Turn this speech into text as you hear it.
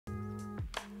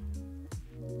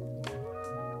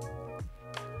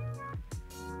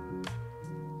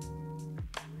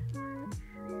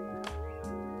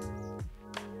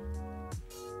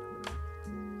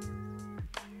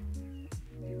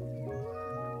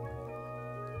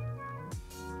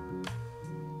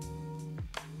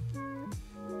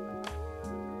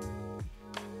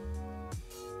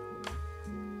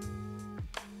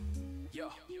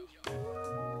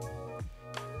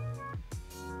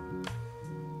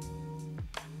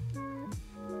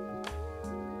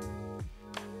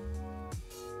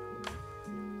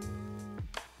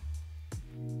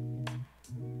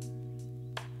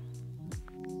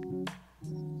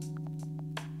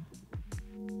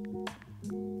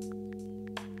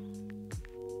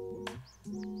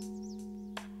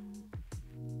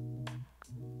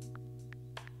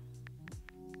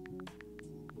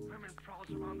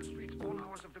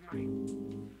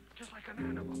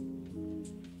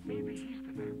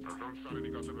So don't start any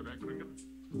gossip with that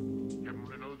Klingon. Heaven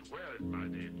only knows where it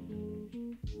might end.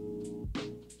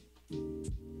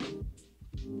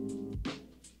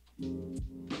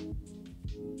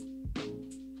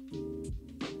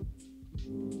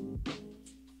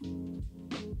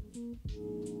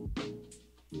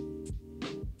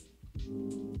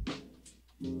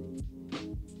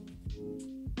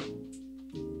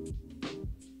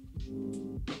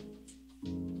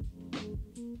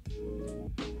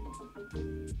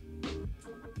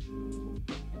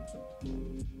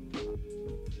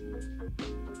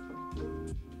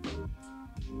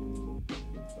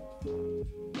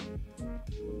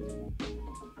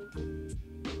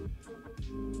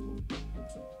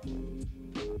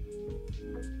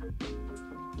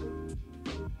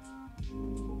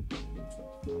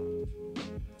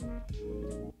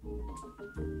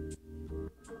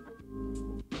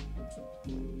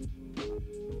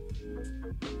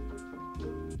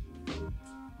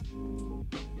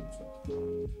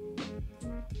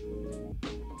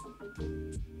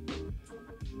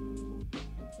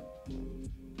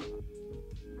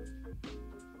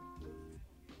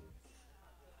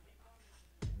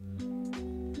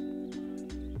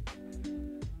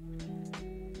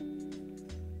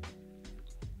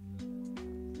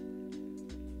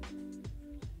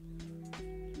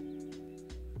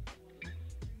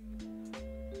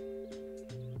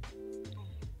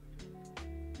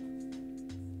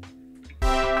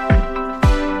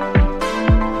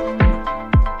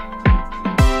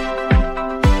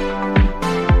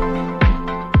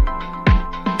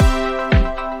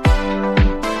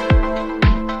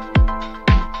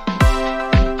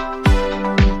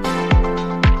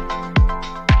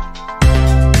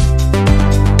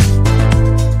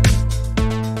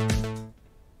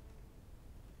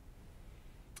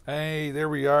 Hey, there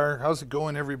we are. How's it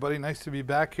going, everybody? Nice to be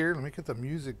back here. Let me get the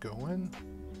music going.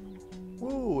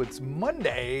 Whoa, it's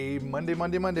Monday. Mondays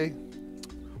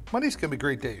can be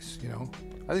great days, you know.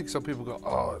 I think some people go,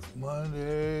 oh, it's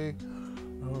Monday.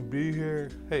 I'm gonna be here.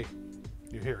 Hey,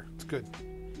 you're here. It's good.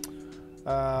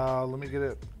 Let me get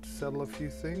it, settle a few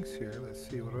things here. Let's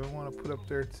see, what do I want to put up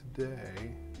there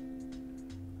today?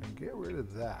 And get rid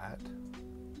of that.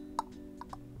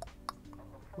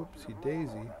 Whoopsie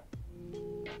daisy.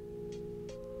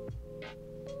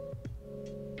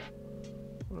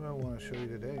 What do I want to show you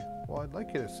today? Well, I'd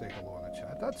like you to say hello in the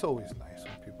chat. That's always nice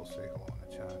when people say hello in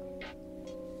the chat.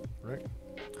 Right?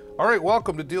 All right,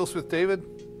 welcome to Deals with David.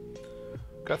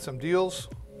 Got some deals.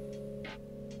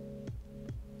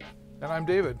 And I'm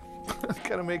David. It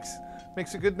kind of makes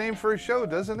a good name for a show,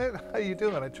 doesn't it? How you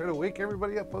doing? I try to wake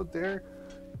everybody up out there.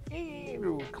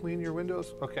 Clean your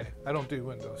windows. Okay, I don't do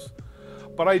windows.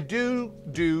 But I do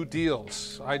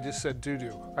deals. I just said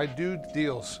do. I do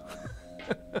deals.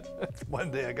 It's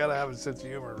Monday. I gotta have a sense of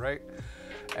humor, right?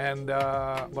 And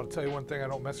but I'll tell you one thing I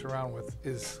don't mess around with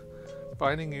is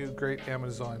finding you great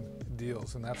Amazon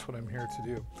deals, and that's what I'm here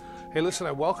to do. Hey, listen,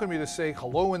 I welcome you to say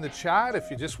hello in the chat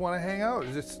if you just want to hang out.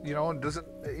 It's just, you know, it doesn't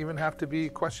even have to be a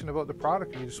question about the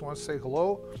product. You just want to say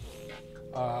hello.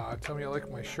 Tell me you like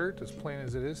my shirt, as plain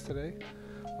as it is today.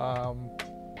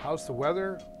 How's the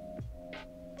weather?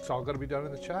 It's all got to be done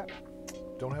in the chat.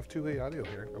 Don't have two-way audio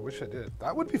here. I wish I did.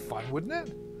 That would be fun, wouldn't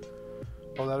it?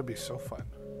 Oh, that would be so fun.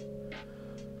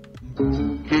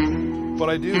 But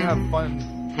I do have fun,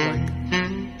 like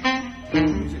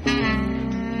music.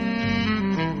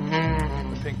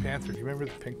 The Pink Panther. Do you remember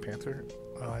the Pink Panther?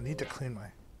 I need to clean my...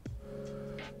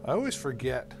 I always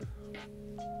forget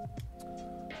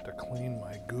to clean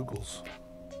my Googles.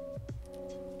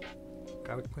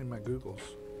 Gotta clean my Googles.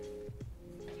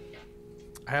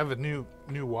 I have a new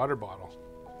water bottle.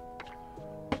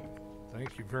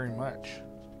 Thank you very much.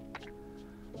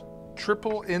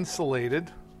 Triple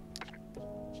insulated.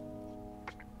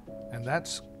 And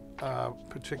that's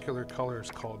particular color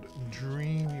is called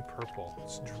Dreamy Purple.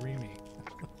 It's dreamy.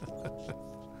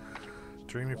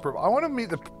 Dreamy Purple. I want to meet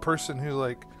the person who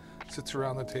like sits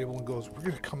around the table and goes, we're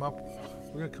gonna come up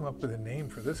with a name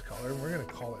for this color and we're gonna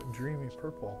call it Dreamy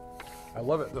Purple. I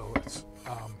love it though. It's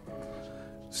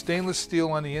stainless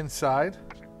steel on the inside,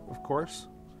 of course.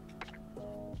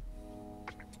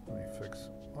 Let me fix.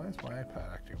 Why is my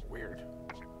iPad acting weird?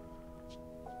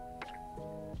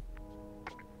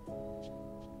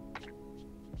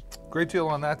 Great deal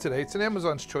on that today. It's an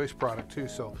Amazon's Choice product too,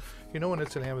 so you know when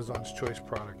it's an Amazon's Choice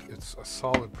product, it's a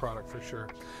solid product for sure.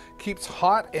 Keeps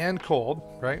hot and cold,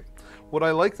 right? What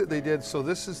I like that they did, so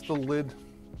this is the lid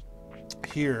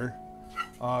here.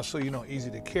 So, you know, easy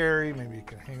to carry, maybe you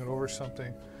can hang it over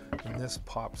something, and this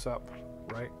pops up,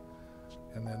 right?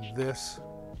 And then this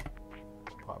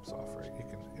pops off, right? You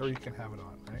can, or you can have it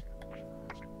on, right?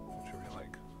 Whichever you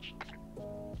like.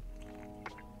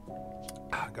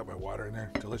 I got my water in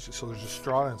there. Delicious. So there's a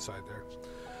straw inside there.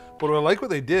 But what I like what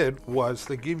they did was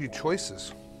they gave you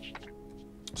choices.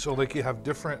 So like you have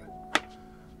different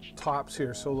tops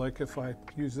here. So like if I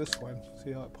use this one,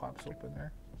 see how it pops open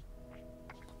there?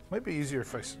 Might be easier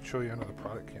if I show you another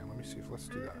product can. Let me see if let's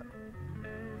do that.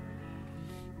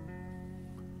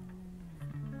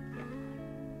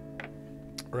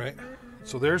 Right.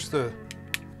 So there's the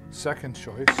second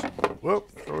choice.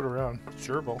 Whoop, throw it around.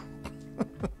 Gerbil.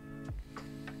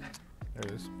 There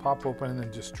it is. Pop open and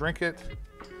then just drink it.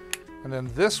 And then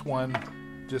this one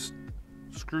just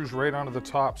screws right onto the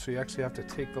top, so you actually have to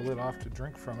take the lid off to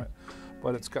drink from it.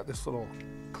 But it's got this little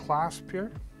clasp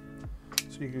here,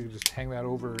 so you can just hang that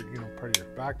over, you know, part of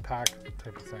your backpack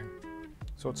type of thing.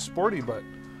 So it's sporty, but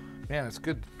man, it's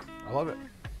good. I love it.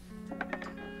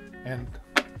 And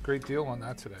great deal on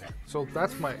that today. So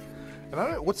that's my, and I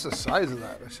don't know, what's the size of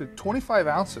that? I said 25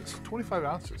 ounces. 25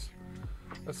 ounces.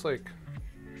 That's like,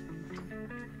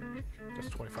 that's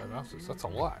 25 ounces. That's a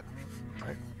lot,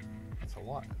 right? That's a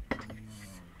lot.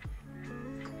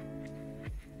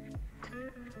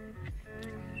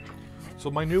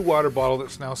 So my new water bottle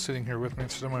that's now sitting here with me,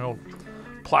 instead of my old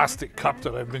plastic cup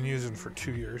that I've been using for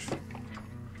 2 years.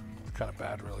 It's kind of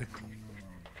bad, really.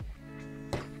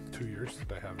 2 years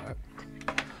that I have that.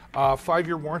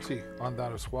 5-year warranty on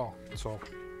that as well. So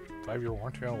 5-year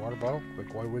warranty on a water bottle,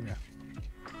 like why wouldn't you?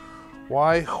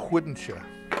 Why wouldn't you?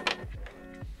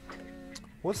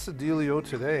 What's the dealio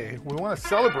today? We want to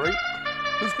celebrate.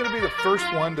 Who's going to be the first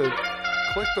one to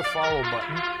click the follow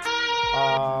button?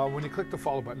 When you click the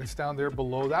follow button, it's down there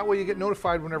below. That way you get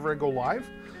notified whenever I go live,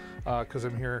 because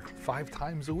I'm here 5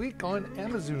 times a week on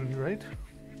Amazon, right?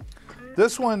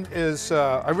 This one is,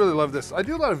 I really love this. I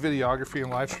do a lot of videography and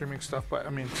live streaming stuff, but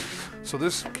I mean, so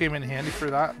this came in handy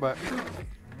for that, but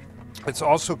it's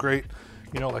also great,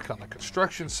 you know, like on the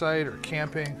construction site or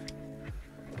camping.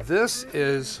 This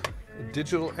is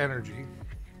digital energy,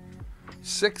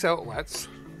 6 outlets.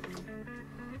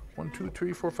 1, 2,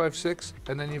 3, 4, 5, 6,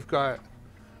 and then you've got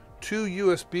 2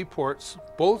 USB ports,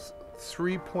 both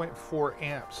 3.4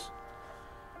 amps,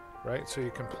 right? So you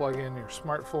can plug in your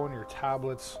smartphone, your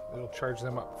tablets, it'll charge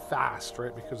them up fast,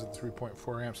 right? Because of the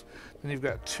 3.4 amps. Then you've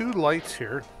got 2 lights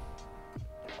here,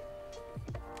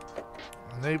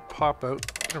 and they pop out.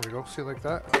 There we go, see, like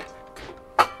that.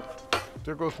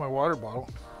 There goes my water bottle.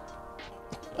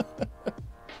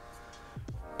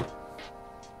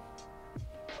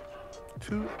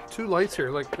 Two lights here,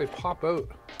 like they pop out,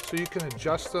 so you can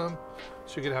adjust them,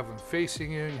 so you can have them facing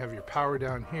you. You have your power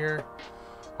down here.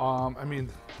 I mean,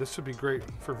 this would be great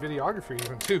for videography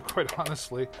even too, quite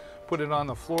honestly. Put it on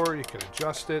the floor, you can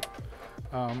adjust it.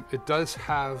 It does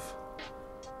have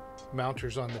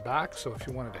mounters on the back, so if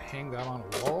you wanted to hang that on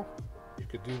a wall, you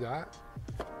could do that.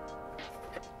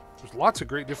 There's lots of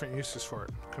great different uses for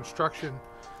it. Construction,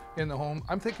 in the home.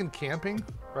 I'm thinking camping,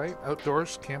 right?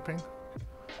 Outdoors camping.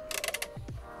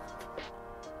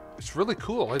 It's really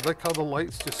cool. I like how the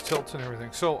lights just tilt and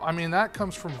everything. So, I mean, that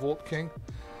comes from Volt King.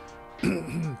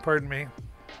 Pardon me.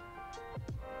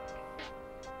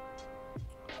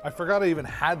 I forgot I even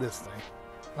had this thing.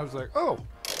 I was like, oh,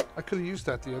 I could have used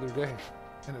that the other day.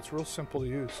 And it's real simple to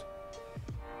use.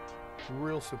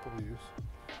 Real simple to use.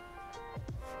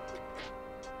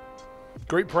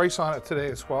 Great price on it today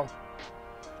as well.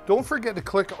 Don't forget to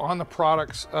click on the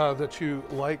products that you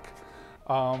like.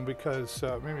 Because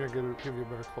maybe I'll give you a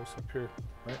better close-up here,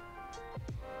 right?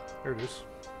 There it is.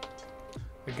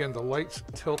 Again, the light's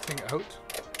tilting out.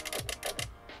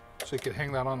 So you could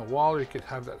hang that on the wall, or you could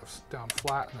have that down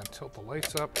flat and then tilt the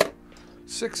lights up.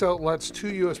 6 outlets,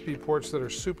 2 USB ports that are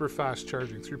super fast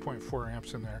charging, 3.4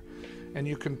 amps in there. And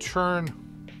you can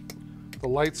turn the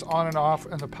lights on and off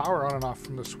and the power on and off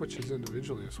from the switches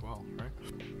individually as well, right?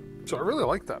 So I really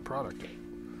like that product.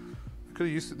 Could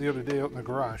have used it the other day out in the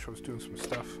garage. I was doing some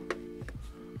stuff.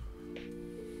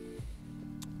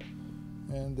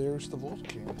 And there's the Volt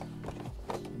King.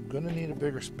 I'm gonna need a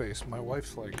bigger space. My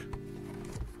wife's like,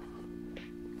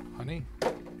 honey,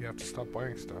 you have to stop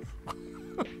buying stuff.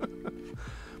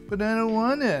 But I don't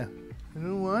wanna. I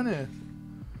don't wanna.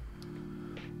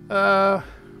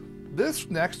 This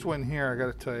next one here, I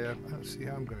gotta tell you, let's see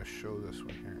how I'm gonna show this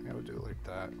one here. I would do it like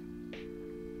that.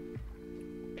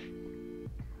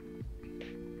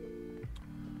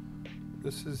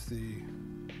 This is the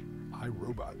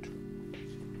iRobot.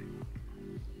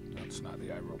 No, it's not the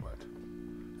iRobot.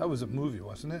 That was a movie,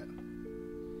 wasn't it?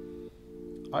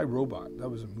 iRobot, that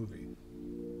was a movie.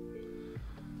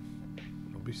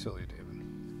 Don't be silly, David.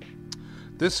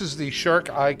 This is the Shark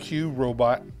IQ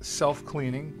robot,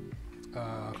 self-cleaning.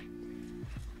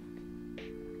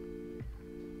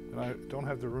 And I don't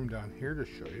have the room down here to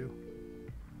show you.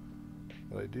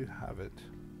 but I do have it.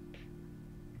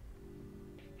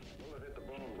 Well, it hit the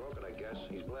bone and broke it, I guess.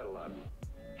 He's bled a lot.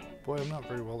 Boy, I'm not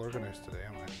very well organized today,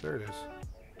 am I? There it is.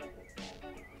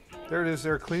 There it is.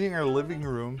 They're cleaning our living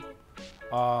room,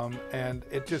 and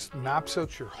it just maps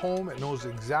out your home. It knows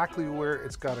exactly where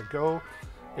it's got to go.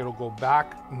 It'll go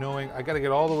back knowing I got to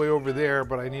get all the way over there,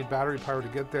 but I need battery power to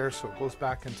get there, so it goes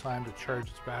back in time to charge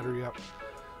its battery up.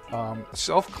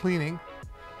 Self-cleaning.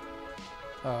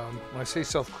 When I say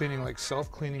self-cleaning, like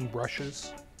self-cleaning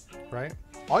brushes, right?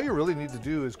 All you really need to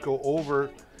do is go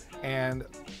over and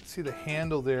see the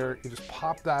handle there. You just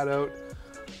pop that out,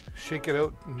 shake it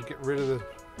out, and get rid of the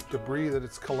debris that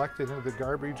it's collected into the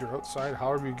garbage or outside,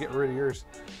 however you get rid of yours,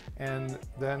 and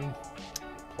then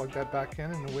plug that back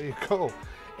in and away you go.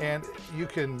 And you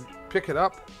can pick it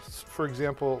up, for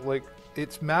example, like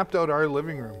it's mapped out our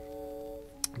living room,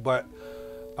 but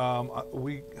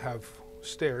we have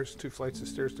stairs, 2 flights of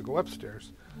stairs to go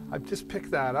upstairs. I just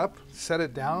pick that up, set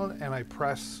it down, and I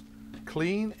press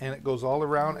clean, and it goes all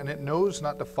around, and it knows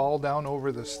not to fall down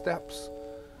over the steps,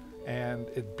 and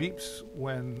it beeps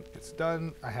when it's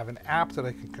done. I have an app that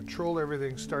I can control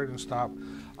everything, start and stop.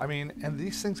 I mean, and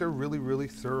these things are really, really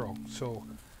thorough. So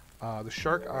the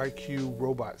Shark IQ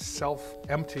robot,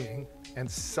 self-emptying and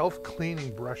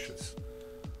self-cleaning brushes.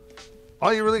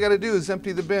 All you really got to do is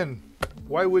empty the bin.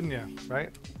 Why wouldn't you,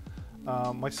 right?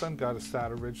 My son got us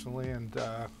that originally, and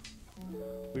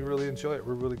we really enjoy it.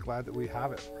 We're really glad that we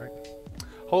have it, right?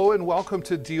 Hello and welcome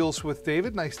to Deals with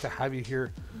David. Nice to have you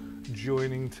here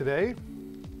joining today.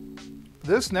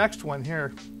 This next one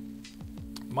here,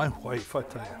 my wife, I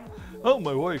tell you. Oh,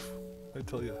 my wife, I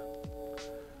tell you.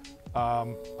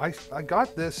 I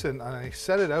got this and I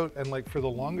set it out, and like for the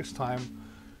longest time,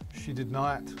 she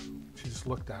just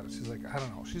looked at it. She's like, I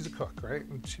don't know. She's a cook, right?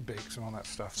 And she bakes and all that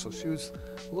stuff. So she was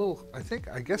a little,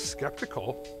 I guess,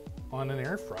 skeptical on an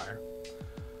air fryer.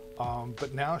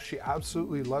 But now she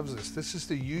absolutely loves this. This is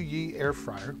the Yuyi air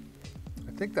fryer.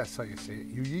 I think that's how you say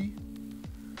it, Yuyi.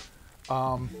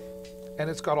 And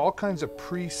it's got all kinds of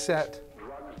preset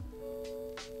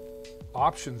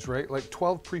options, right? Like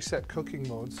 12 preset cooking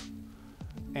modes.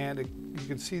 And you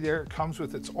can see there, it comes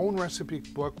with its own recipe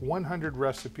book, 100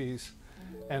 recipes.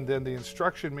 And then the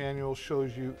instruction manual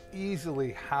shows you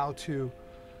easily how to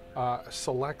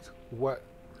select what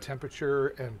temperature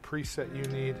and preset you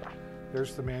need.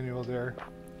 There's the manual there.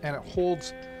 And it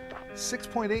holds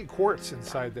 6.8 quarts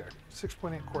inside there.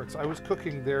 6.8 quarts. I was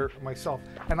cooking there myself,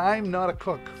 and I'm not a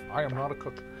cook. I am not a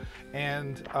cook.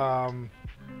 And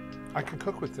I can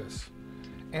cook with this.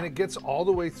 And it gets all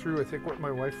the way through. I think what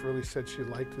my wife really said she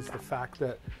liked is the fact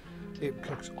that it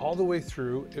cooks all the way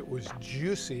through. It was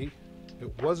juicy.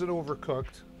 It wasn't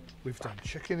overcooked. We've done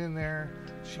chicken in there.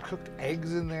 She cooked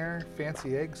eggs in there,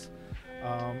 fancy eggs.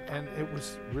 And it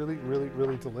was really, really,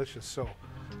 really delicious. So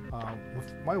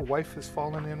if my wife has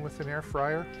fallen in with an air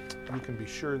fryer, you can be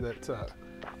sure that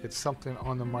it's something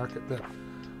on the market that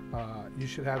you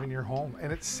should have in your home.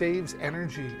 And it saves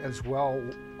energy as well.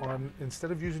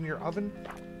 Instead of using your oven,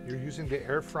 you're using the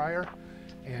air fryer,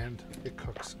 and it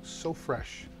cooks so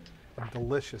fresh and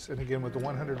delicious. And again, with the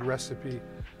 100 recipe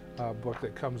book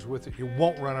that comes with it, you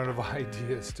won't run out of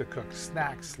ideas to cook.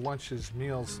 Snacks, lunches,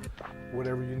 meals,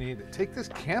 whatever you need. Take this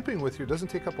camping with you. It doesn't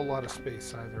take up a lot of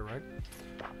space either, right?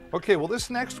 Okay, well, this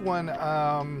next one,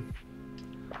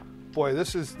 boy,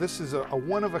 this is a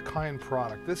one-of-a-kind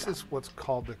product. This is what's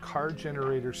called the car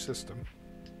generator system.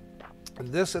 And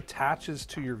this attaches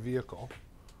to your vehicle.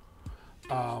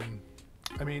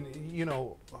 I mean, you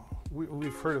know,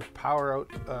 we've heard of power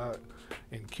out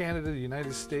in Canada, the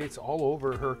United States, all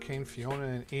over. Hurricane Fiona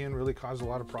and Ian really caused a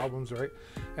lot of problems, right?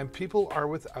 And people are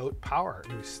without power.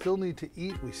 We still need to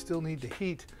eat, we still need to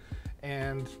heat,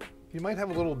 and you might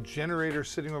have a little generator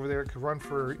sitting over there. It could run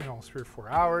for, 3 or 4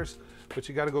 hours, but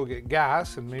you got to go get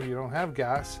gas, and maybe you don't have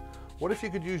gas. What if you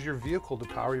could use your vehicle to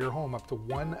power your home up to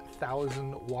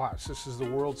 1,000 watts? This is the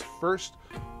world's first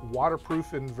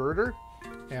waterproof inverter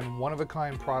and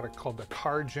one-of-a-kind product called the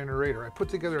car generator. I put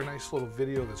together a nice little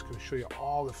video that's going to show you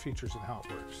all the features and how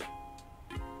it works.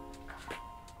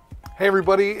 Hey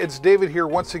everybody, it's David here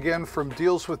once again from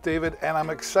Deals with David, and I'm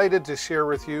excited to share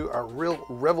with you a real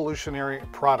revolutionary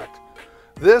product.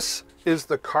 This is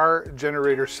the car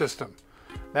generator system.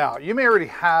 Now, you may already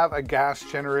have a gas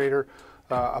generator,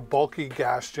 a bulky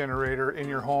gas generator in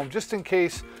your home, just in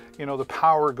case, the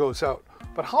power goes out.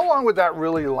 But how long would that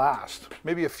really last?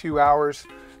 Maybe a few hours.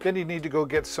 Then you need to go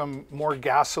get some more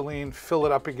gasoline, fill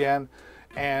it up again,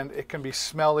 and it can be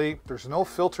smelly. There's no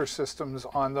filter systems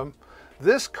on them.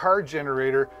 This car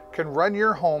generator can run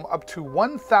your home up to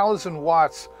 1,000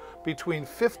 watts between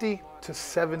 50 to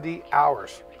 70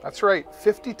 hours. That's right,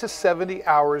 50 to 70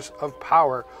 hours of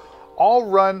power, all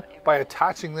run by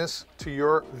attaching this to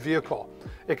your vehicle.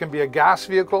 It can be a gas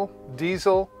vehicle,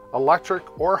 diesel,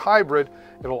 electric, or hybrid.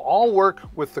 It'll all work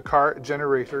with the car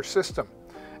generator system.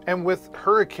 And with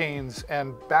hurricanes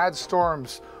and bad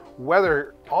storms,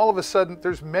 weather, all of a sudden,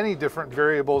 there's many different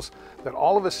variables that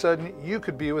all of a sudden you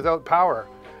could be without power.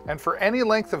 And for any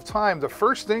length of time, the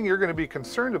first thing you're going to be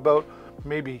concerned about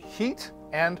may be heat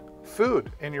and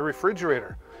food in your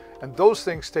refrigerator. And those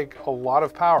things take a lot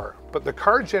of power. But the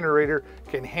car generator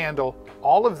can handle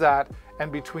all of that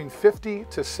and between 50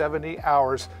 to 70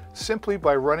 hours simply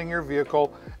by running your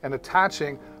vehicle and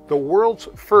attaching the world's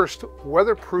first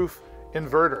weatherproof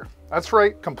inverter. That's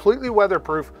right, completely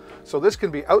weatherproof. So this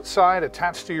can be outside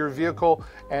attached to your vehicle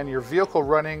and your vehicle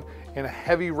running in a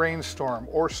heavy rainstorm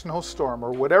or snowstorm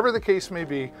or whatever the case may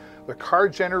be. The car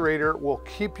generator will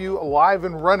keep you alive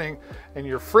and running, and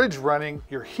your fridge running,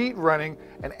 your heat running,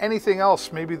 and anything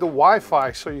else, maybe the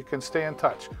Wi-Fi, so you can stay in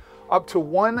touch. Up to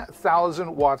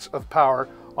 1,000 watts of power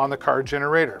on the car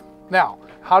generator. Now,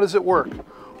 how does it work?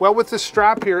 Well, with this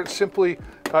strap here, it simply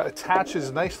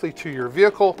attaches nicely to your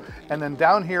vehicle, and then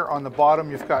down here on the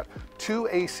bottom you've got 2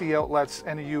 AC outlets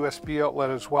and a USB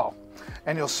outlet as well.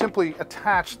 And you'll simply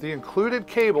attach the included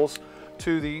cables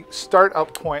to the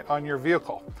startup point on your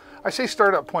vehicle. I say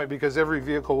startup point because every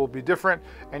vehicle will be different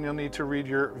and you'll need to read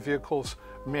your vehicle's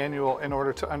manual in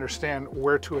order to understand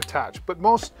where to attach, but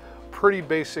most pretty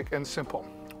basic and simple.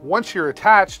 Once you're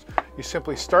attached, you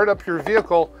simply start up your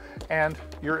vehicle and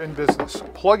you're in business.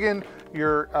 Plug in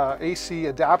your AC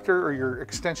adapter, or your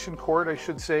extension cord, I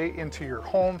should say, into your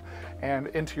home and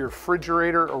into your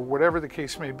refrigerator or whatever the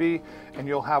case may be, and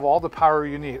you'll have all the power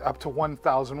you need, up to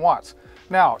 1,000 watts.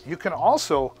 Now, you can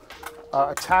also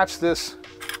attach this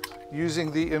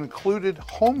using the included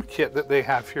home kit that they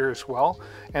have here as well.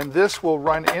 And this will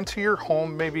run into your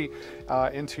home, maybe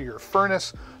into your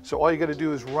furnace. So all you got to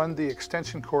do is run the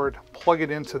extension cord, plug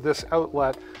it into this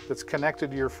outlet that's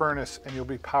connected to your furnace, and you'll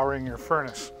be powering your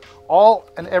furnace. All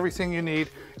and everything you need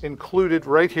included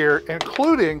right here,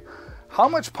 including how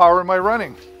much power am I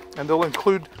running? And they'll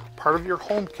include part of your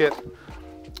home kit.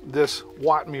 This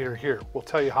watt meter here will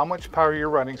tell you how much power you're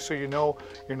running, so you know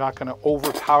you're not going to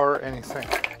overpower anything.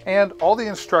 And all the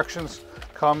instructions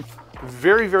come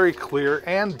very, very clear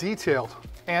and detailed.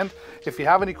 And if you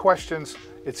have any questions,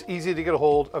 it's easy to get a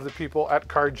hold of the people at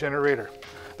Car Generator.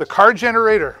 The Car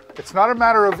Generator, it's not a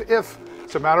matter of if,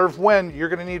 it's a matter of when you're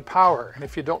going to need power. And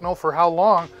if you don't know for how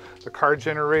long, the Car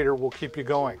Generator will keep you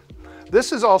going.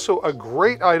 This is also a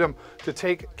great item to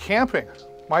take camping.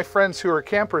 My friends who are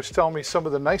campers tell me some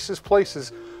of the nicest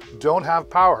places don't have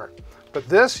power. But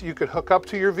this you could hook up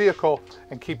to your vehicle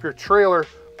and keep your trailer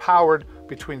powered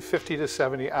between 50 to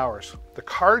 70 hours. The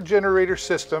Car Generator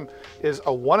system is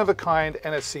a one-of-a-kind,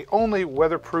 and it's the only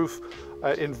weatherproof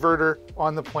inverter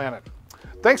on the planet.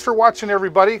 Thanks for watching,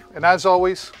 everybody, and as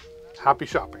always, happy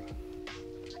shopping.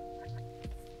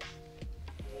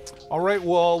 All right,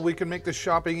 well, we can make the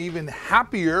shopping even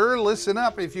happier. Listen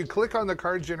up, if you click on the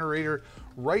Car Generator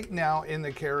right now in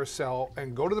the carousel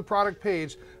and go to the product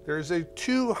page, there's a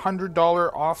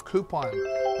 $200 off coupon.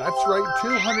 That's right,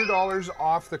 $200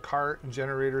 off the Car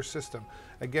Generator system.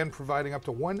 Again, providing up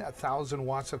to 1,000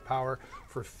 watts of power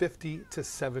for 50 to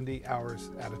 70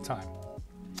 hours at a time.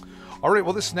 All right,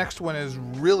 well, this next one is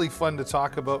really fun to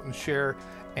talk about and share,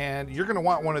 and you're gonna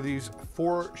want one of these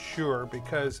for sure,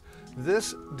 because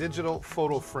this digital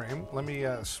photo frame, let me,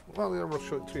 well, I'll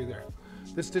show it to you there.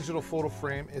 This digital photo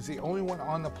frame is the only one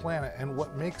on the planet, and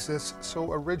what makes this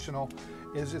so original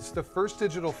is it's the first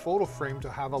digital photo frame to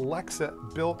have Alexa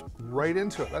built right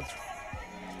into it. That's,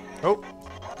 oh,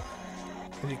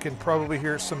 and you can probably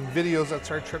hear some videos. That's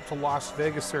our trip to Las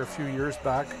Vegas there a few years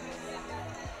back,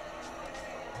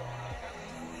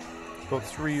 about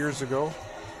 3 years ago.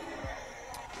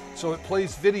 So it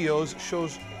plays videos,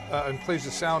 shows, and plays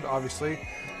the sound, obviously,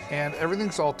 and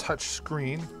everything's all touch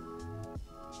screen.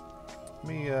 Let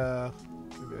me, maybe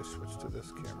I switch to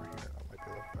this camera here. That might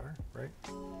be a little better, right?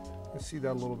 You can see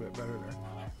that a little bit better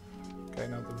there.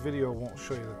 Okay, now the video won't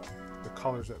show you the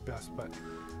colors at best, but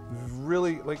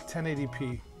really like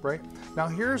 1080p, right? Now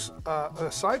here's,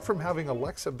 aside from having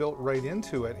Alexa built right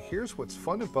into it, here's what's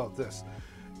fun about this.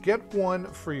 Get one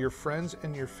for your friends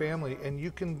and your family, and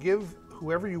you can give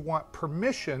whoever you want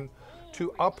permission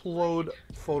to upload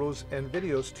photos and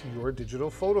videos to your digital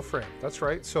photo frame. That's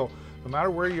right, so no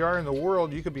matter where you are in the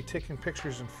world, you could be taking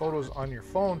pictures and photos on your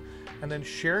phone and then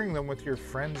sharing them with your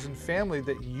friends and family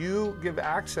that you give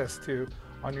access to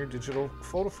on your digital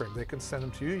photo frame. They can send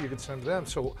them to you, you can send them to them.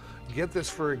 So get this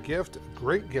for a gift,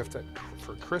 great gift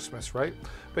for Christmas, right?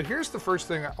 But here's the first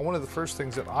thing, one of the first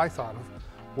things that I thought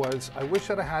of was, I wish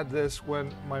I'd have had this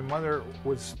when my mother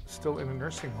was still in a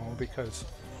nursing home, because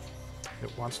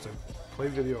it wants to play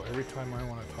video every time I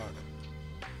want to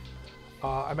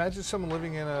talk. Imagine someone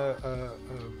living in a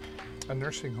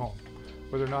nursing home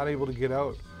where they're not able to get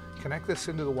out. Connect this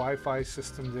into the Wi-Fi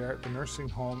system there at the nursing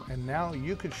home, and now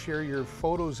you could share your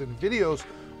photos and videos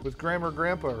with grandma or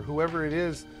grandpa or whoever it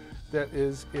is that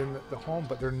is in the home,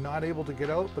 but they're not able to get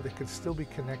out, but they can still be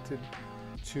connected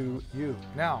to you.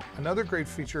 Now, another great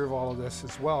feature of all of this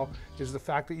as well is the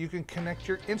fact that you can connect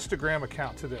your Instagram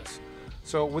account to this.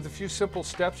 So with a few simple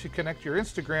steps, you connect your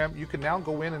Instagram, you can now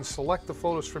go in and select the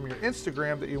photos from your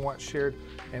Instagram that you want shared,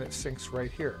 and it syncs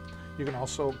right here. You can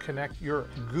also connect your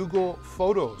Google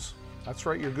Photos. That's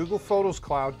right, your Google Photos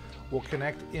cloud will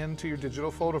connect into your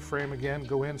digital photo frame. Again,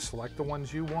 go in, select the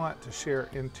ones you want to share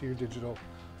into your digital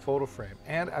photo frame.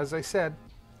 And as I said,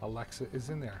 Alexa is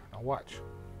in there. Now watch.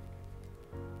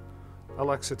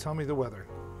 Alexa, tell me the weather.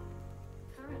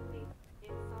 Currently, in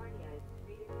Sarnia, it's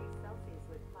 3 degrees Celsius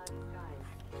with cloudy skies.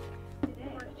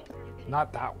 Today, you can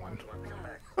Not that one.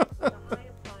 with a high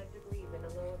of 5 degrees and a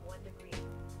low of 1 degree.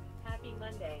 Happy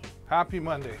Monday. Happy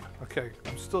Monday. Okay,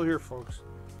 I'm still here, folks.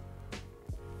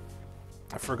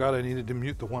 I forgot I needed to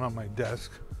mute the one on my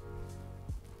desk.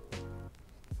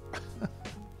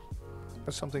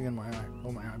 There's something in my eye.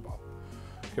 Oh, my eyeball.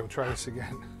 Okay, we'll try this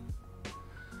again.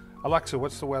 Alexa,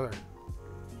 what's the weather?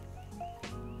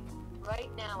 Right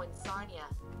now in Sarnia,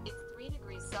 it's 3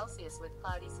 degrees Celsius with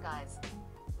cloudy skies.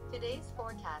 Today's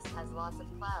forecast has lots of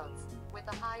clouds, with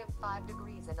a high of 5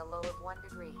 degrees and a low of 1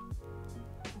 degree.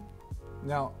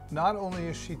 Now, not only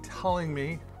is she telling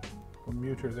me, we'll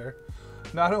mute her there,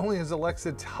 not only is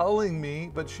Alexa telling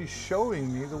me, but she's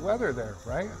showing me the weather there,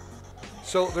 right?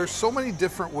 So there's so many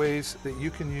different ways that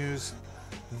you can use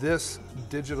this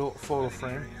digital photo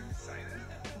frame.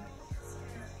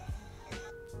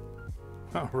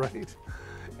 All right.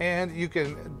 And you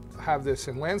can have this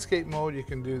in landscape mode. You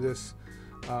can do this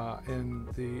in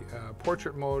the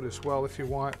portrait mode as well if you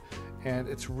want. And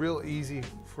it's real easy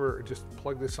for, just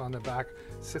plug this on the back,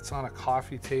 sits on a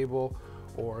coffee table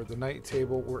or the night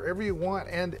table, wherever you want,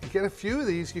 and get a few of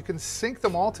these. You can sync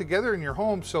them all together in your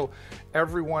home so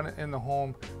everyone in the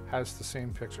home has the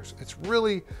same pictures. It's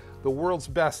really the world's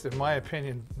best, in my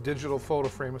opinion, digital photo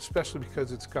frame, especially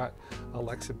because it's got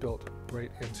Alexa built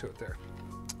right into it there.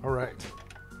 All right.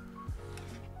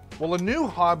 Well, a new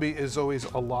hobby is always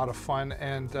a lot of fun,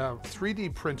 and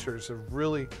 3D printers have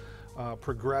really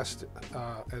progressed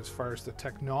as far as the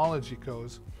technology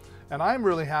goes. And I'm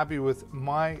really happy with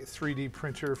my 3D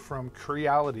printer from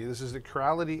Creality. This is the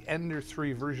Creality Ender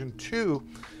 3 version 2.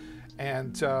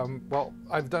 And well,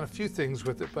 I've done a few things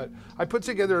with it, but I put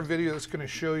together a video that's going to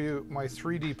show you my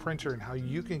 3D printer and how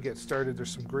you can get started.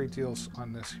 There's some great deals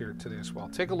on this here today as well.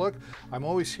 Take a look. I'm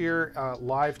always here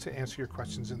live to answer your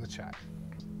questions in the chat.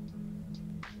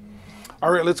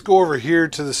 All right, let's go over here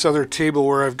to this other table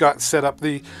where I've got set up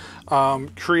the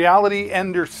Creality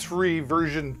Ender 3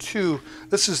 version 2.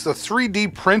 This is the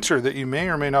 3D printer that you may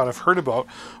or may not have heard about,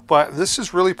 but this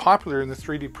is really popular in the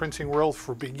 3D printing world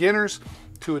for beginners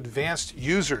to advanced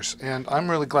users, and I'm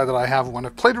really glad that I have one.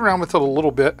 I've played around with it a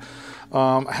little bit.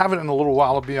 I haven't in a little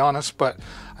while, to be honest, but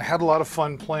I had a lot of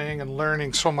fun playing and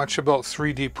learning so much about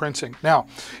 3D printing. Now,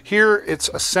 here it's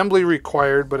assembly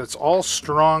required, but it's all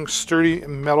strong, sturdy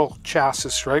metal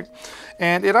chassis, right?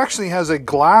 And it actually has a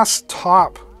glass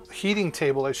top heating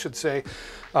table, I should say,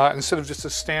 instead of just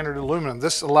a standard aluminum.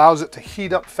 This allows it to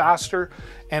heat up faster,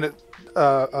 and it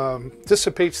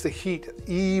dissipates the heat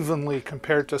evenly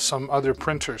compared to some other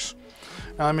printers.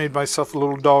 Now, I made myself a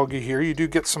little doggy here. You do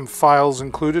get some files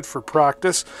included for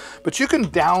practice, but you can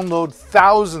download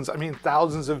thousands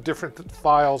of different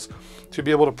files to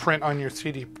be able to print on your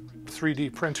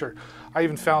 3D printer. I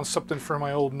even found something for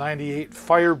my old 98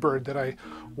 Firebird that I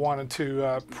wanted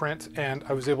to print, and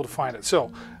I was able to find it.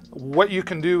 So what you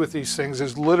can do with these things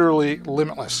is literally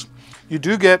limitless. You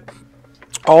do get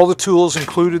all the tools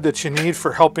included that you need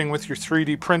for helping with your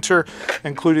 3D printer,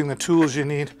 including the tools you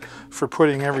need for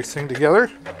putting everything together.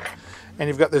 And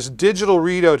you've got this digital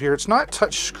readout here. It's not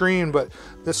touch screen, but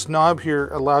this knob here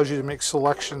allows you to make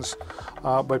selections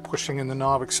by pushing in the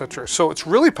knob, etc. So it's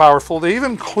really powerful. They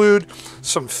even include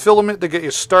some filament to get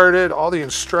you started, all the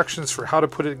instructions for how to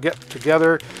put it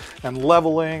together, and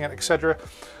leveling, and etc.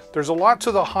 There's a lot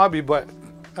to the hobby, but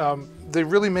they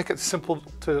really make it simple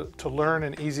to learn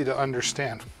and easy to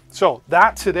understand. So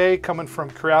that today coming from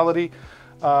Creality,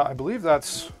 I believe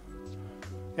that's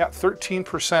Yeah,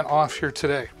 13% off here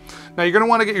today. Now you're going to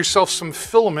want to get yourself some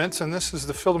filament, and this is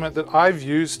the filament that I've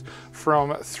used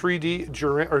from 3D,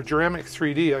 or Duramic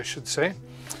 3D, I should say.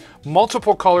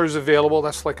 Multiple colors available.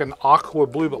 That's like an aqua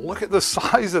blue, but look at the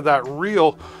size of that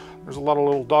reel. There's a lot of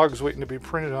little dogs waiting to be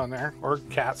printed on there, or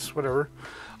cats, whatever.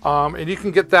 And you can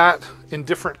get that in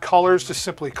different colors. Just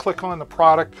simply click on the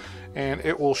product and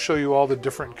it will show you all the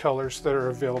different colors that are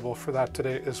available for that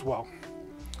today as well.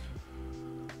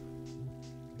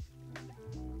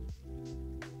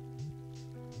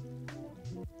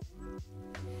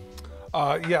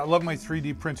 Yeah, I love my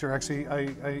 3D printer. Actually,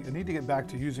 I need to get back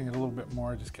to using it a little bit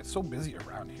more. I just get so busy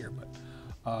around here, but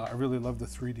I really love the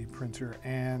 3D printer.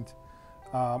 And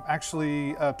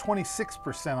actually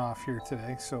 26% off here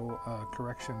today, so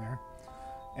correction there.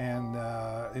 And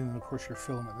of course your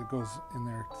filament that goes in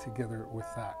there together with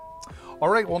that. All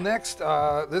right, well next,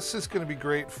 this is going to be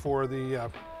great for the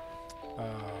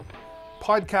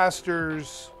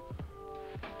podcasters.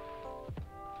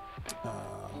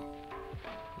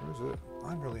 Where is it?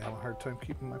 I'm really having a hard time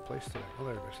keeping my place today. Oh,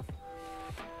 there it is.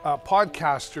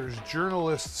 Podcasters,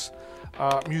 journalists,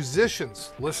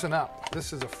 musicians, listen up.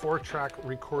 This is a 4-track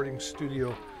recording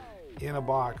studio in a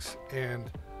box, and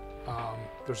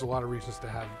there's a lot of reasons to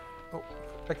have. Oh,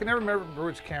 I can never remember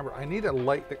which camera. I need a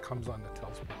light that comes on that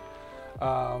tells me.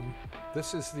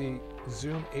 This is the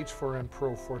Zoom H4n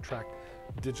Pro 4-track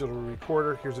digital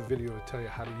recorder. Here's a video to tell you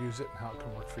how to use it and how it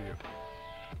can work for you.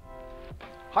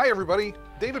 Hi everybody,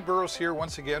 David Burrows here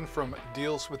once again from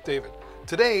Deals with David.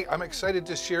 Today I'm excited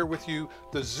to share with you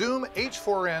the Zoom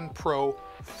H4n Pro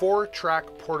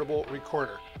 4-track portable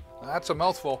recorder. Now, that's a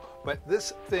mouthful, but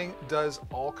this thing does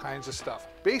all kinds of stuff.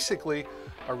 Basically,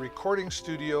 a recording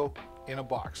studio in a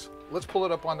box. Let's pull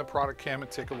it up on the product cam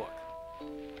and take a look.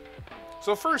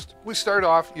 So first, we start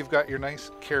off, you've got your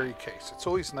nice carry case. It's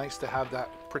always nice to have that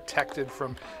protected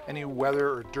from any weather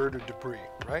or dirt or debris,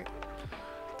 right?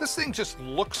 This thing just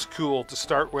looks cool to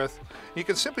start with. You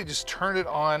can simply just turn it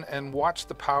on and watch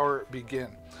the power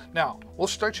begin. Now, we'll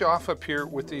start you off up here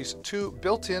with these 2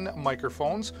 built-in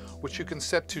microphones, which you can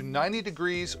set to 90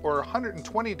 degrees or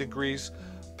 120 degrees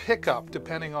pickup,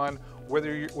 depending on what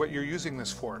you're using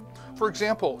this for. For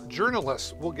example,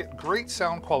 journalists will get great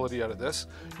sound quality out of this.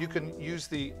 You can use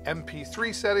the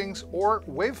MP3 settings or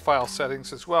WAV file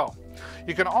settings as well.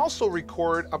 You can also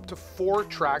record up to 4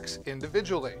 tracks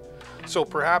individually. So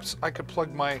perhaps I could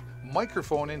plug my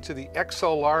microphone into the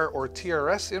XLR or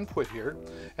TRS input here,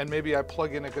 and maybe I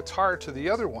plug in a guitar to the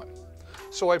other one.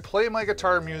 So I play my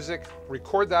guitar music,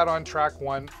 record that on track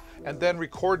 1, and then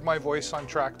record my voice on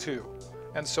track 2,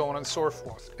 and so on and so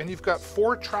forth. And you've got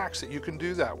 4 tracks that you can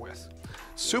do that with.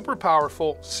 Super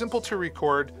powerful, simple to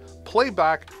record,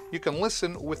 playback. You can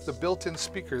listen with the built-in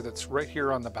speaker that's right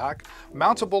here on the back,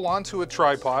 mountable onto a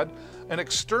tripod, an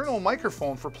external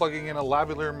microphone for plugging in a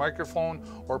lavalier microphone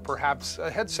or perhaps a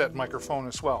headset microphone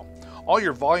as well. All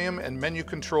your volume and menu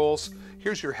controls.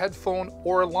 Here's your headphone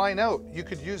or a line out. You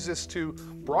could use this to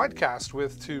broadcast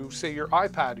with to say your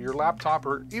iPad, your laptop,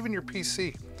 or even your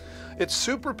PC. It's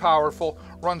super powerful,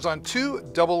 runs on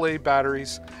 2 AA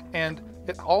batteries, and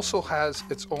it also has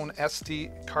its own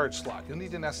SD card slot. You'll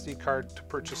need an SD card to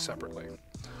purchase separately.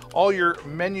 All your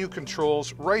menu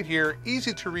controls right here,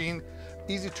 easy to read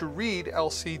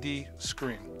LCD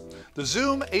screen. The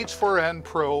Zoom H4n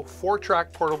Pro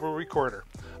 4-track portable recorder.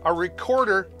 A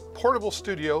recorder portable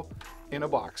studio in a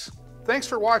box. Thanks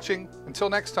for watching. Until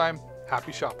next time,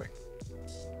 happy shopping.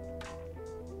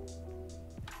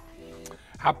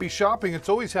 Happy shopping. It's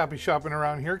always happy shopping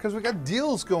around here because we got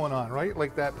deals going on, right?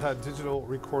 Like that digital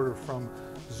recorder from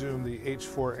Zoom, the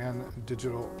H4n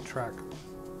Digital Track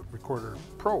Recorder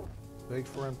Pro. The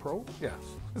H4n Pro? Yes,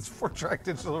 it's a 4-track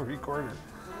digital recorder.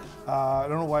 I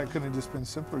don't know why it couldn't have just been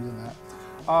simpler than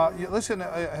that. Listen,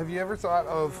 have you ever thought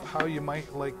of how you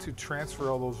might like to transfer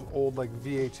all those old like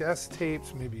VHS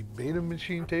tapes, maybe Beta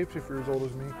machine tapes if you're as old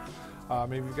as me?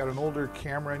 Maybe you've got an older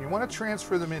camera and you want to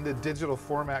transfer them into digital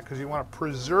format because you want to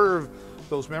preserve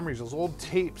those memories. Those old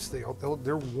tapes,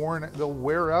 they're worn, they'll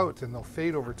wear out and they'll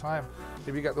fade over time.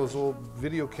 Maybe you got those old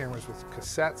video cameras with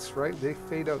cassettes, right? They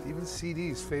fade out, even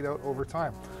CDs fade out over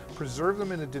time. Preserve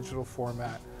them in a digital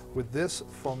format. With this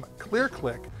from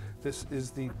ClearClick, this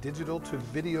is the digital to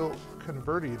video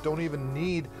converter. You don't even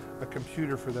need a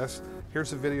computer for this.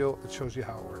 Here's a video that shows you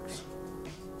how it works.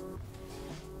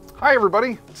 Hi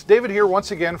everybody, it's David here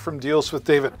once again from Deals with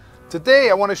David.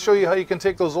 Today I want to show you how you can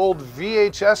take those old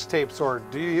VHS tapes, or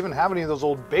do you even have any of those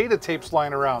old Beta tapes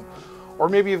lying around? Or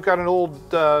maybe you've got an old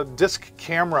disc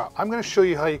camera. I'm going to show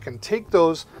you how you can take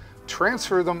those,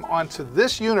 transfer them onto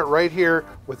this unit right here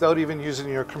without even using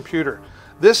your computer.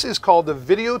 This is called the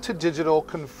Video to Digital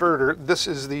Converter. This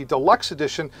is the deluxe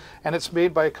edition, and it's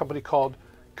made by a company called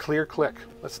ClearClick.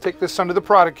 Let's take this under the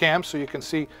product cam so you can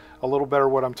see a little better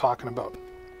what I'm talking about.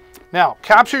 Now,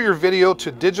 capture your video to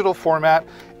digital format,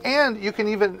 and you can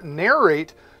even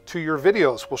narrate to your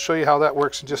videos. We'll show you how that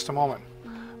works in just a moment.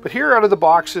 But here out of the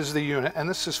box is the unit, and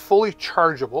this is fully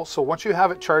chargeable. So once you have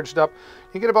it charged up,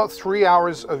 you get about 3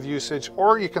 hours of usage,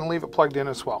 or you can leave it plugged in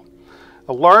as well.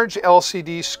 A large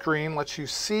LCD screen lets you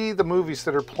see the movies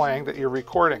that are playing that you're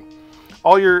recording.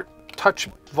 All your touch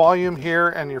volume here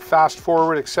and your fast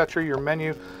forward, etc., your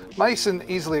menu, nice and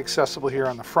easily accessible here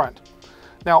on the front.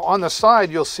 Now on the side,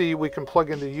 you'll see we can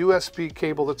plug in the USB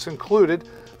cable that's included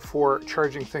for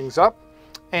charging things up,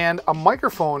 and a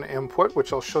microphone input,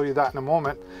 which I'll show you that in a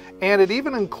moment. And it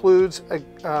even includes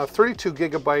a 32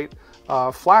 gigabyte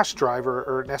flash drive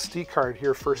or an SD card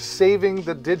here for saving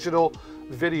the digital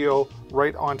video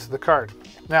right onto the card.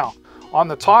 Now, on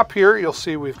the top here, you'll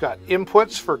see we've got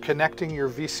inputs for connecting your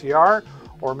VCR,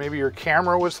 or maybe your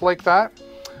camera was like that.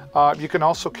 You can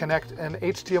also connect an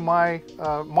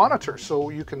HDMI monitor, so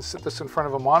you can sit this in front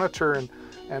of a monitor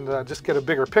and just get a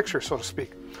bigger picture, so to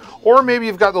speak. Or maybe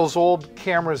you've got those old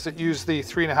cameras that use the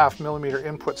 3.5mm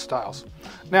input styles.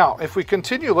 Now, if we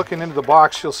continue looking into the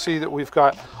box, you'll see that we've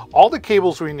got all the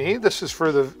cables we need. This is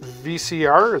for the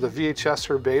VCR or the VHS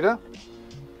or Beta.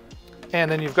 And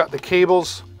then you've got the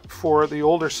cables for the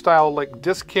older style like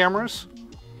disc cameras.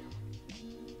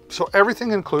 So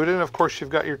everything included, and of course you've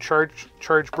got your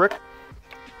charge brick.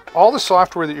 All the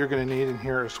software that you're going to need in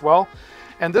here as well.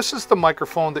 And this is the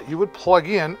microphone that you would plug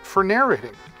in for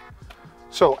narrating.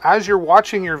 So as you're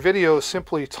watching your video,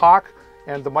 simply talk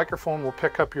and the microphone will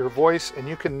pick up your voice and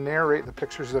you can narrate the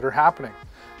pictures that are happening.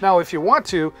 Now, if you want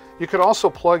to, you could also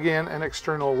plug in an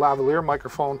external lavalier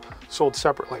microphone sold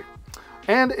separately.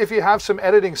 And if you have some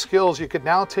editing skills, you could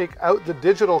now take out the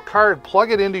digital card, plug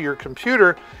it into your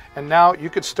computer, and now you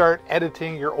could start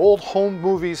editing your old home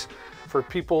movies for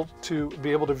people to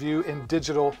be able to view in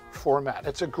digital format.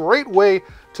 It's a great way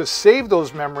to save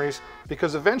those memories,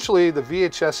 because eventually the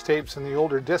VHS tapes and the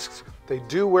older discs, they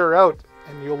do wear out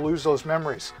and you'll lose those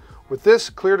memories. With this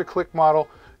Clear2Click model,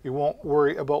 you won't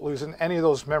worry about losing any of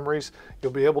those memories.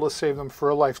 You'll be able to save them for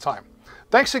a lifetime.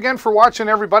 Thanks again for watching,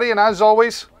 everybody, and as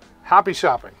always, happy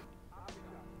shopping.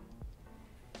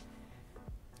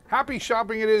 Happy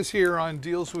shopping it is here on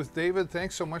Deals with David.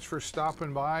 Thanks so much for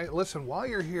stopping by. Listen, while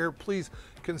you're here, please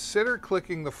consider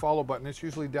clicking the follow button. It's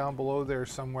usually down below there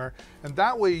somewhere. And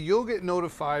that way you'll get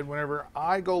notified whenever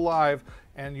I go live,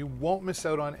 and you won't miss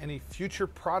out on any future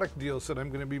product deals that I'm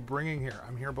going to be bringing here.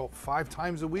 I'm here about 5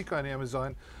 times a week on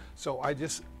Amazon, so I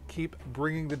just keep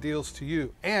bringing the deals to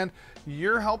you, and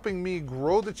you're helping me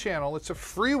grow the channel. It's a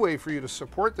free way for you to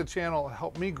support the channel and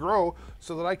help me grow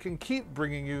so that I can keep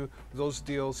bringing you those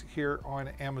deals here on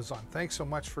Amazon. Thanks so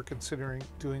much for considering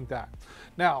doing that.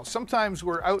 Now, sometimes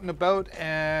we're out and about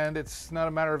and it's not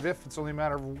a matter of if, it's only a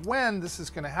matter of when this is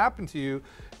going to happen to you.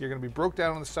 You're going to be broke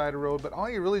down on the side of the road, but all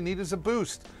you really need is a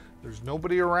boost. There's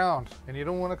nobody around and you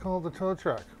don't want to call the tow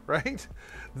truck, right?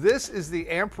 This is the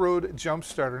AmpRoad Jump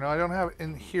Starter. Now, I don't have it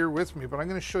in here with me, but I'm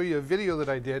going to show you a video that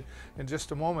I did in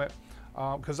just a moment,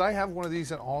 because I have one of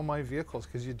these in all my vehicles,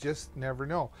 because you just never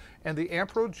know. And the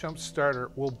AmpRoad Jump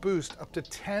Starter will boost up to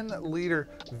 10-liter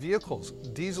vehicles,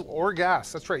 diesel or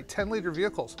gas. That's right, 10-liter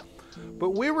vehicles.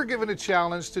 But we were given a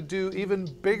challenge to do even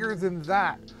bigger than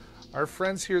that. Our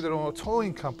friends here that own a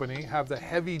towing company have the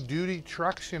heavy-duty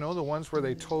trucks, you know, the ones where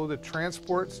they tow the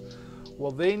transports.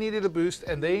 Well, they needed a boost,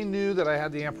 and they knew that I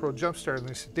had the AmpRoad Jump Starter, and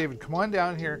they said, David, come on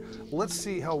down here. Let's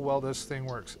see how well this thing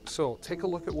works. So take a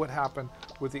look at what happened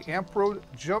with the AmpRoad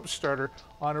Jump Starter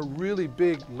on a really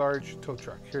big, large tow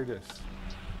truck. Here it is.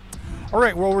 All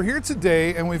right, well, we're here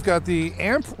today, and we've got the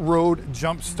AmpRoad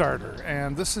Jump Starter,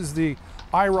 and this is the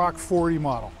IROC 40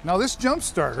 model. Now, this Jump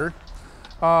Starter,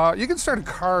 you can start a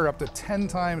car up to 10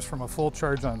 times from a full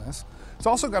charge on this. It's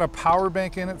also got a power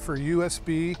bank in it for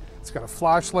USB. It's got a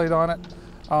flashlight on it.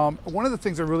 One of the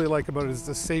things I really like about it is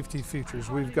the safety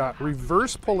features. We've got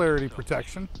reverse polarity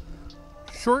protection,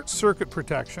 short circuit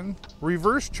protection,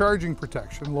 reverse charging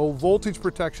protection, low voltage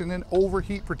protection, and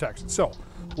overheat protection. So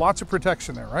lots of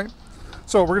protection there, right?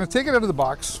 So we're going to take it out of the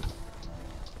box.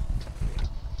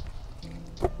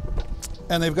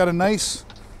 And they've got a nice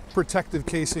protective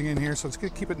casing in here, so it's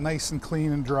going to keep it nice and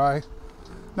clean and dry.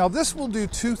 Now this will do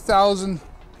 2,000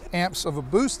 amps of a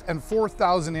boost and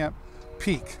 4,000 amp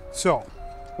peak. So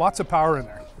lots of power in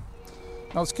there.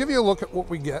 Now let's give you a look at what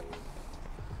we get.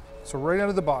 So right out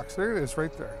of the box, there it is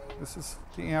right there. This is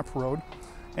the AmpRoad.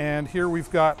 And here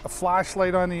we've got a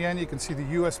flashlight on the end. You can see the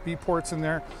USB ports in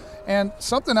there. And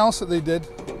something else that they did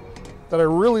that I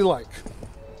really like.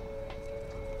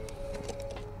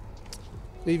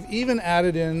 They've even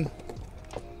added in,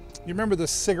 you remember the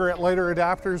cigarette lighter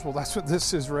adapters? Well, that's what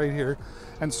this is right here.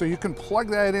 And so you can plug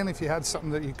that in if you had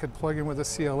something that you could plug in with a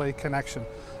CLA connection.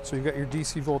 So you've got your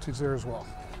DC voltage there as well.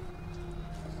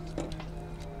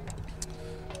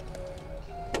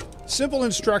 Simple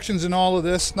instructions in all of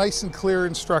this, nice and clear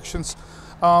instructions.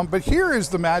 But here is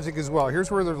the magic as well.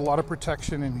 Here's where there's a lot of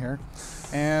protection in here.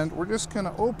 And we're just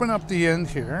gonna open up the end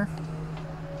here.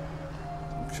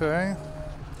 Okay.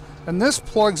 And this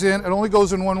plugs in, it only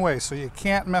goes in one way, so you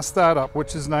can't mess that up,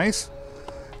 which is nice.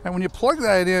 And when you plug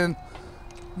that in,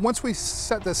 once we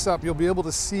set this up, you'll be able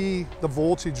to see the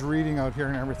voltage reading out here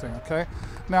and everything, okay?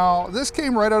 Now, this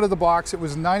came right out of the box. It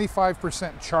was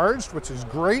 95% charged, which is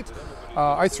great.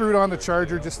 I threw it on the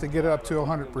charger just to get it up to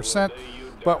 100%.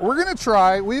 But we're gonna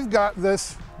try, we've got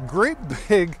this great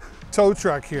big tow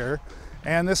truck here,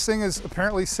 and this thing is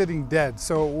apparently sitting dead.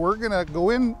 So we're gonna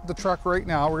go in the truck right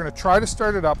now. We're gonna try to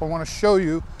start it up. I wanna show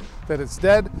you that it's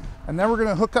dead. And then we're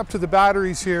gonna hook up to the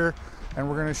batteries here, and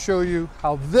we're gonna show you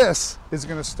how this is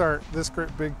gonna start this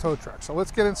great big tow truck. So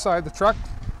let's get inside the truck.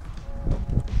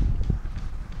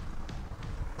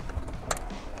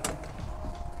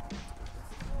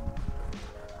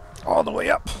 All the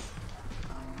way up.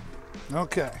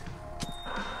 Okay.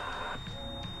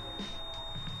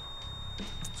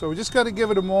 So we just got to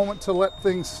give it a moment to let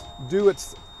things do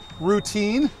its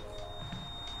routine.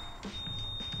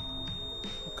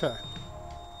 Okay.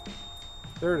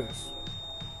 There it is.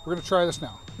 We're going to try this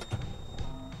now.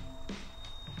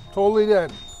 Totally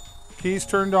dead. Keys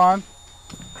turned on.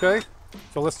 Okay.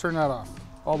 So let's turn that off.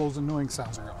 All those annoying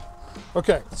sounds are gone.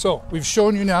 Okay. So we've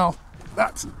shown you now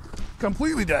that's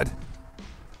completely dead.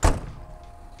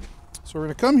 So we're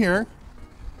going to come here,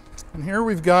 and here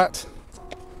we've got,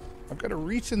 I've got to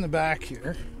reach in the back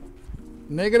here,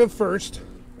 negative first,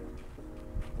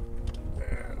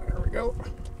 and there we go.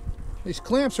 These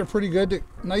clamps are pretty good,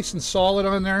 nice and solid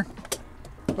on there.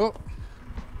 Oh,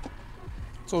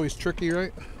 it's always tricky,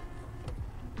 right?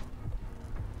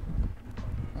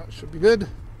 That should be good.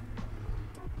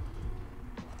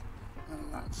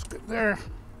 And that's good there.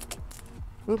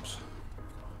 Oops,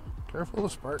 careful of the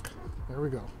spark. There we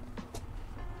go.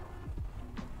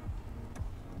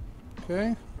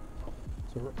 Okay,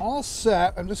 so we're all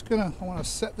set. I want to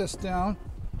set this down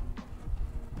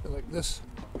like this.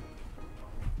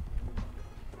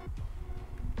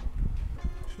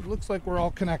 It looks like we're all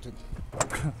connected.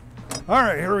 All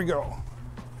right, here we go.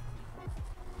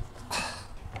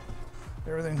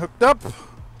 Everything hooked up.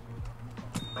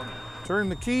 Turn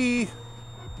the key.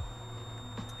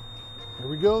 Here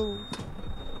we go.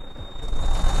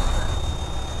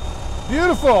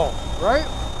 Beautiful, right?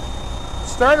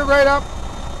 Started right up,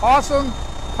 awesome,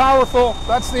 powerful.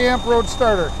 That's the Amp Road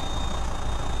starter.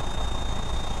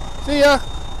 See ya.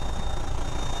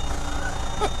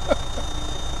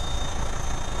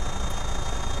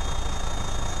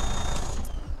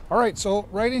 All right, so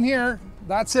right in here,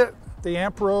 that's it. The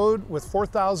Amp Road with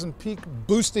 4,000 peak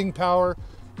boosting power,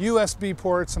 USB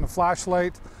ports, and a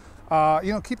flashlight.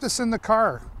 You know, keep this in the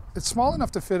car. It's small enough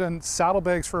to fit in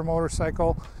saddlebags for a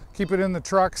motorcycle. Keep it in the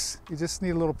trucks. You just need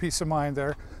a little peace of mind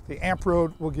there. The Amp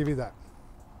Road will give you that.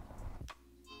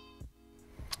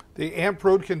 The Amp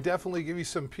Road can definitely give you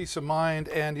some peace of mind,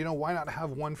 and you know, why not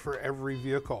have one for every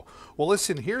vehicle? Well,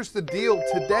 listen, here's the deal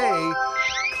today.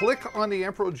 Click on the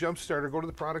Amp Road Jumpstarter, go to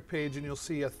the product page, and you'll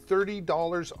see a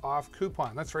 $30 off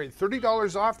coupon. That's right,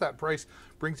 $30 off. That price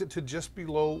brings it to just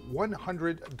below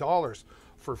 $100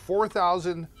 for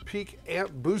 4,000 peak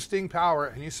amp boosting power.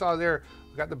 And you saw there,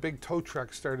 we got the big tow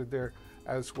truck started there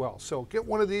as well. So get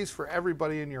one of these for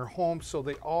everybody in your home so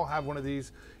they all have one of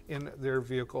these in their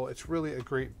vehicle. It's really a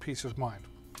great peace of mind.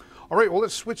 All right, well,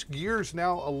 let's switch gears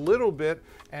now a little bit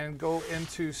and go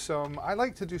into some, I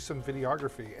like to do some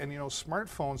videography. And you know,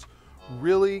 smartphones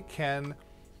really can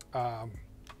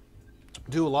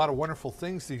do a lot of wonderful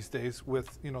things these days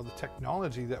with, you know, the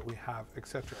technology that we have,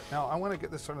 etc. Now, I want to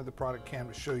get this under the product cam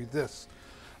to show you this.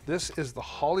 This is the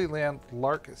Hollyland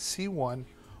Lark C1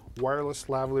 wireless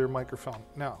lavalier microphone.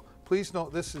 Now, please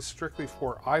note this is strictly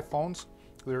for iPhones.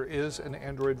 There is an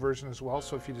Android version as well,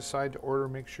 so if you decide to order,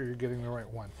 make sure you're getting the right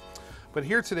one. But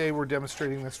here today, we're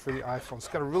demonstrating this for the iPhone. It's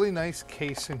got a really nice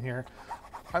case in here.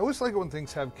 I always like it when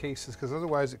things have cases, because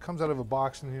otherwise it comes out of a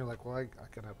box and you're like, well, I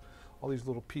gotta have all these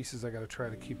little pieces I gotta try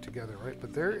to keep together, right?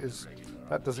 But there is,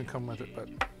 that doesn't come with it, but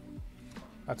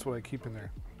that's what I keep in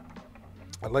there.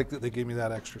 I like that they gave me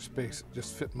that extra space. It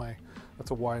just fit my,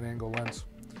 that's a wide angle lens.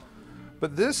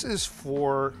 But this is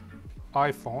for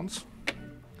iPhones.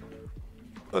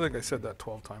 I think I said that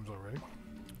 12 times already.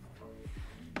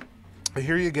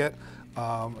 Here you get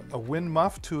a wind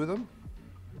muff, 2 of them.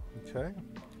 Okay,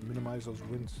 minimize those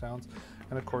wind sounds.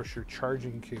 And of course your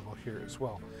charging cable here as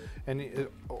well. And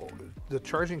the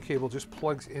charging cable just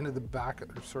plugs into the back,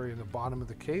 or sorry, in the bottom of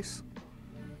the case.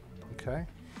 Okay.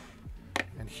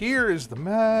 And here is the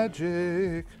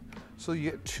magic. So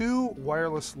you get 2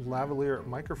 wireless lavalier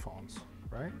microphones,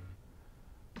 right?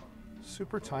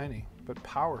 Super tiny, but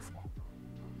powerful.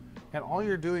 And all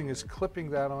you're doing is clipping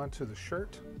that onto the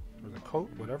shirt or the coat,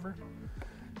 whatever.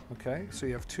 Okay, so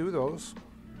you have 2 of those.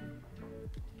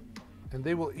 And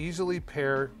they will easily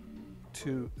pair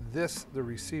to this, the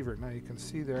receiver. Now you can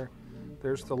see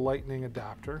there's the lightning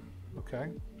adapter, okay?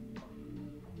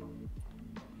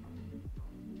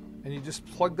 And you just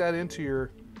plug that into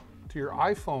your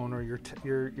iPhone or your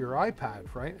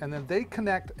iPad, right? And then they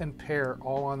connect and pair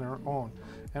all on their own.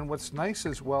 And what's nice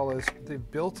as well is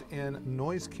they've built in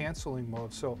noise canceling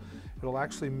mode, so it'll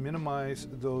actually minimize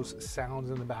those sounds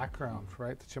in the background,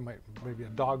 right? That you might, maybe a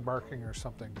dog barking or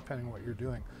something, depending on what you're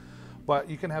doing. But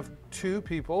you can have 2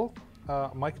 people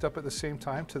mic'd up at the same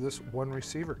time to this one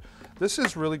receiver. This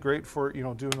is really great for, you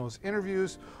know, doing those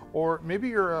interviews, or maybe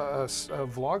you're a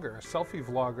vlogger, a selfie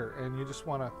vlogger, and you just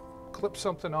want to clip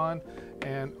something on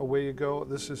and away you go.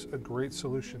 This is a great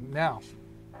solution. Now,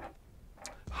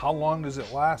 how long does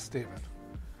it last, David?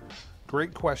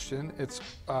 Great question. It's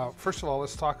first of all,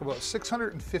 let's talk about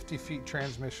 650 feet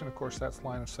transmission. Of course, that's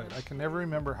line of sight. I can never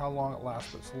remember how long it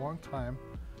lasts, but it's a long time.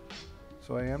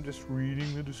 So I am just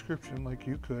reading the description like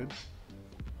you could.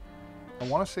 I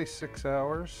want to say 6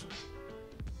 hours.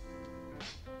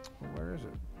 Where is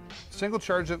it? Single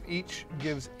charge of each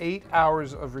gives 8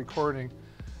 hours of recording,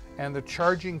 and the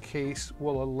charging case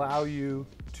will allow you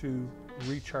to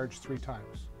recharge 3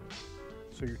 times.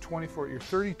 So you're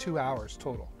 32 hours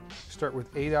total. Start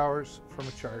with 8 hours from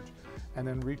a charge, and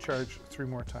then recharge 3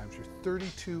 more times. You're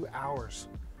 32 hours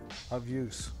of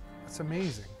use. That's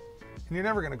amazing. And you're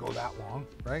never going to go that long,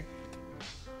 right?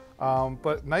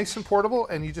 But nice and portable,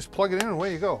 and you just plug it in and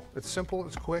away you go. It's simple,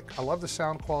 it's quick. I love the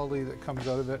sound quality that comes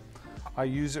out of it. I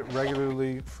use it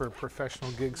regularly for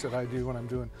professional gigs that I do when I'm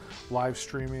doing live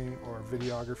streaming or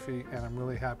videography, and I'm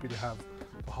really happy to have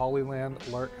the Hollyland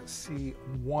Lark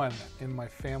C1 in my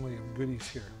family of goodies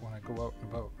here when I go out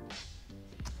and about.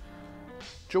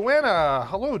 Joanna,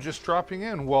 hello, just dropping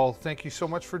in. Well, thank you so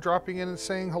much for dropping in and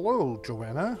saying hello,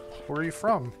 Joanna. Where are you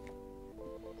from?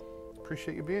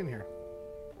 Appreciate you being here.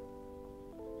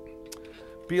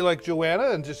 Be like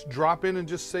Joanna and just drop in and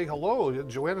just say hello.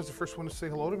 Joanna's the first one to say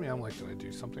hello to me. I'm like, did I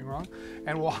do something wrong?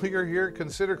 And while you're here,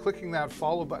 consider clicking that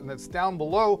follow button that's down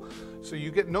below so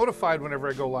you get notified whenever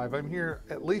I go live. I'm here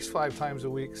at least 5 times a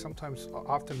week, sometimes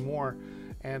often more,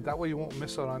 and that way you won't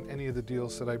miss out on any of the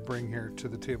deals that I bring here to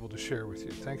the table to share with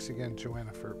you. Thanks again,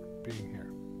 Joanna, for being here.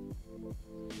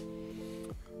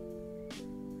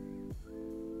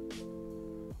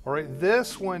 All right,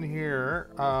 this one here,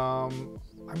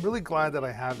 I'm really glad that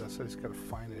I have this. I just got to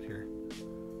find it here.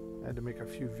 I had to make a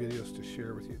few videos to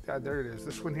share with you. There it is.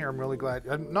 This one here, I'm really glad.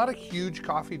 I'm not a huge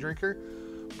coffee drinker,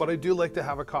 but I do like to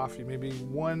have a coffee. Maybe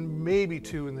 1, maybe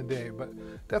 2 in the day, but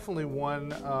definitely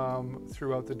 1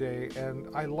 throughout the day.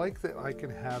 And I like that I can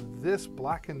have this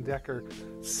Black & Decker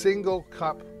single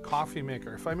cup coffee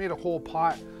maker. If I made a whole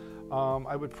pot,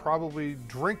 I would probably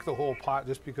drink the whole pot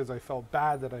just because I felt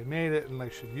bad that I made it and I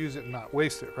should use it and not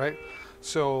waste it, right?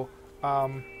 So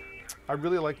I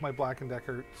really like my Black &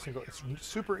 Decker single. It's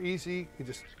super easy. You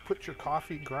just put your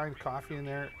coffee, grind coffee in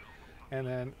there, and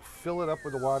then fill it up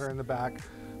with the water in the back,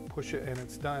 push it, and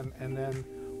it's done. And then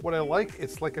what I like,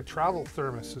 it's like a travel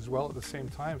thermos as well at the same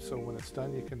time. So when it's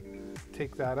done, you can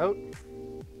take that out,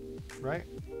 right?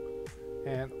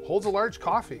 And holds a large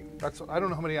coffee. I don't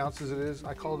know how many ounces it is.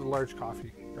 I call it a large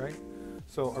coffee, right?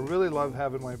 So I really love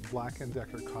having my Black &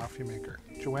 Decker coffee maker.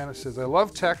 Joanna says, I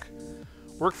love tech,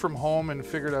 work from home, and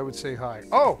figured I would say hi.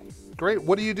 Oh, great.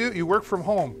 What do you do? You work from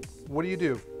home. What do you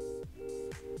do?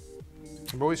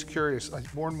 I'm always curious.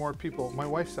 More and more people, my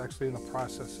wife's actually in the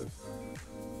process of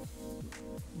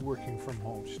working from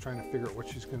home. She's trying to figure out what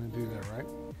she's going to do there, right?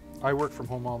 I work from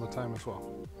home all the time as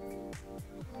well.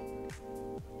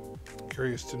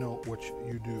 Curious to know what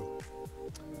you do.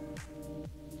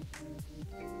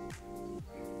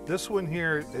 This one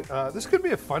here, this could be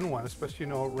a fun one, especially,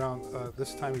 you know, around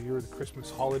this time of year, the Christmas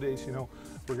holidays. You know,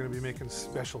 we're going to be making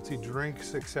specialty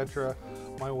drinks, etc.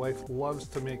 My wife loves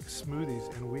to make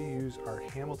smoothies, and we use our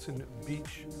Hamilton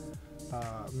Beach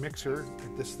mixer.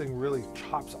 This thing really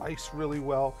chops ice really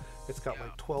well. It's got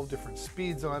like 12 different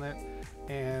speeds on it,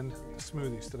 and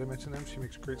smoothies. Did I mention them? She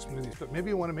makes great smoothies. But maybe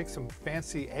you want to make some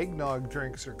fancy eggnog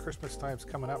drinks, or Christmas time's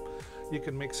coming up. You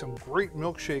can make some great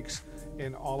milkshakes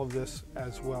in all of this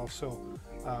as well. So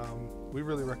we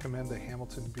really recommend the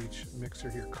Hamilton Beach mixer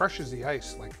here. Crushes the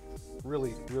ice, like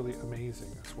really, really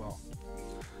amazing as well.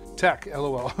 Tech,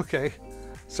 LOL, okay.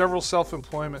 Several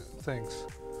self-employment things.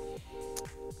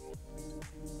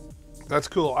 That's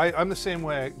cool. I'm the same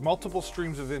way. Multiple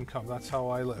streams of income. That's how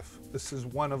I live. This is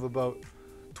one of about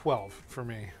 12 for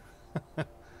me.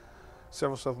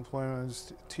 Several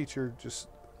self-employment, teacher, just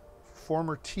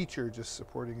former teacher, just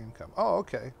supporting income. Oh,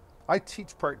 okay. I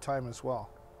teach part-time as well.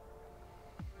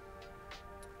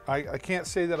 I can't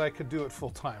say that I could do it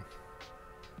full-time.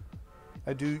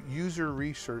 I do user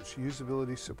research,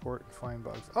 usability support, and find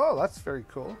bugs. Oh, that's very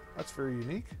cool. That's very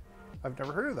unique. I've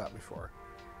never heard of that before.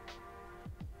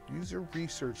 User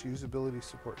research, usability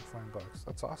support, and find bugs.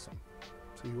 That's awesome.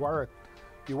 So you are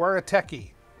a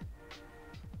techie.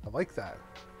 I like that.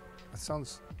 That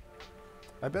sounds.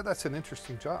 I bet that's an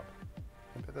interesting job.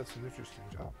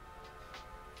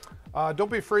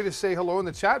 Don't be afraid to say hello in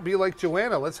the chat. Be like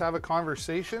Joanna. Let's have a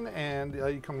conversation, and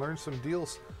you can learn some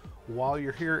deals while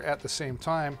you're here at the same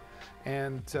time.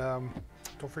 And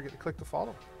don't forget to click the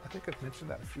follow. I think I've mentioned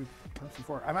that a few times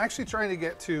before. I'm actually trying to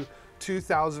get to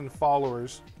 2,000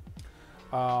 followers.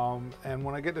 And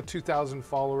when I get to 2,000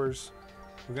 followers,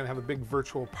 we're going to have a big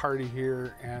virtual party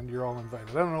here, and you're all invited.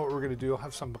 I don't know what we're going to do. I'll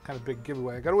have some kind of big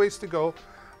giveaway. I got a ways to go.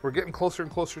 We're getting closer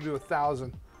and closer to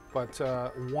 1,000, but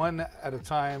one at a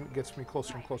time gets me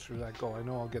closer and closer to that goal. I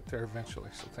know I'll get there eventually,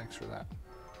 so thanks for that.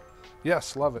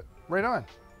 Yes, love it. Right on.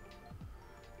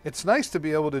 It's nice to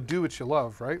be able to do what you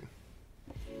love, right?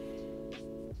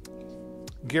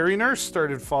 Gary Nurse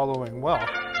started following. Well,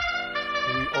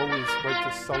 we always like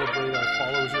to celebrate our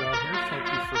followers around here. Thank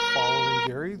you for following,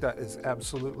 Gary. That is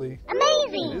absolutely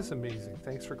amazing. It is amazing.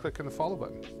 Thanks for clicking the follow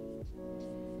button.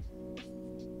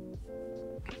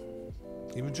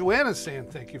 Even Joanna's saying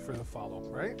thank you for the follow,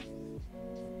 right?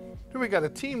 Here we got a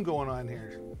team going on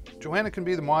here. Joanna can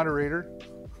be the moderator.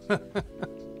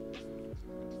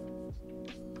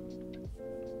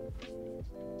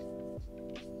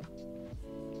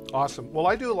 Awesome. Well,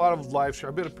 I do a lot of live stream.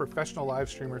 I've been a professional live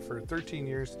streamer for 13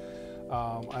 years.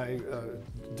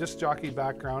 Disc jockey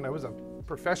background. I was a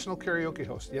professional karaoke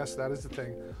host. Yes, that is the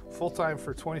thing. Full-time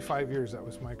for 25 years. That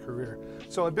was my career.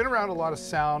 So I've been around a lot of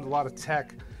sound, a lot of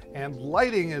tech, and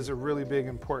lighting is a really big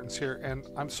importance here. And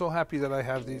I'm so happy that I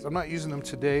have these. I'm not using them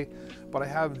today, but I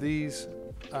have these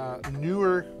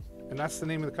newer, and that's the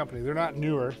name of the company. They're not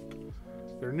newer.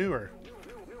 They're newer.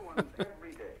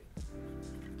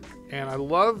 And I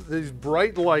love these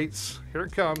bright lights. Here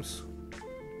it comes.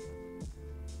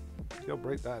 See how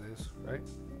bright that is, right?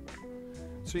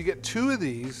 So you get two of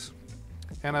these,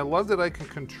 and I love that I can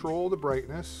control the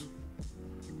brightness.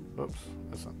 Oops,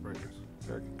 that's not brightness.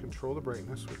 There, I can control the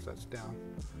brightness, which that's down.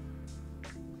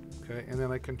 Okay, and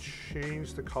then I can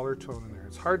change the color tone in there.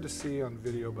 It's hard to see on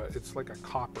video, but it's like a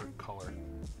copper color.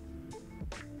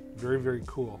 Very, very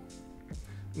cool.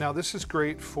 Now this is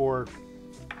great for,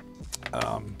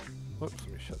 whoops,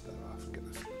 let me shut that off. Get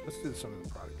this. Let's do this under the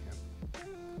product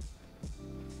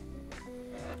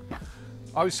can.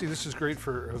 Obviously, this is great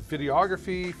for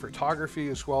videography, photography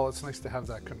as well. It's nice to have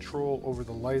that control over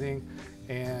the lighting.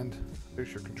 And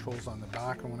there's your controls on the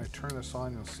back. And when I turn this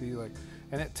on, you'll see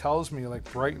and it tells me like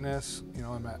brightness,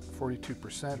 I'm at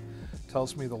 42%.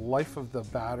 Tells me the life of the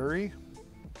battery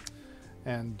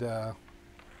and the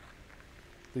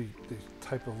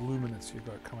type of luminance you've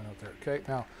got coming out there. Okay,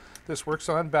 now this works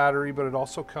on battery, but it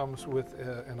also comes with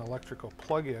an electrical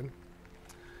plug-in,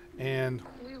 and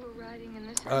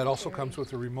it also comes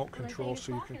with a remote control,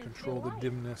 so you can control the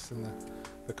dimness and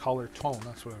the color tone.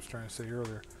 That's what I was trying to say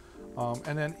earlier.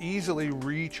 And then easily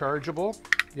rechargeable.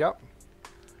 Yep,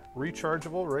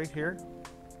 rechargeable right here.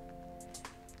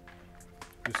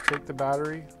 Just take the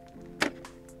battery,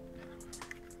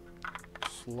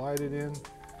 slide it in,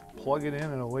 plug it in,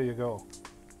 and away you go,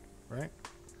 right?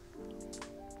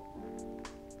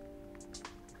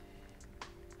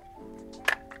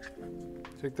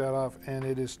 Take that off, and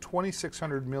it is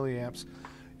 2,600 milliamps.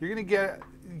 You're gonna get,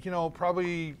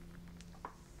 probably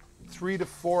 3 to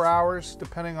 4 hours,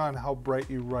 depending on how bright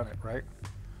you run it, right?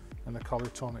 And the color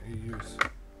tone that you use.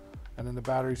 And then the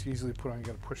battery's easily put on. You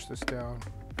gotta push this down,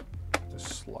 just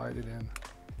slide it in.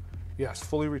 Yes,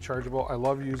 fully rechargeable. I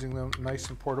love using them, nice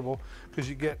and portable, because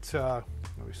you get, let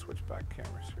me switch back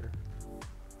cameras here.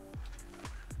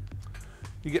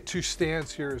 You get two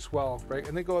stands here as well, right?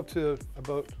 And they go up to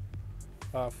about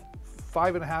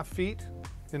 5.5 feet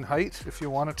in height if you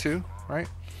wanted to, right?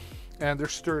 And they're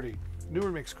sturdy.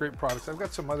 Neewer makes great products. I've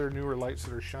got some other Neewer lights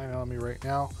that are shining on me right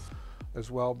now as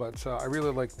well, but I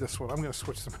really like this one. I'm going to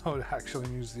switch them out actually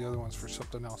and use the other ones for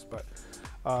something else. But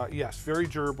yes, very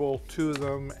durable, 2 of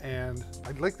them, and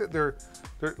I like that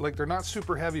they're not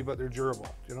super heavy, but they're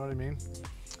durable. Do you know what I mean?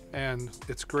 And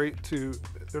it's great to,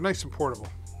 they're nice and portable.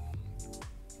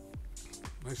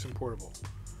 Nice and portable.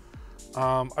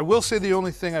 I will say the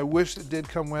only thing I wish it did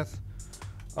come with,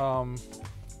 or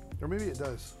maybe it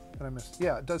does, and I missed.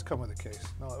 Yeah, it does come with a case.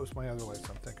 No, that was my other lights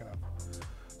I'm thinking of.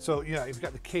 So yeah, you've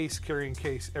got the case, carrying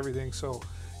case, everything. So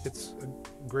it's a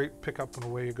great pickup and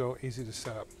away you go, easy to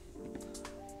set up.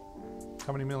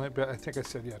 How many milliamp? I think I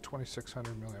said, yeah,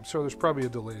 2600 milliamps. So there's probably a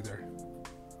delay there.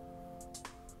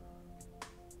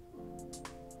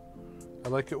 I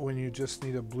like it when you just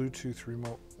need a Bluetooth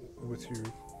remote with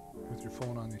your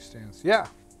phone on these stands. Yeah,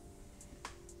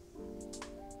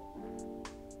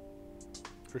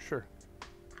 for sure.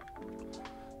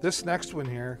 This next one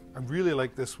here, I really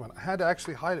like this one. I had to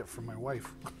actually hide it from my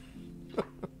wife.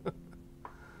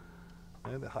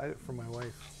 I had to hide it from my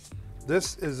wife.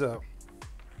 This is a,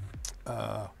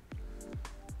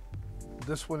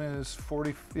 this one is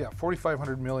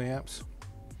 4,500 milliamps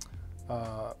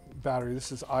battery.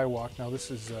 This is iWalk. Now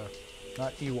this is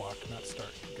not Ewok, not Star.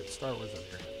 Get Star Wars up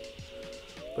here.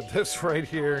 But this right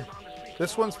here,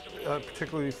 this one's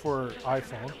particularly for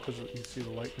iPhone because you see the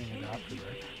Lightning adapter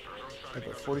there. I've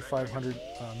got 4,500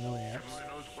 milliamps,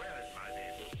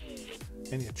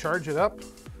 and you charge it up.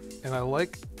 And I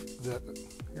like that.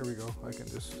 Here we go. I can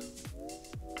just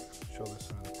show this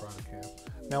in the product cam.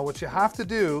 Now, what you have to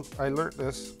do, I learned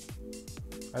this.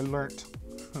 I learned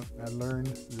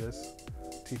this.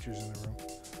 Teachers in the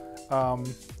room.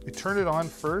 You turn it on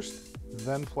first,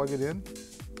 then plug it in,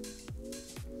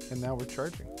 and now we're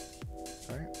charging.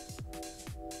 Right?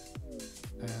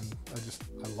 And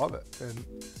I love it. And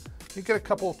you get a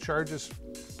couple charges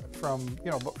from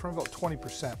about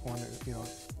 20% when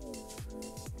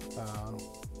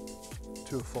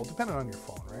to a full, depending on your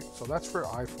phone, right? So that's for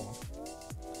iPhone.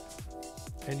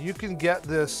 And you can get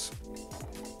this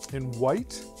in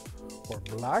white or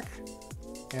black,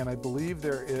 and I believe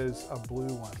there is a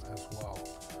blue one as well.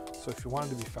 So if you wanted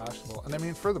to be fashionable, and I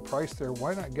mean for the price there,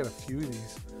 why not get a few of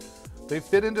these? They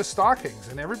fit into stockings,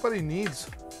 and everybody needs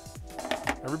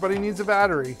a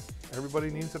battery. Everybody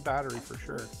needs a battery for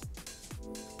sure.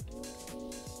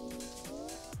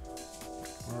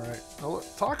 All right, now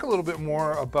let's talk a little bit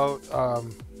more about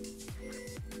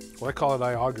what I call it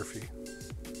iOgraphy,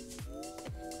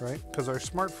 right? Because our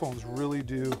smartphones really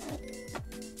do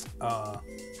a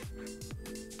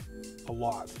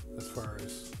lot as far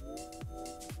as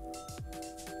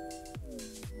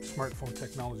smartphone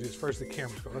technology, as far as the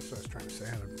cameras go. That's what I was trying to say.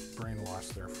 I had a brain loss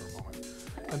there for a moment.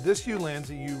 And this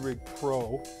Ulanzi U-Rig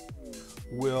Pro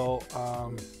will,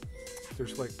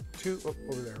 there's like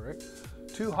over there, right?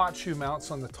 2 hot shoe mounts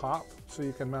on the top, so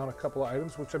you can mount a couple of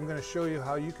items, which I'm going to show you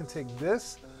how you can take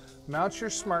this, mount your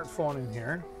smartphone in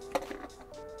here.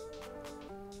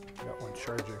 Got one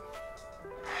charging.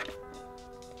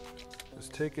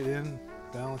 Just take it in,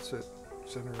 balance it,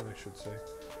 center it I should say.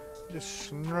 Just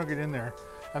snug it in there.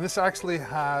 And this actually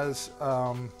has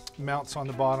mounts on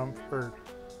the bottom, or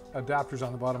adapters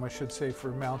on the bottom I should say,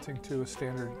 for mounting to a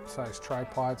standard size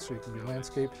tripod, so you can be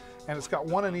landscape. And it's got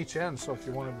one on each end, so if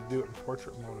you wanted to do it in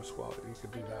portrait mode as well, you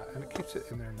could do that. And it keeps it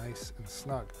in there nice and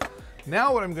snug.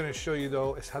 Now what I'm going to show you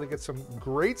though is how to get some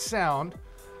great sound,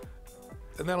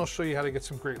 and then I'll show you how to get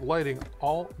some great lighting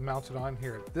all mounted on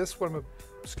here.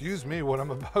 What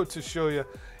I'm about to show you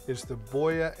is the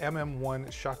Boya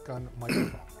MM1 shotgun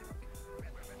microphone.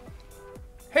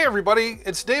 Hey everybody,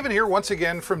 it's David here once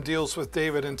again from Deals with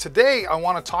David, and today I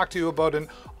want to talk to you about an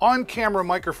on-camera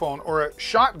microphone, or a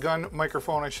shotgun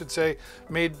microphone I should say,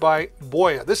 made by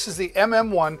Boya. This is the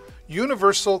MM1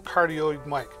 Universal Cardioid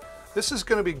Mic. This is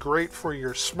going to be great for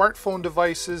your smartphone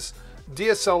devices,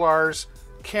 DSLRs,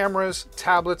 cameras,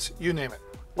 tablets, you name it.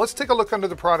 Let's take a look under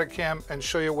the product cam and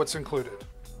show you what's included.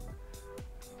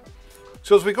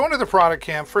 So as we go into the product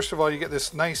cam, first of all, you get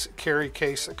this nice carry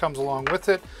case that comes along with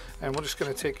it, and we're just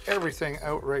going to take everything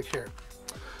out right here.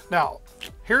 Now,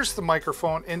 here's the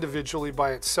microphone individually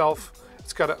by itself.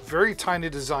 It's got a very tiny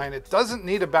design. It doesn't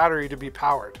need a battery to be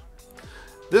powered.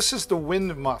 This is the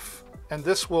wind muff, and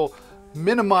this will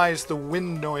minimize the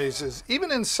wind noises,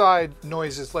 even inside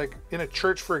noises, like in a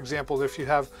church, for example. If you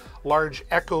have large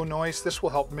echo noise, this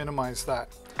will help minimize that.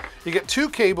 You get 2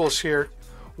 cables here.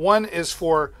 One is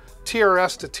for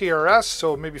TRS to TRS,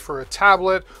 so maybe for a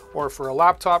tablet or for a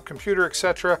laptop, computer,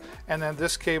 etc. And then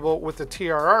this cable with the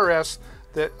TRRS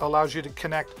that allows you to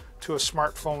connect to a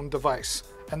smartphone device.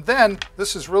 And then,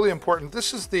 this is really important,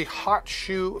 this is the hot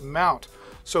shoe mount.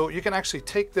 So you can actually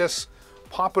take this,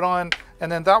 pop it on,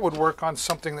 and then that would work on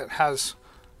something that has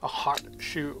a hot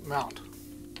shoe mount.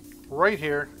 Right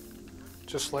here,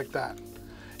 just like that.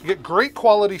 You get great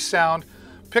quality sound,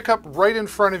 pick up right in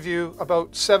front of you,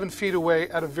 about 7 feet away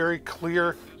at a very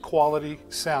clear quality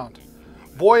sound.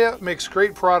 Boya makes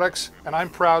great products, and I'm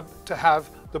proud to have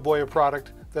the Boya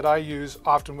product that I use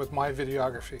often with my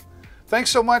videography. Thanks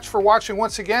so much for watching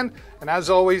once again, and as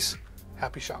always,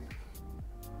 happy shopping.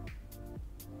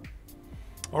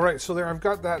 All right, so there I've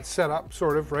got that set up,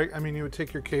 sort of, right? I mean, you would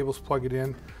take your cables, plug it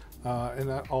in, and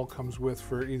that all comes with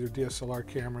for either DSLR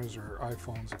cameras or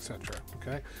iPhones, etc.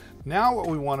 Okay. Now what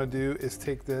we want to do is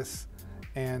take this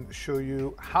and show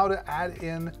you how to add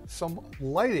in some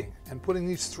lighting, and putting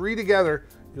these three together,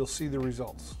 you'll see the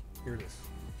results. Here it is.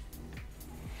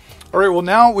 All right, well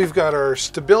now we've got our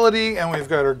stability and we've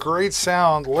got our great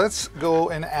sound. Let's go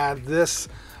and add this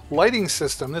lighting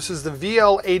system. This is the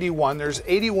VL81. There's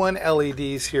 81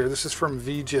 LEDs here. This is from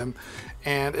VGym,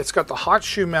 and it's got the hot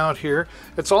shoe mount here.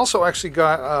 It's also actually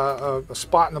got a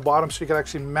spot in the bottom so you can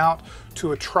actually mount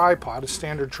to a tripod, a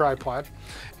standard tripod.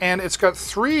 And it's got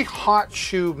 3 hot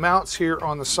shoe mounts here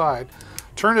on the side.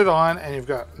 Turn it on and you've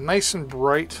got nice and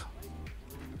bright.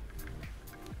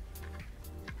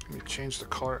 Let me change the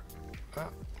color. There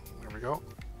we go.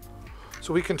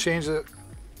 So we can change the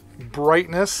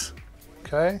brightness.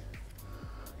 Okay,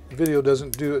 the video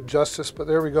doesn't do it justice, but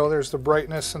there we go. There's the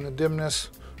brightness and the dimness.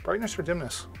 Brightness or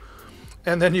dimness?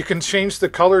 And then you can change the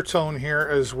color tone here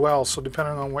as well. So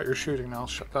depending on what you're shooting, now I'll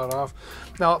shut that off.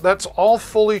 Now that's all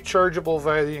fully chargeable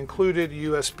via the included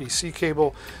USB-C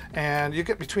cable, and you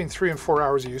get between 3 and 4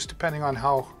 hours of use depending on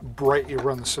how bright you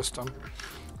run the system.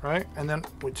 Right, and then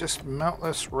we just mount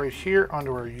this right here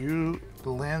onto our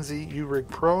Ulanzi U-Rig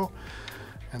Pro,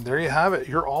 and there you have it.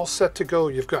 You're all set to go.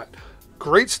 You've got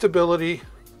great stability,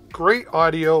 great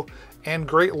audio, and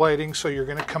great lighting, so you're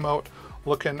going to come out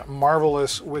looking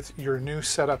marvelous with your new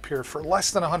setup here for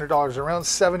less than $100, around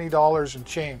 $70 and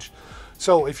change.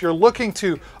 So if you're looking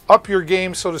to up your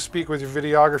game, so to speak, with your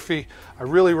videography, I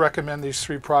really recommend these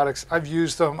 3 products. I've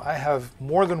used them. I have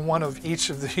more than one of each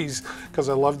of these because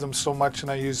I love them so much and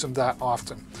I use them that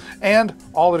often. And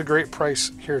all at a great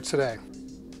price here today.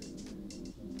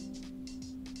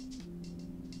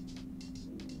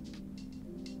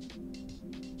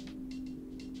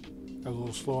 I was a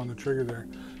little slow on the trigger there.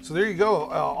 So there you go,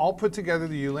 all put together,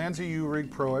 the Ulanzi U-Rig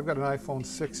Pro. I've got an iPhone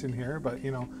 6 in here, but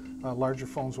you know, larger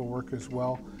phones will work as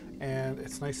well. And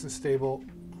it's nice and stable,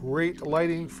 great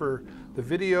lighting for the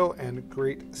video, and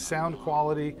great sound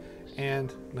quality,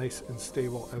 and nice and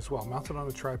stable as well. Mounted on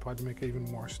a tripod to make it even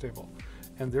more stable.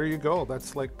 And there you go,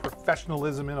 that's like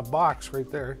professionalism in a box right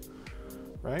there,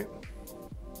 right?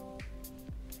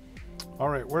 All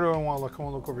right, where do I want to look? I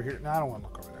want to look over here. No, I don't want to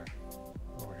look over there.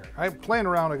 I'm playing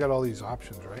around, I got all these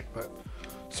options, right? But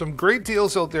some great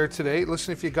deals out there today.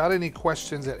 Listen, if you got any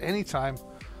questions at any time,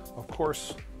 of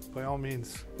course, by all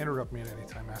means, interrupt me at any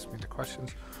time, ask me the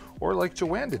questions. Or like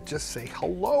Joanne did, just say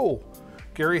hello.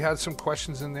 Gary had some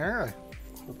questions in there.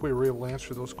 I hope we were able to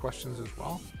answer those questions as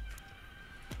well.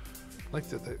 I like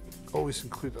that they always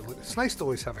include, it's nice to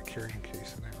always have a carrying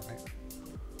case in there, right?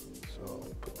 So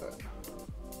put that,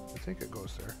 I think it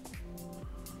goes there.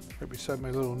 Right beside my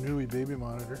little Nui baby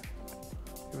monitor,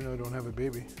 even though I don't have a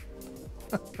baby.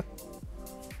 All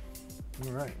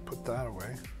right, put that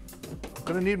away. I'm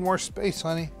gonna need more space,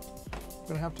 honey. I'm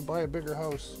gonna have to buy a bigger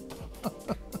house.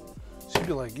 She'd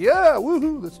be like, yeah,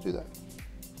 woohoo, let's do that.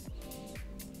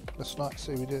 Let's not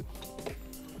say we did.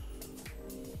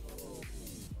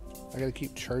 I gotta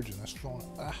keep charging this phone.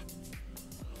 Ah.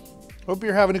 Hope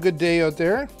you're having a good day out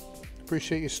there.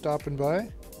 Appreciate you stopping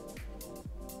by.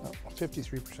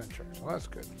 53% charge, well that's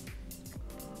good.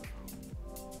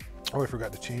 Oh, I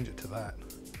forgot to change it to that.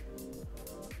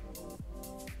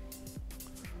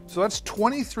 So that's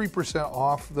 23%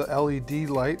 off the LED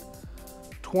light,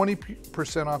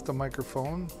 20% off the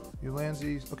microphone.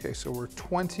 Ulanzi, okay, so we're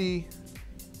 20,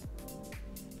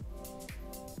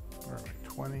 where am I,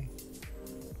 20,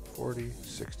 40,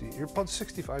 60, you're about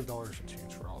 $65 and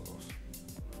change for all of those.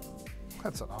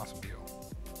 That's an awesome deal.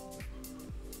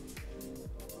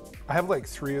 I have like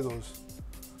 3 of those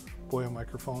Boya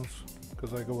microphones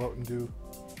because I go out and do.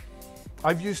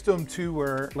 I've used them too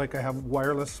where like I have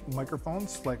wireless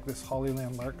microphones like this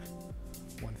Hollyland Lark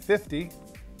 150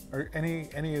 or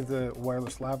any of the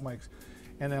wireless lav mics,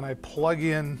 and then I plug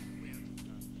in,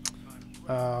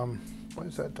 why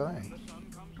is that dying?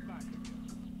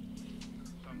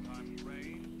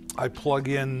 I plug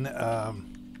in the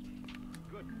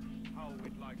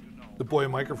Boya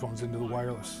microphones into the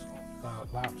wireless.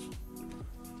 lamps.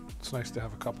 It's nice to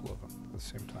have a couple of them at the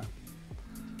same time.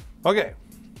 Okay.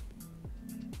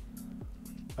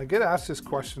 I get asked this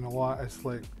question a lot. It's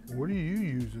like, what are you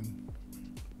using?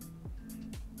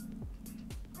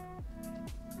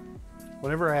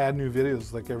 Whenever I add new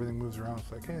videos, like everything moves around.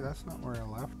 It's like, hey, that's not where I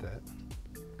left it.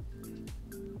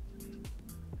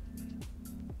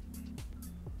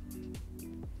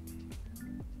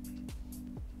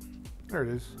 There it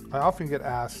is. I often get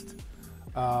asked,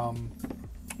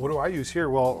 what do I use here?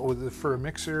 Well, for a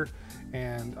mixer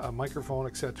and a microphone,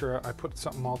 etc., I put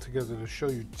something all together to show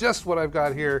you just what I've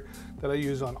got here that I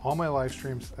use on all my live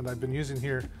streams, and I've been using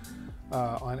here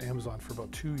on Amazon for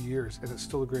about 2 years, and it's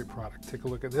still a great product. Take a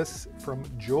look at this from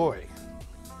Joy.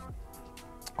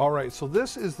 All right, so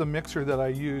this is the mixer that I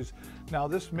use. Now,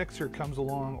 this mixer comes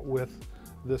along with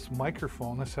this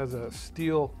microphone. This has a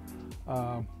steel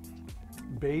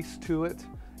base to it,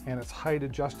 and it's height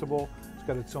adjustable. It's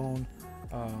got its own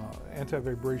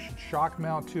anti-vibration shock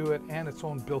mount to it, and its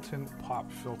own built-in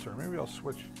pop filter. Maybe I'll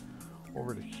switch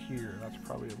over to here. That's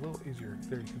probably a little easier.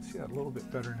 There, you can see that a little bit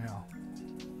better now.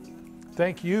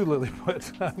 Thank you,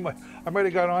 Lilyput. I might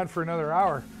have got on for another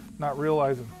hour, not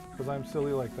realizing, because I'm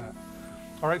silly like that.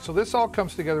 All right, so this all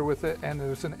comes together with it, and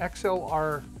there's an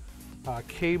XLR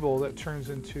cable that turns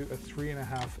into a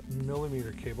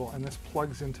 3.5mm cable, and this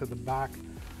plugs into the back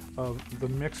of the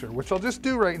mixer, which I'll just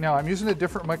do right now. I'm using a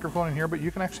different microphone in here, but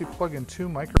you can actually plug in 2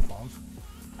 microphones.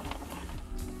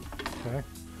 Okay,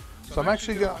 so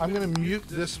I'm going to mute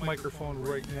this microphone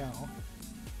right now,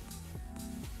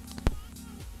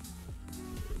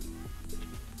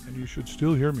 and you should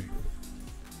still hear me.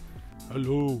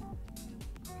 Hello.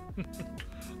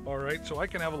 All right, so I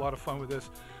can have a lot of fun with this.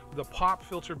 The pop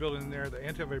filter built in there, the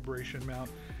anti-vibration mount,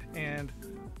 and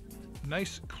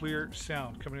nice clear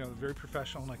sound coming out. Very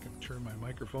professional, and I can turn my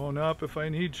microphone up if I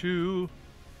need to.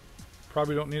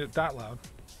 Probably don't need it that loud.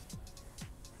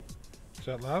 Is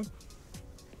that loud?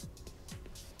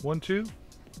 1, 2.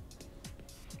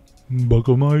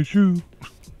 Buckle my shoe.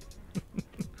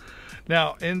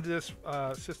 Now, in this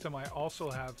system, I also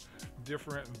have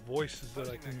different voices that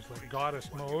I can use, like goddess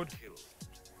mode.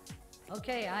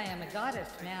 Okay, I am a goddess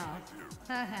now.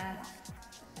 Haha.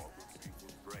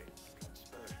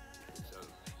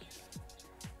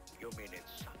 You mean it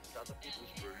sucked other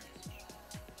people's brains,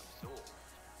 absorbed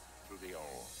through the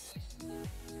ore.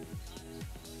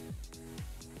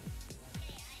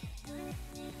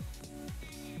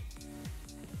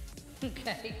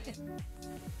 Okay.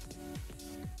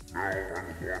 Now I'm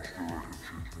a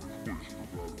monster. I can change my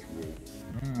voice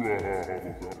for that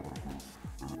as well.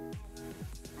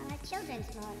 Children's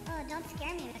mode. Oh, don't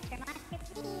scare me, Mr. Monster,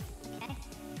 please. Okay.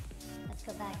 Let's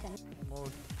go back to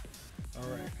Mode. All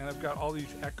right, and I've got all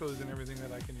these echoes and everything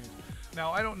that I can use.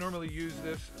 Now, I don't normally use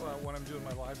this when I'm doing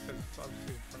my live because it's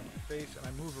obviously in front of my face, and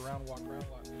I move around, walk around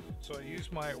a lot. So I use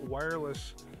my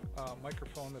wireless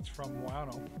microphone that's from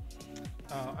Wano.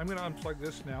 I'm going to unplug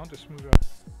this now, just move it up.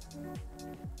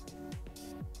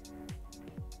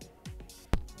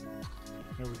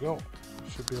 There we go. You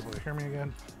should be able to hear me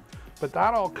again. But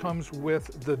that all comes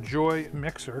with the Joy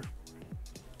mixer.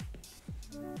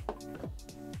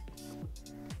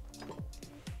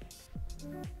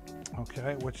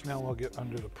 Okay, which now I'll get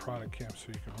under the product cam so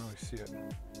you can really see it.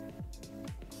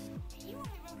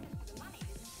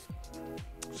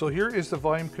 So here is the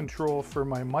volume control for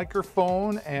my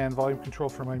microphone and volume control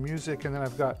for my music, and then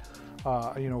I've got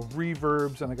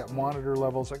reverbs, and I got monitor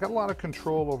levels. I got a lot of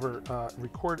control over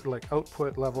record, like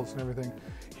output levels and everything.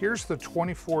 Here's the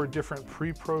 24 different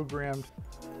pre-programmed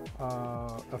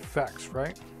effects,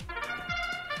 right?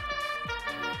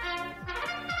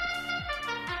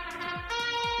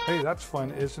 Hey, that's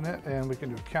fun, isn't it? And we can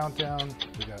do a countdown.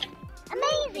 We got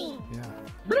amazing. Yeah.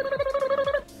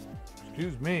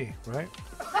 Excuse me, right?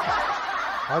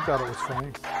 I thought it was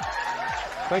funny.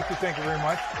 Thank you very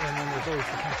much. And then there's always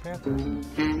the Pink Panther.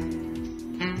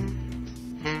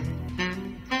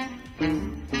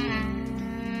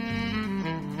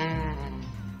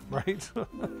 Right?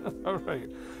 All right.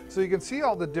 So you can see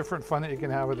all the different fun that you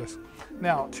can have with this.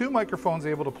 Now, 2 microphones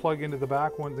able to plug into the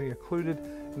back, one thing included,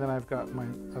 and then I've got my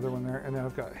other one there, and then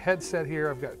I've got a headset here,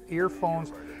 I've got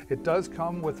earphones. It does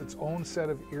come with its own set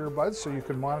of earbuds, so you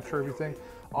can monitor everything.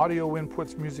 Audio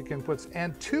inputs, music inputs,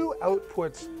 and 2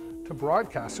 outputs to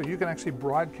broadcast. So you can actually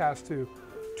broadcast to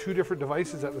 2 different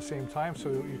devices at the same time, so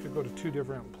you could go to 2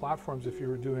 different platforms if you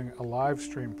were doing a live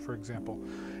stream, for example.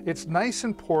 It's nice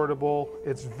and portable,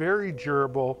 it's very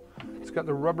durable, it's got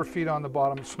the rubber feet on the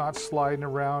bottom, it's not sliding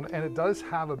around, and it does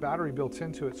have a battery built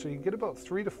into it, so you get about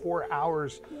 3 to 4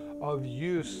 hours of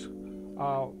use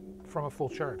from a full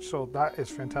charge. So that is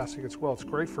fantastic as well. It's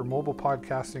great for mobile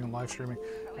podcasting and live streaming.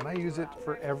 And I use it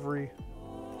for every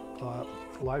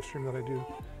live stream that I do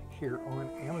here on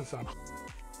Amazon.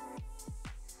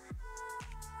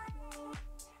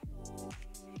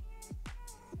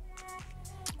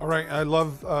 All right, I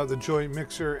love the Joy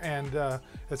Mixer, and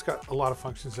it's got a lot of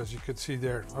functions, as you could see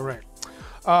there. All right,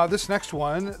 this next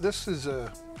one, this is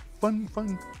a fun.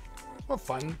 Well,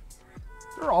 fun.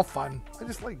 They're all fun. I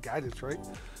just like gadgets, right?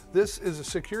 This is a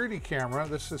security camera.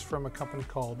 This is from a company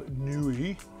called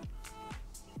Nooie.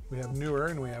 We have Newer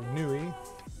and we have Nooie.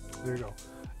 There you go.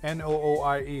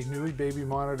 Nooie, Nooie baby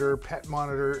monitor, pet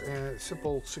monitor, and a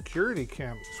simple security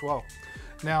cam as well.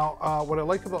 Now, what I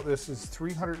like about this is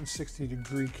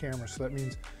 360-degree camera. So that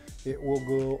means it will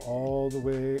go all the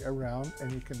way around,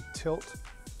 and you can tilt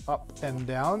up and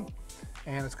down.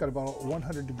 And it's got about a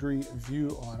 100-degree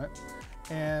view on it,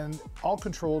 and all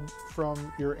controlled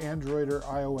from your Android or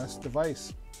iOS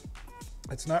device.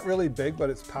 It's not really big, but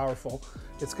it's powerful.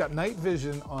 It's got night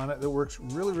vision on it that works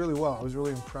really, really well. I was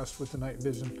really impressed with the night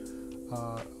vision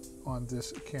on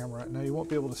this camera. Now you won't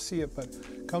be able to see it, but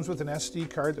it comes with an SD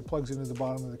card that plugs into the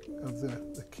bottom of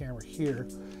the camera here.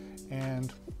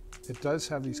 And it does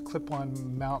have these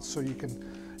clip-on mounts, so you can,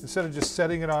 instead of just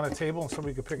setting it on a table and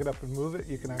somebody can pick it up and move it,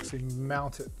 you can actually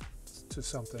mount it to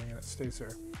something and it stays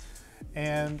there.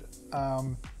 And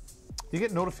you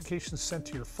get notifications sent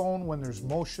to your phone when there's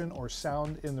motion or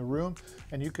sound in the room,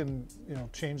 and you can,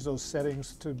 change those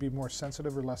settings to be more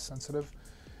sensitive or less sensitive.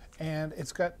 And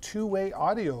it's got two-way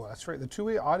audio. That's right, the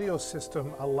two-way audio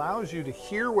system allows you to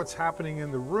hear what's happening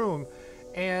in the room,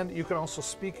 and you can also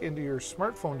speak into your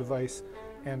smartphone device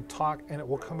and talk, and it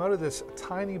will come out of this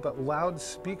tiny but loud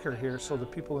speaker here, so the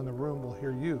people in the room will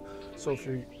hear you. So if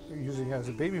you're using it as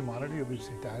a baby monitor, you'll be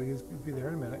saying, "Daddy, will be there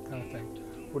in a minute," kind of thing.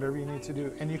 Whatever you need to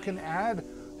do. And you can add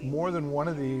more than one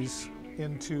of these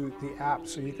into the app,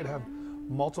 so you could have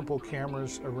multiple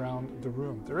cameras around the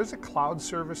room. There is a cloud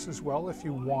service as well if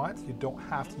you want. You don't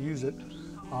have to use it.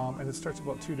 And it starts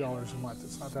about $2 a month.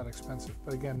 It's not that expensive,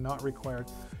 but again, not required.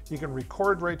 You can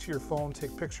record right to your phone,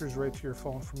 take pictures right to your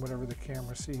phone from whatever the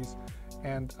camera sees.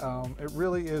 And it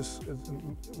really is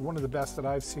one of the best that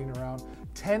I've seen around.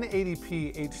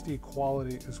 1080p HD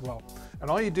quality as well. And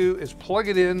all you do is plug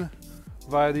it in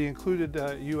via the included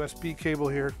USB cable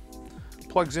here.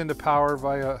 Plugs into power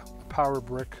via a power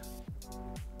brick.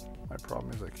 My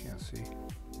problem is I can't see.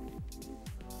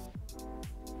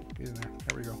 Get in there.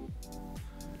 There we go.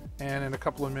 And in a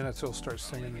couple of minutes, it'll start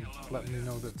singing and letting me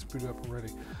know that it's booted up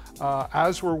already.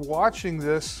 As we're watching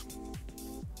this,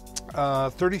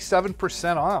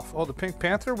 37% off. Oh, the Pink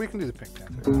Panther? We can do the Pink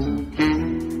Panther.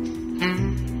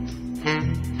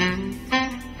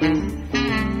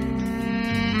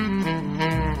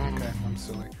 Okay, I'm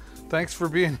silly. Thanks for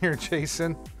being here,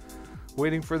 Jason.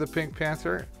 Waiting for the Pink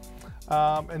Panther.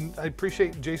 And I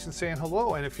appreciate Jason saying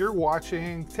hello. And if you're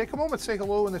watching, take a moment, say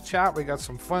hello in the chat. We got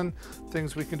some fun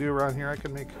things we can do around here. I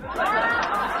can make.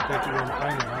 Thank you very much.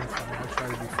 I know I'm funny. I try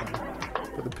to be funny.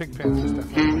 But the Pink Panther is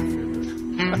definitely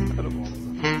my favorite out of all of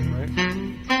them,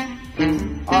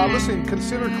 right? Listen,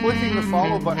 consider clicking the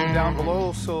follow button down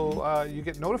below so you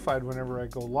get notified whenever I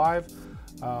go live.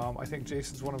 I think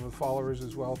Jason's one of the followers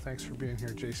as well. Thanks for being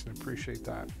here, Jason. Appreciate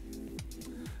that.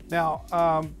 Now,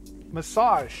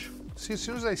 massage. See, as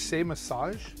soon as I say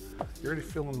massage, you're already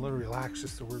feeling a little relaxed,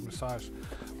 just the word massage.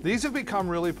 These have become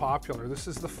really popular. This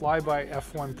is the Flyby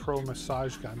F1 Pro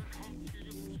massage gun.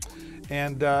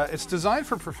 And it's designed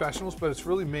for professionals, but it's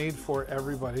really made for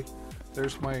everybody.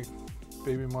 There's my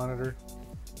baby monitor.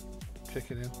 Kick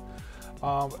it in.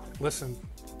 Listen,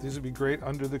 these would be great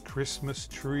under the Christmas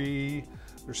tree.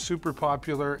 They're super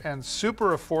popular and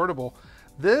super affordable.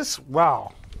 This,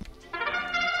 wow.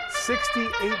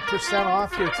 68%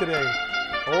 off here today.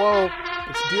 Hello,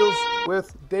 it's Deals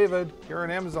with David here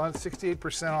on Amazon.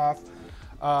 68% off.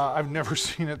 I've never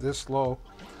seen it this low.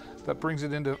 That brings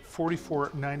it into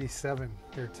 $44.97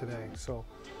 here today. So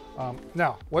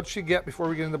now, what you get before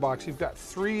we get in the box? You've got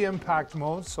 3 impact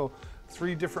modes, so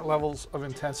 3 different levels of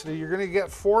intensity. You're going to get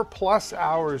 4+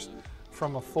 hours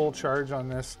from a full charge on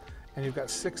this, and you've got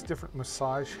 6 different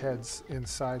massage heads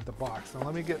inside the box. Now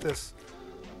let me get this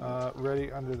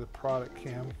ready under the product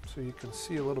cam so you can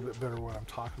see a little bit better what I'm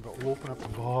talking about. We'll open up the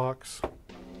box.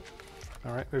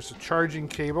 All right, there's a charging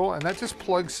cable, and that just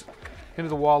plugs into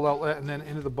the wall outlet and then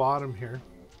into the bottom here.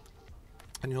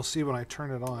 And you'll see when I turn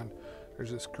it on,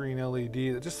 there's this green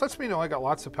LED that just lets me know I got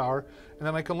lots of power. And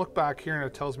then I can look back here and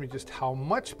it tells me just how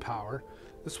much power.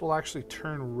 This will actually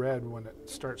turn red when it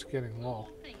starts getting low.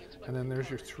 And then there's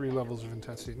your 3 levels of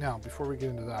intensity. Now, before we get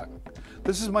into that,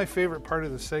 this is my favorite part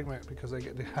of the segment because I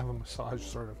get to have a massage,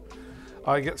 sort of.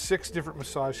 I get 6 different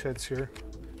massage heads here,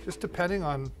 just depending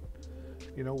on,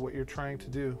 you know, what you're trying to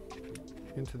do.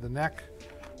 Into the neck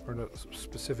or in a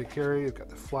specific area. You've got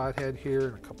the flat head here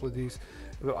and a couple of these.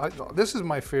 This is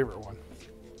my favorite one.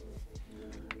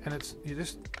 And it's, you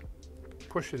just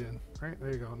push it in, right?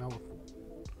 There you go. Now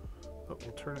we'll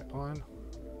turn it on.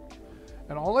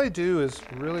 And all I do is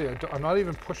really, I'm not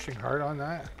even pushing hard on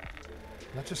that.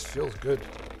 That just feels good.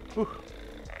 Whew.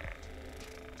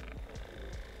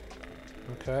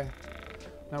 Okay.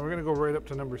 Now we're gonna go right up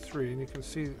to number 3, and you can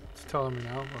see it's telling me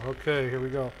now. Okay, here we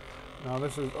go. Now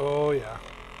this is, oh yeah.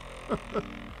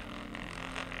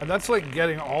 And that's like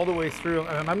getting all the way through,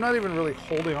 and I'm not even really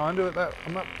holding on to it.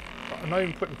 I'm not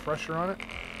even putting pressure on it.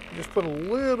 I just put a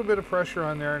little bit of pressure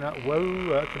on there, and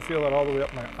whoa, I can feel that all the way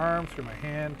up my arm, through my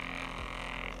hand.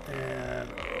 And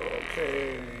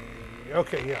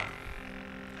okay, yeah.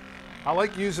 I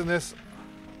like using this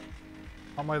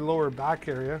on my lower back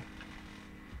area.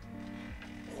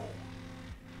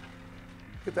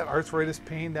 Get that arthritis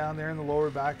pain down there in the lower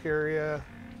back area.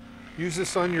 Use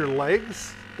this on your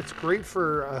legs. It's great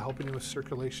for helping you with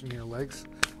circulation in your legs.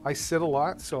 I sit a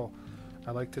lot, so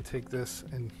I like to take this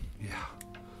and yeah.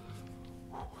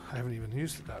 I haven't even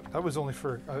used that. That was only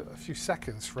for a few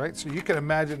seconds, right? So you can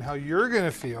imagine how you're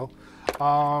gonna feel.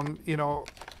 You know,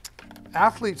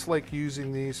 athletes like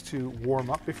using these to warm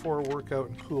up before a workout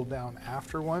and cool down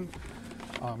after one.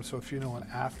 So if you know an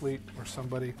athlete or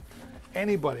somebody,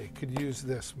 anybody could use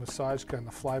this massage gun,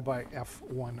 the Flyby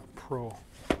F1 Pro.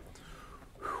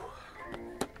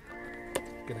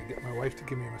 Gonna get my wife to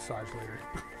give me a massage later.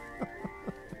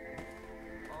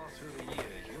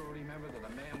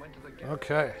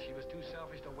 Okay.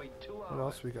 What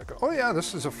else we got? Oh yeah,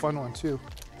 this is a fun one too.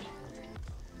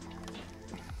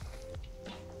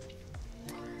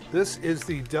 This is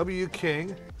the W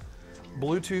King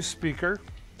Bluetooth speaker.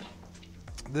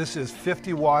 This is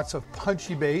 50 watts of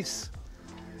punchy bass,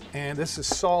 and this is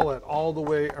solid all the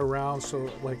way around. So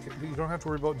like you don't have to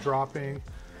worry about dropping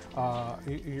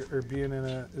or being in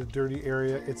a dirty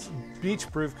area. It's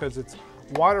beach proof because it's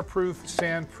waterproof,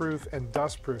 sandproof, and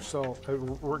dustproof. So it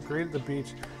works great at the beach.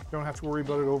 You don't have to worry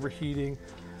about it overheating.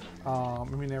 I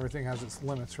mean, everything has its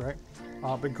limits, right?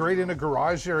 But great in a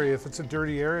garage area if it's a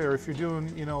dirty area, or if you're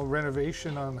doing, you know,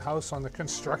 renovation on the house on the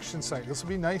construction site. This will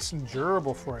be nice and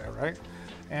durable for you, right?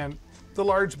 And the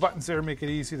large buttons there make it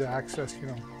easy to access, you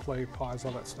know, play, pause,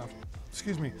 all that stuff.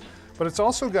 Excuse me. But it's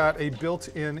also got a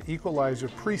built-in equalizer,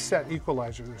 preset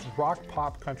equalizer. There's rock,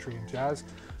 pop, country, and jazz.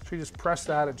 So you just press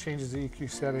that, it changes the EQ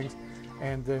settings,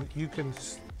 and then you can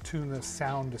tune the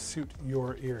sound to suit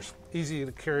your ears. Easy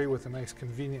to carry with a nice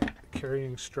convenient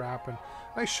carrying strap and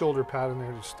nice shoulder pad in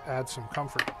there, just add some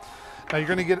comfort. Now you're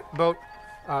gonna get about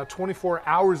 24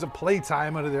 hours of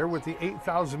playtime out of there with the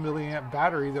 8,000 milliamp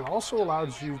battery that also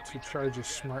allows you to charge a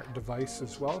smart device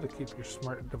as well to keep your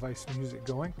smart device music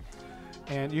going.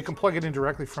 And you can plug it in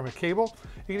directly from a cable.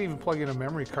 You can even plug in a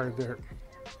memory card there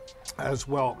as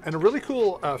well. And a really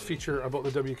cool feature about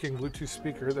the W King Bluetooth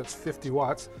speaker that's 50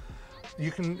 watts,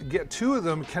 you can get 2 of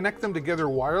them, connect them together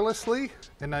wirelessly,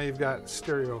 and now you've got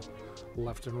stereo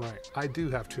left and right. I do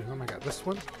have 2 of them. I got this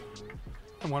one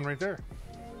and one right there,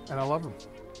 and I love them.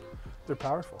 They're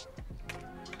powerful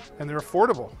and they're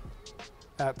affordable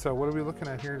at what are we looking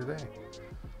at here today?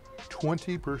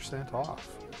 20%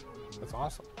 off. That's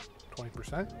awesome.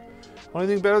 20%. Only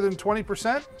thing better than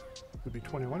 20% would be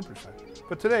 21%.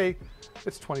 But today,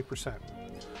 it's 20%.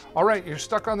 All right, you're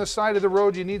stuck on the side of the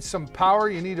road. You need some power.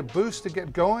 You need a boost to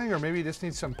get going, or maybe you just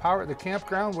need some power at the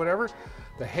campground, whatever.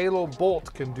 The Halo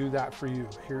Bolt can do that for you.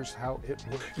 Here's how it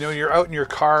works. You know, you're out in your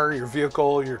car, your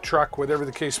vehicle, your truck, whatever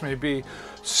the case may be.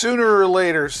 Sooner or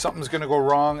later, something's going to go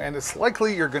wrong, and it's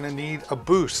likely you're going to need a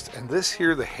boost. And this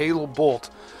here, the Halo Bolt,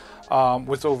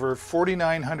 with over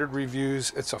 4,900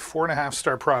 reviews, it's a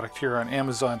 4.5-star product here on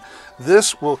Amazon.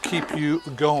 This will keep you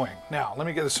going. Now, let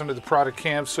me get this under the product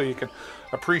cam so you can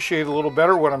appreciate a little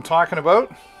better what I'm talking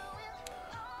about.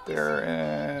 There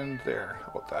and there.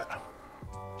 How about that?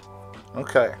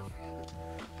 Okay.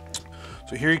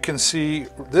 So here you can see,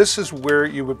 this is where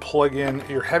you would plug in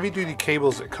your heavy-duty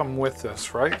cables that come with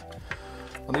this, right?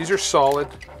 And these are solid.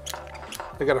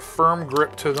 They got a firm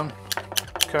grip to them,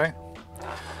 okay?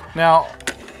 Now,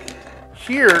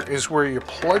 here is where you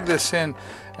plug this in,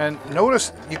 and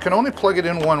notice you can only plug it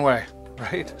in one way,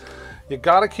 right? You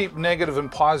gotta keep negative and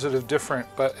positive different,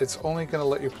 but it's only gonna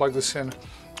let you plug this in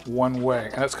one way.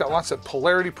 And it's got lots of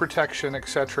polarity protection,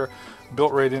 etc.,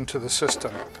 built right into the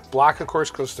system. Black, of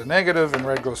course, goes to negative, and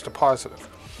red goes to positive.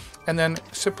 And then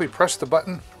simply press the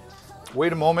button,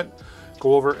 wait a moment,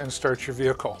 go over and start your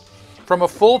vehicle. From a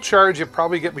full charge, you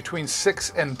probably get between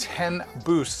 6 and 10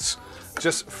 boosts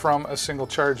just from a single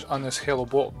charge on this Halo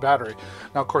Bolt battery.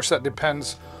 Now, of course, that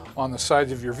depends on the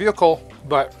size of your vehicle,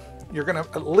 but you're gonna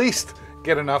at least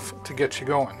get enough to get you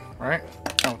going, right?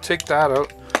 Now, take that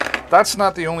out. That's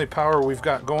not the only power we've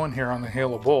got going here on the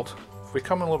Halo Bolt. If we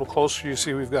come a little closer, you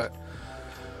see we've got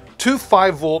two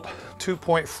 5-volt,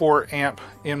 2.4 amp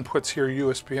inputs here,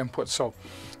 USB inputs. So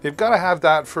you've got to have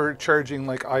that for charging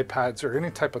like iPads or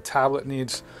any type of tablet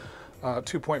needs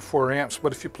 2.4 amps.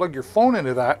 But if you plug your phone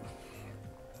into that,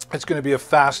 it's going to be a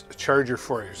fast charger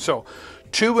for you. So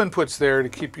 2 inputs there to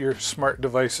keep your smart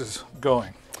devices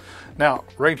going. Now,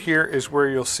 right here is where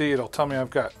you'll see it'll tell me I've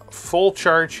got full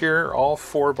charge here, all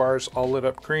 4 bars all lit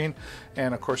up green,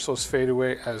 and of course those fade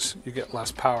away as you get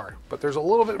less power. But there's a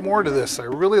little bit more to this. I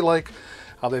really like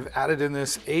how they've added in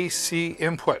this AC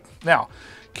input. Now,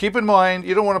 keep in mind,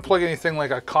 you don't want to plug anything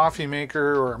like a coffee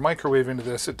maker or a microwave into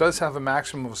this. It does have a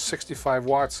maximum of 65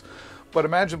 watts, but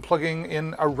imagine plugging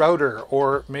in a router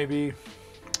or maybe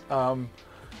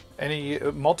any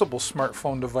multiple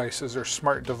smartphone devices or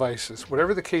smart devices,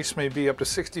 whatever the case may be, up to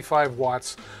 65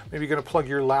 watts. Maybe you're going to plug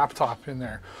your laptop in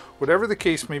there. Whatever the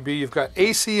case may be, you've got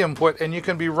AC input, and you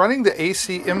can be running the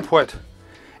AC input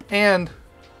and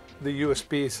the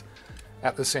USBs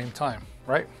at the same time,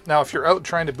 right? Now, if you're out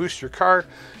trying to boost your car,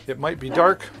 it might be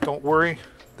dark. Don't worry,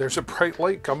 there's a bright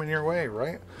light coming your way,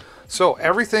 right? So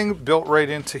everything built right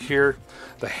into here.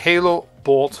 The Halo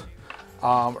Bolt.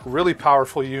 Really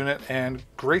powerful unit and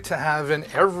great to have in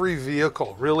every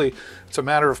vehicle. Really, it's a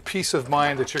matter of peace of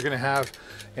mind that you're going to have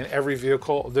in every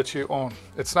vehicle that you own.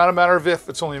 It's not a matter of if,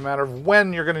 it's only a matter of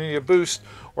when you're going to need a boost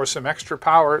or some extra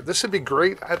power. This would be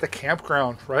great at the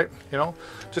campground, right? You know,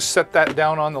 just set that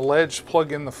down on the ledge,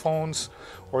 plug in the phones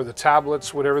or the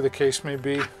tablets, whatever the case may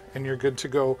be, and you're good to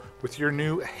go with your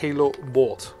new Halo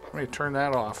Bolt. Let me turn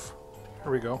that off.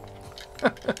 Here we go.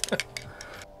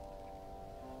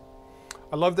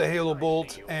 I love the Halo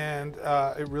Bolt, and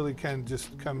it really can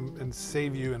just come and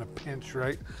save you in a pinch,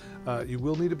 right? You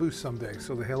will need a boost someday,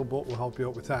 so the Halo Bolt will help you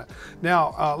out with that.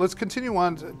 Now, let's continue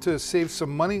on to save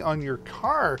some money on your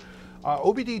car.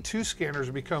 OBD2 scanners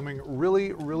are becoming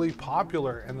really, really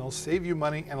popular, and they'll save you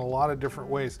money in a lot of different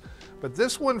ways. But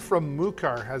this one from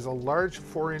Mucar has a large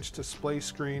 4-inch display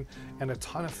screen and a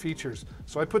ton of features.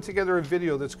 So I put together a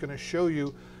video that's going to show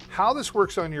you how this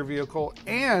works on your vehicle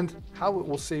and how it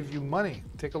will save you money.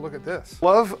 Take a look at this.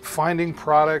 Love finding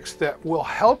products that will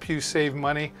help you save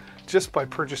money just by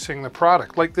purchasing the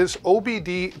product, like this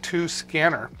OBD2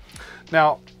 scanner.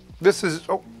 Now, this is,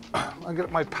 oh, I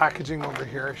got my packaging over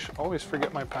here. I should always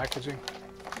forget my packaging.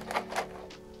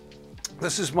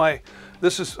 This is my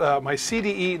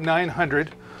CDE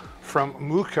 900 from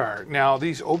Mucar. Now,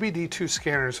 these OBD2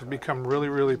 scanners have become really,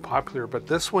 really popular, but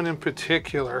this one in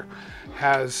particular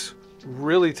has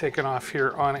really taken off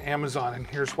here on Amazon, and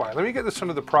here's why. Let me get this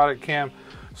under the product cam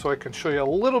so I can show you a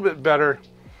little bit better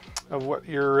of what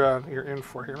you're in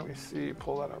for here. Let me see,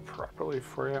 pull that up properly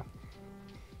for you.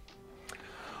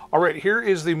 All right, here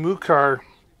is the Mucar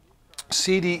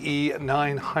CDE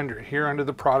 900 here under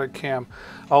the product cam.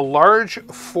 A large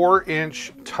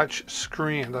 4-inch touch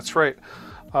screen. That's right.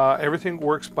 Everything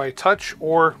works by touch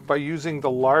or by using the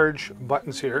large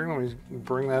buttons here. Let me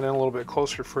bring that in a little bit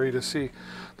closer for you to see.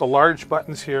 The large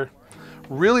buttons here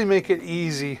really make it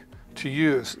easy to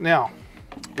use. Now,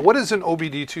 what is an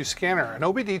OBD2 scanner? An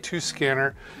OBD2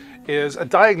 scanner is a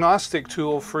diagnostic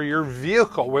tool for your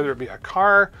vehicle, whether it be a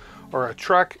car or a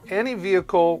truck. Any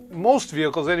vehicle, most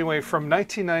vehicles anyway, from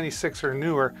 1996 or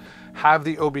newer, have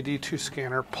the OBD2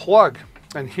 scanner plug.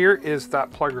 And here is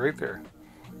that plug right there.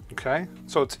 Okay,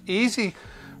 so it's easy,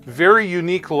 very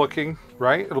unique looking,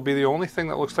 right? It'll be the only thing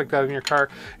that looks like that in your car.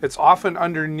 It's often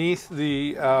underneath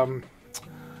the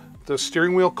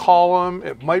steering wheel column.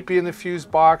 It might be in the fuse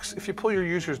box. If you pull your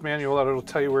user's manual out, it'll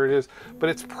tell you where it is, but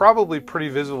it's probably pretty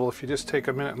visible if you just take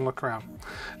a minute and look around.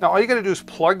 Now, all you gotta do is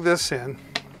plug this in,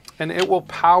 and it will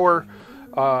power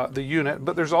the unit,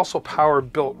 but there's also power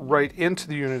built right into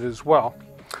the unit as well.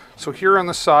 So here on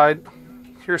the side,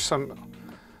 here's some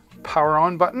power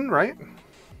on button, right?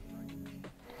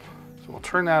 So we'll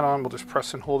turn that on, we'll just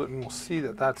press and hold it, and we'll see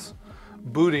that that's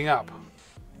booting up.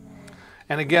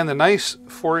 And again, the nice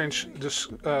 4-inch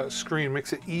screen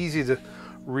makes it easy to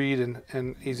read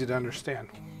and easy to understand.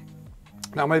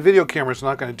 Now, my video camera is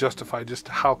not going to justify just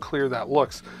how clear that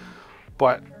looks,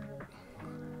 but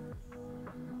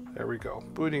there we go,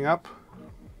 booting up.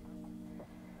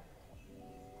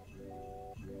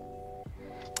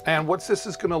 And what this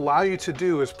is going to allow you to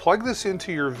do is plug this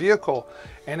into your vehicle,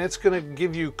 and it's going to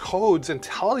give you codes and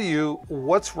tell you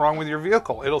what's wrong with your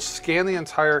vehicle. It'll scan the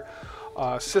entire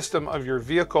system of your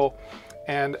vehicle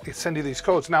and send you these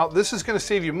codes. Now, this is going to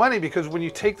save you money because when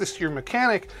you take this to your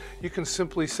mechanic, you can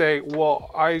simply say, well,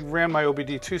 I ran my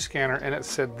OBD2 scanner and it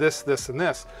said this, this, and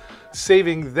this,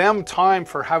 saving them time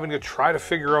for having to try to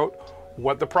figure out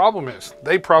what the problem is.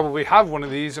 They probably have one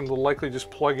of these and will likely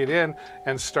just plug it in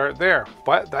and start there,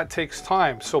 but that takes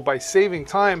time. So by saving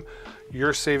time,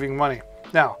 you're saving money.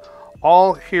 Now,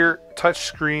 all here, touch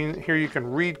screen, here you can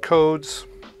read codes.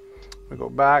 We go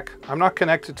back. I'm not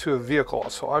connected to a vehicle,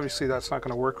 so obviously that's not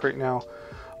going to work right now.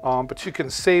 But you can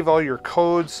save all your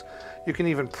codes. You can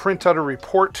even print out a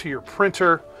report to your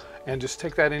printer and just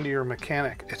take that into your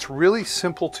mechanic. It's really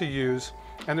simple to use,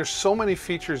 and there's so many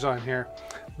features on here.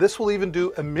 This will even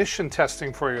do emission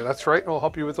testing for you. That's right, it will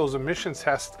help you with those emission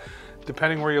tests.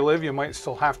 Depending where you live, you might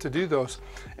still have to do those.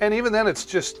 And even then, it's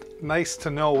just nice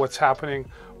to know what's happening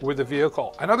with the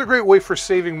vehicle. Another great way for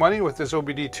saving money with this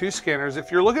OBD2 scanner is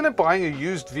if you're looking at buying a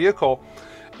used vehicle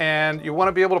and you want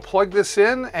to be able to plug this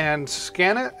in and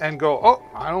scan it and go, oh,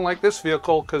 I don't like this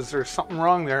vehicle because there's something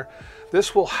wrong there.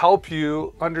 This will help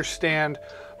you understand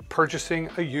purchasing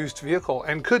a used vehicle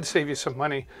and could save you some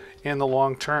money in the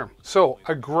long term. So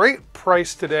a great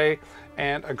price today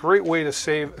and a great way to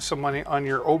save some money on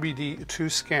your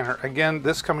OBD2 scanner. Again,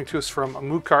 this coming to us from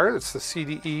Mucar. It's the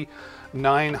CDE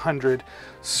 900.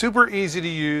 Super easy to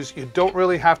use. You don't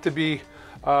really have to be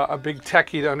a big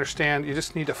techie to understand. You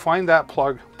just need to find that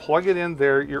plug it in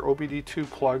there, your OBD2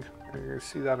 plug. You're going to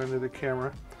see that under the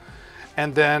camera.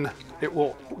 And then it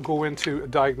will go into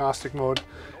diagnostic mode,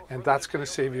 and that's going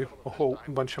to save you a whole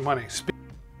bunch of money.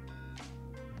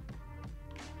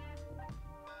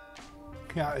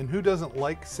 Yeah, and who doesn't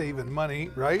like saving money,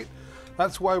 right?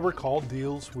 That's why we're called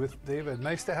Deals with David.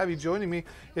 Nice to have you joining me.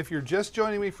 If you're just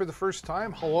joining me for the first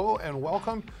time, hello and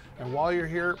welcome. And while you're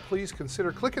here, please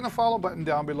consider clicking the follow button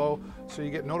down below so you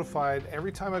get notified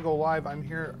every time I go live. I'm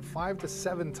here 5 to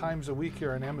 7 times a week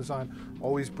here on Amazon,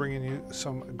 always bringing you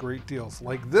some great deals.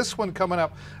 Like this one coming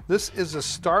up. This is a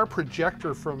star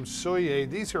projector from Soye.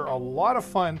 These are a lot of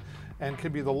fun and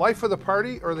can be the life of the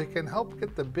party, or they can help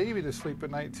get the baby to sleep at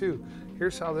night too.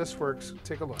 Here's how this works.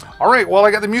 Take a look. All right, well,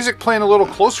 I got the music playing a little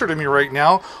closer to me right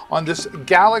now on this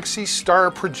Galaxy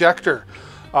Star Projector.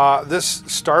 This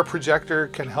Star Projector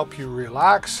can help you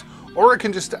relax, or it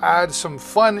can just add some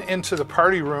fun into the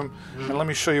party room. And let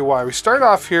me show you why. We start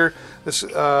off here, this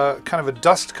kind of a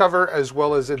dust cover as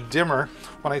well as a dimmer.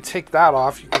 When I take that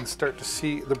off, you can start to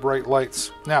see the bright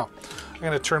lights. Now, I'm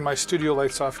going to turn my studio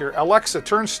lights off here. Alexa,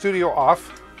 turn studio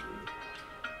off.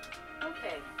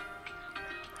 Okay.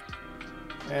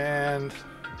 And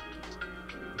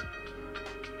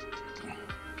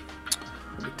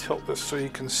let me tilt this so you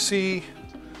can see.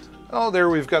 Oh, there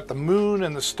we've got the moon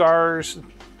and the stars.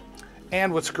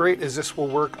 And what's great is this will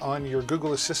work on your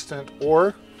Google Assistant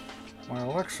or my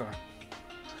Alexa.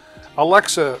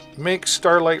 Alexa, make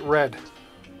Starlight red.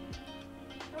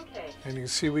 And you can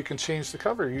see we can change the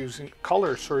cover using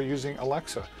colors or using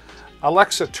Alexa.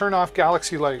 Alexa, turn off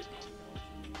Galaxy Light.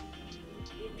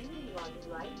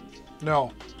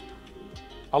 No.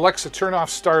 Alexa, turn off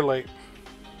Starlight.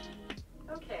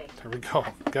 Okay. There we go.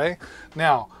 Okay.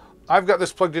 Now, I've got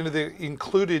this plugged into the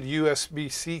included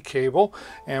USB-C cable,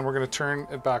 and we're going to turn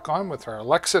it back on with our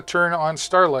Alexa, turn on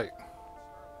Starlight.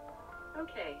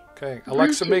 Okay. Okay.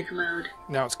 Alexa, make mode.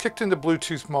 Now it's kicked into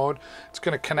Bluetooth mode. It's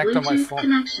going to connect Bluetooth on my phone.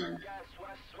 Connection.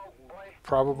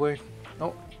 Probably.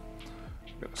 Oh,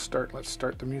 let's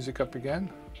start the music up again.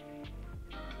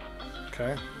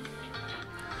 Okay.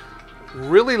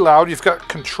 Really loud. You've got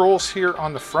controls here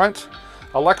on the front.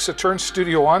 Alexa, turn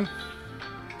studio on.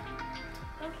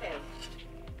 Okay.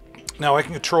 Now I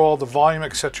can control the volume,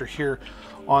 etc. here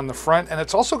on the front, and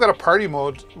it's also got a party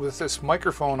mode with this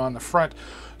microphone on the front,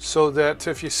 so that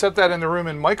if you set that in the room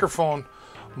in microphone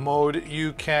mode,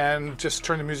 you can just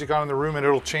turn the music on in the room and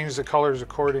it'll change the colors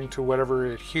according to whatever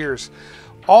it hears.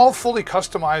 All fully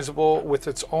customizable with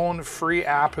its own free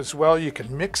app as well. You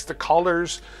can mix the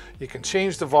colors, you can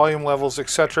change the volume levels,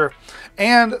 etc.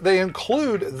 And they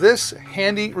include this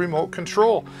handy remote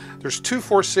control. There's 2,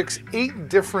 4, 6, 8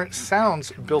 different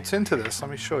sounds built into this.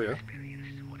 Let me show you.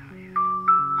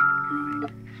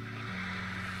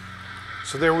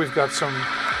 So there we've got some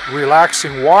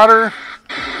relaxing water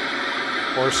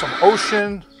or some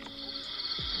ocean.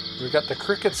 We've got the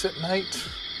crickets at night.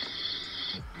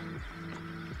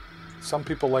 Some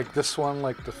people like this one,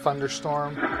 like the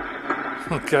thunderstorm.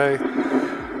 Okay.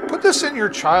 Put this in your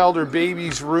child or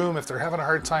baby's room if they're having a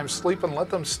hard time sleeping. Let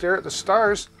them stare at the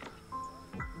stars.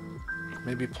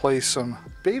 maybe play some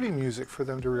baby music for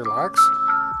them to relax.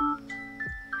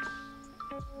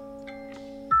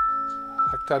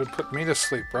 Heck, that'd put me to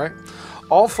sleep, right?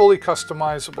 All fully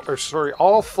customizable, or sorry,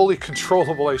 all fully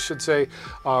controllable, I should say,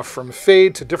 from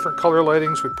fade to different color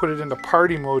lightings. We put it into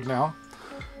party mode now.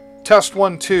 Test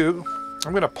 1, 2.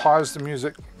 I'm going to pause the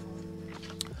music.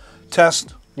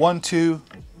 Test 1, 2,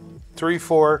 3,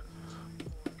 4.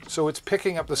 So it's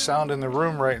picking up the sound in the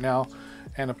room right now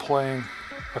and playing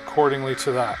accordingly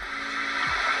to that.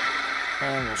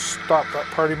 And we'll stop that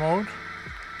party mode.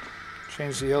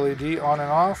 Change the LED on and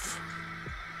off.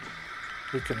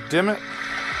 We can dim it,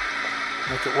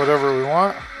 make it whatever we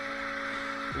want.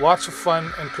 Lots of fun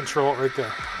and control right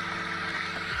there.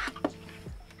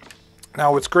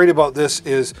 Now what's great about this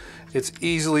is it's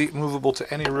easily movable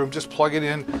to any room. Just plug it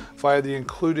in via the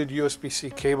included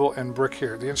USB-C cable and brick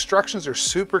here. The instructions are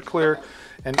super clear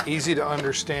and easy to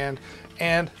understand,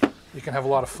 and you can have a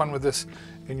lot of fun with this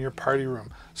in your party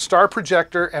room. Star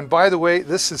projector, and by the way,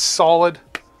 this is solid.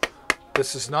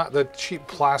 This is not the cheap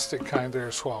plastic kind there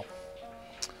as well.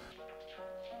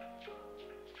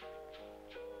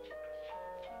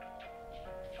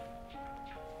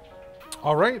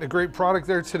 All right, a great product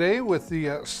there today with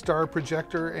the Star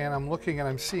projector, and I'm looking and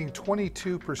I'm seeing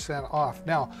 22% off.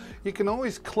 Now, you can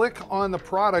always click on the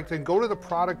product and go to the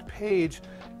product page.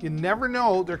 You never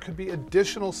know, there could be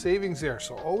additional savings there.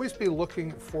 So always be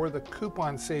looking for the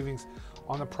coupon savings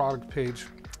on the product page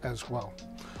as well.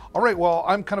 All right, well,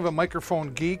 I'm kind of a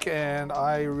microphone geek and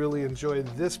I really enjoy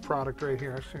this product right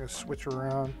here. I'm just gonna switch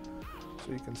around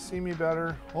so you can see me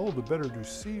better. Oh, the better to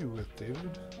see you with,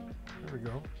 David. There we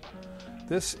go.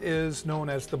 This is known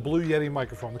as the Blue Yeti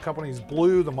microphone. The company's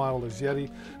Blue, the model is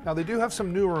Yeti. Now they do have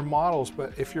some newer models,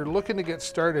 but if you're looking to get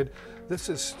started, this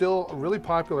is still really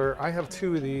popular. I have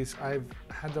 2 of these. I've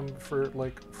had them for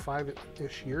like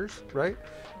 5-ish years, right?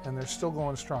 And they're still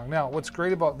going strong. Now, what's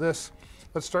great about this,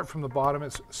 let's start from the bottom.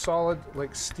 It's solid,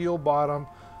 like steel bottom,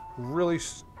 really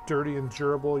sturdy and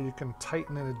durable. You can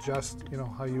tighten and adjust, you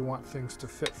know, how you want things to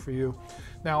fit for you.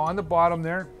 Now on the bottom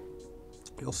there,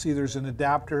 you'll see there's an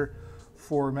adapter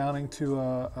for mounting to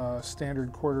a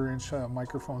standard 1/4-inch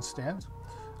microphone stand,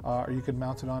 or you can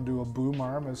mount it onto a boom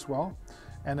arm as well.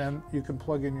 And then you can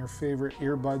plug in your favorite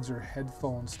earbuds or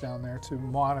headphones down there to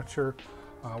monitor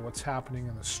what's happening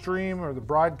in the stream or the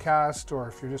broadcast, or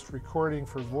if you're just recording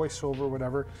for voiceover,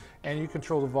 whatever. And you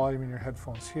control the volume in your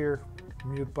headphones here.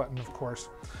 Mute button, of course.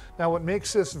 Now what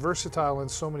makes this versatile in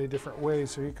so many different ways,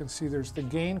 so you can see there's the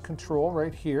gain control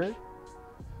right here.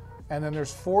 And then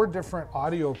there's 4 different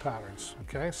audio patterns,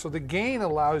 okay? So the gain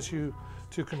allows you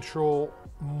to control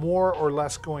more or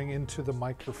less going into the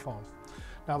microphone.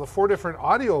 Now the 4 different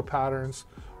audio patterns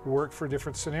work for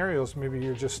different scenarios. Maybe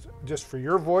you're just for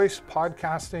your voice,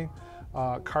 podcasting,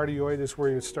 cardioid is where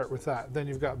you start with that. Then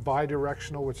you've got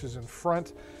bidirectional, which is in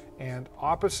front and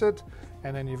opposite.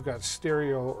 And then you've got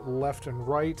stereo left and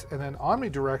right. And then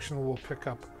omnidirectional will pick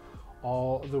up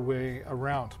all the way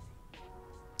around.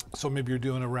 So maybe you're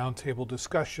doing a roundtable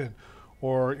discussion,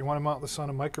 or you want to mount this on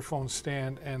a microphone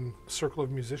stand and a circle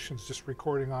of musicians just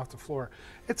recording off the floor.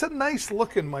 It's a nice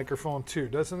looking microphone too.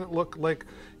 Doesn't it look like,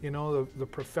 you know, the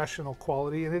professional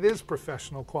quality? And it is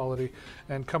professional quality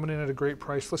and coming in at a great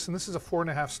price. Listen, this is a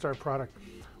 4.5-star product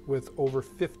with over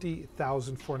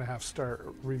 50,000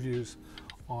 4.5-star reviews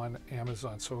on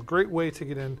Amazon. So a great way to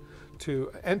get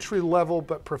into entry level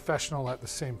but professional at the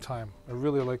same time. I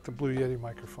really like the Blue Yeti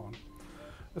microphone.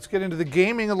 Let's get into the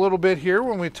gaming a little bit here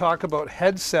when we talk about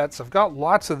headsets. I've got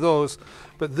lots of those,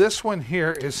 but this one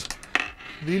here is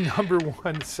the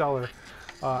 #1 seller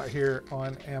here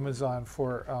on Amazon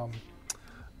for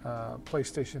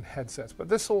PlayStation headsets. But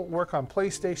this will work on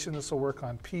PlayStation, this will work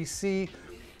on PC,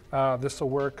 this will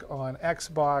work on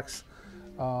Xbox.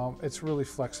 It's really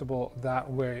flexible that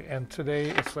way. And today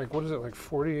it's like, what is it, like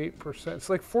 48%? It's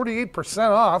like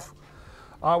 48% off.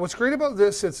 What's great about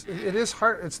this, it is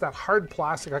hard. It's that hard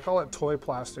plastic. I call it toy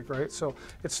plastic, right? So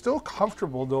it's still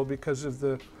comfortable though because of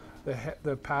the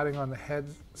padding on the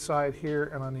head side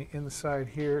here and on the inside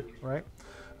here, right?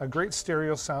 A great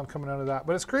stereo sound coming out of that.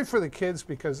 But it's great for the kids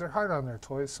because they're hard on their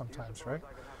toys sometimes, right?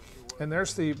 And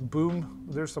there's the boom,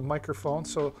 there's the microphone,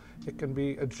 so it can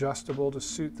be adjustable to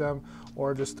suit them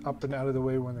or just up and out of the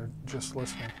way when they're just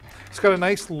listening. It's got a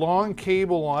nice long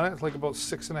cable on it, like about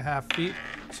 6.5 feet,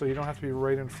 so you don't have to be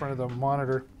right in front of the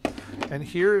monitor. And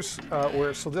here's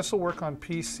so this will work on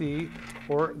PC,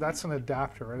 or that's an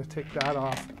adapter, right? I take that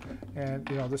off, and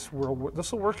you know this will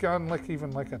work on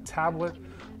even like a tablet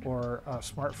or a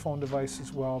smartphone device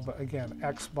as well. But again,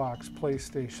 Xbox,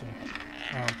 PlayStation,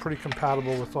 pretty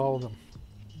compatible with all of them.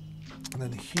 And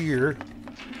then here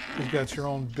You've got your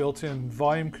own built-in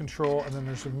volume control, and then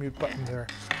there's a mute button there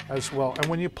as well. And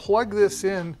when you plug this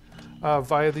in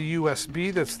via the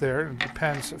USB that's there, it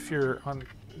depends if you're on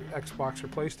Xbox or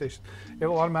PlayStation, it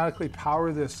will automatically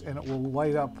power this and it will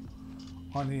light up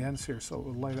on the ends here. So it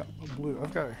will light up blue.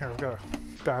 I've got a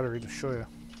battery to show you.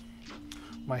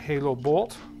 My Halo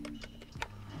Bolt.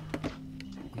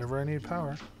 Whenever I need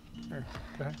power. Here,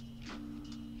 okay.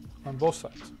 On both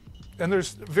sides. And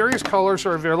there's various colors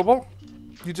are available.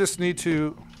 You just need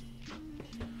to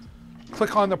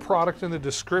click on the product in the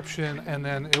description, and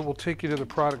then it will take you to the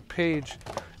product page,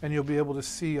 and you'll be able to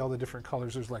see all the different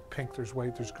colors. There's like pink, there's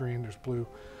white, there's green, there's blue.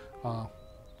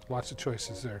 Lots of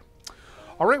choices there.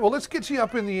 All right, well, let's get you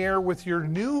up in the air with your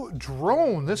new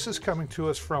drone. This is coming to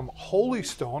us from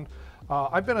Holystone.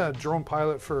 I've been a drone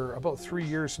pilot for about 3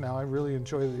 years now. I really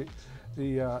enjoy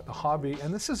the hobby,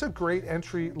 and this is a great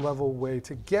entry-level way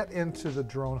to get into the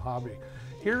drone hobby.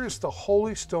 Here is the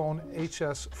Holystone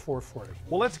HS440.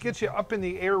 Well, let's get you up in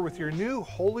the air with your new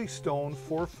Holystone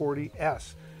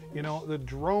 440S. You know, the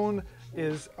drone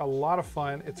is a lot of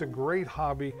fun. It's a great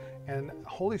hobby, and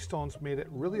Holystone's made it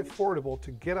really affordable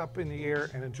to get up in the air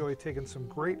and enjoy taking some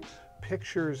great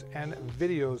pictures and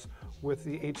videos with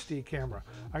the HD camera.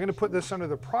 I'm going to put this under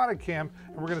the product cam,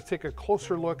 and we're going to take a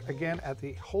closer look again at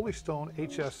the Holystone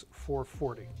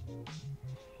HS440.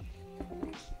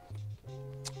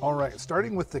 All right,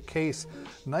 starting with the case,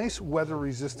 nice weather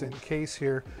resistant case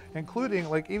here, including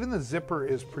like even the zipper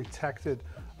is protected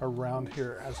around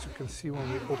here, as you can see when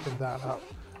we open that up.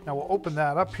 Now we'll open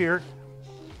that up here.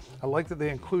 I like that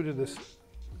they included this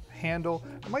handle.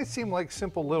 It might seem like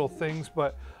simple little things,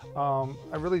 but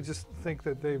I really just think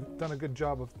that they've done a good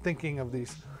job of thinking of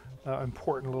these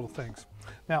important little things.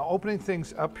 Now opening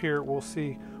things up here, we'll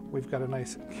see we've got a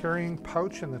nice carrying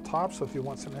pouch in the top, so if you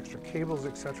want some extra cables,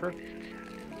 etc.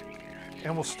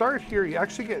 And we'll start here. You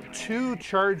actually get 2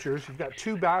 chargers. You've got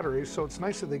 2 batteries, so it's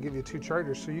nice that they give you 2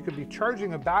 chargers, so you could be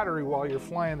charging a battery while you're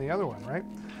flying the other one, right?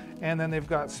 And then they've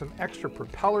got some extra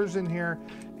propellers in here,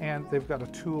 and they've got a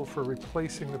tool for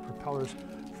replacing the propellers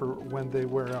for when they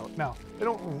wear out. Now, they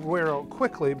don't wear out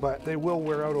quickly, but they will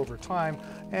wear out over time,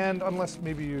 and unless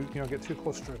maybe you get too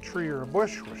close to a tree or a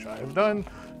bush, which I have done,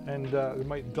 and it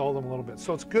might dull them a little bit.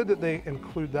 So it's good that they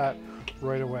include that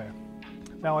right away.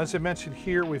 Now, as I mentioned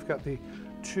here, we've got the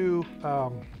 2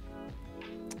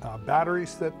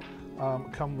 batteries that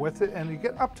come with it, and you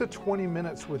get up to 20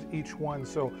 minutes with each one.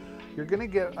 So you're going to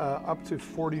get up to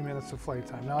 40 minutes of flight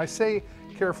time. Now, I say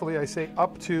carefully, I say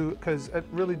up to, because it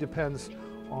really depends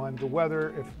on the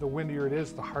weather. If the windier it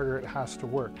is, the harder it has to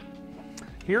work.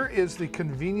 Here is the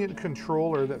convenient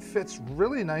controller that fits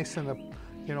really nice in the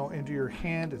into your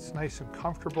hand. It's nice and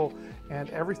comfortable, and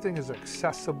everything is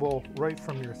accessible right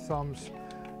from your thumbs,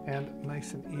 and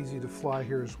nice and easy to fly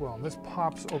here as well. And this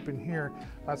pops open here.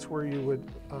 That's where you would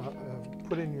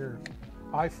put in your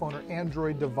iPhone or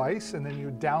Android device, and then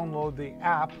you download the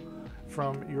app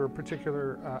from your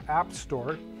particular app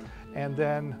store, and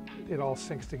then it all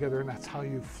syncs together, and that's how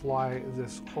you fly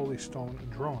this Holystone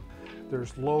drone.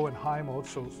 There's low and high mode,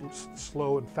 so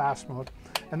slow and fast mode.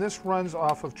 And this runs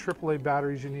off of AAA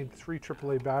batteries. You need 3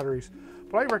 AAA batteries,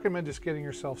 but I recommend just getting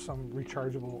yourself some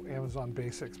rechargeable Amazon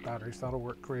Basics batteries. That'll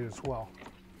work great as well.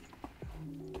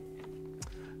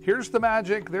 Here's the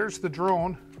magic. There's the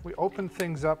drone. We open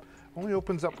things up. Only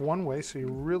opens up one way, so you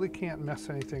really can't mess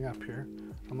anything up here,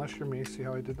 unless you're me. See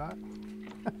how I did that?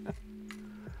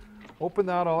 Open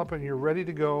that all up and you're ready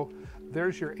to go.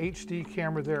 There's your HD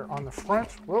camera there on the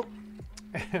front. Whoa.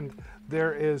 And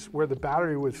there is where the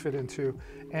battery would fit into.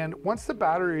 And once the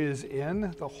battery is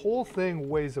in, the whole thing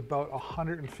weighs about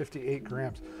 158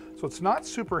 grams. So it's not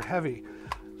super heavy.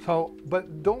 So,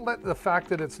 but don't let the fact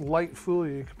that it's light fool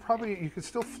you. You could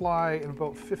still fly in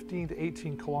about 15 to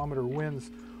 18 kilometer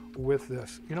winds with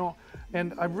this,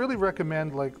 and I really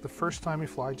recommend, like, the first time you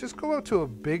fly, just go out to a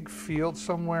big field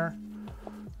somewhere,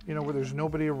 where there's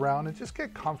nobody around, and just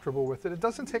get comfortable with it. It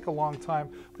doesn't take a long time,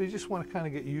 but you just want to kind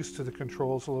of get used to the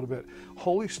controls a little bit.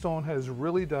 Holystone has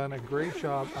really done a great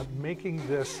job of making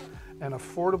this an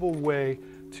affordable way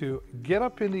to get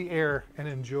up in the air and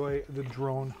enjoy the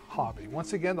drone hobby.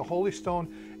 Once again, the Holystone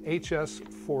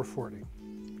HS440.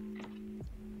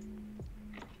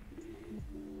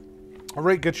 All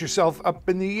right, get yourself up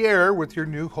in the air with your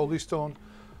new Holystone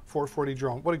 440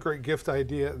 drone. What a great gift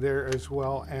idea there as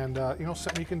well. And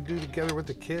something you can do together with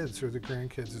the kids or the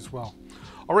grandkids as well.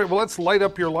 All right, well, let's light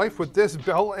up your life with this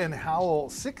Bell & Howell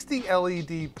 60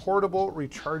 LED portable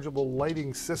rechargeable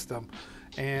lighting system.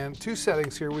 And 2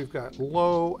 settings here. We've got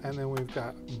low, and then we've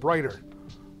got brighter.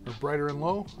 or brighter and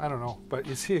low. I don't know, but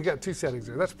you see you got two settings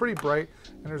there. That's pretty bright,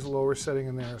 and there's a lower setting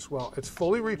in there as well. It's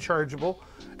fully rechargeable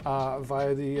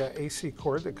via the AC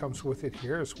cord that comes with it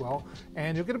here as well,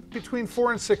 and you'll get it between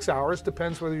 4 and 6 hours,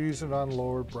 depends whether you're using it on low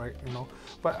or bright, you know.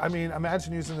 But I mean,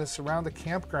 imagine using this around the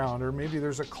campground, or maybe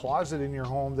there's a closet in your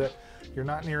home that you're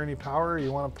not near any power,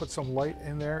 you want to put some light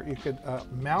in there. You could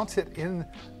mount it in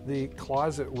the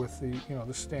closet with the, you know,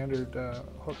 the standard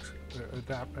hooks,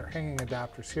 hanging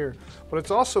adapters here. But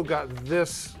it's also got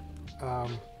this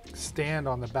stand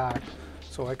on the back,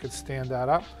 so I could stand that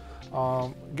up.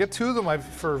 Get two of them.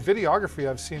 For videography,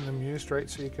 I've seen them used, right?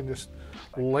 So you can just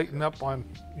lighten up on,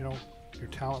 you know, your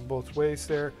talent both ways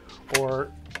there,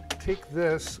 or take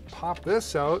this, pop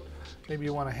this out. Maybe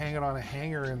you want to hang it on a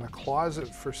hanger in the closet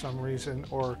for some reason,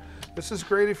 or this is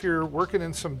great if you're working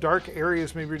in some dark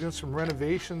areas. Maybe you're doing some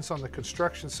renovations on the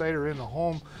construction site or in the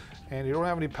home and you don't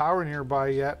have any power nearby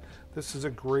yet. This is a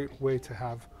great way to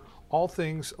have all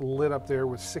things lit up there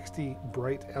with 60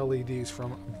 bright LEDs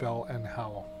from Bell &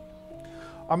 Howell.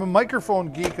 I'm a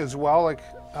microphone geek as well. Like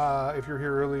if you're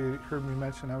here earlier, you heard me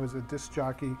mention I was a disc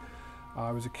jockey.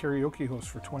 I was a karaoke host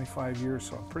for 25 years,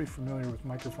 so I'm pretty familiar with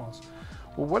microphones.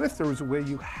 Well, what if there was a way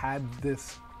you had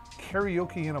this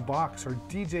karaoke in a box, or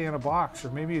DJ in a box,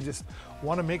 or maybe you just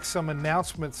want to make some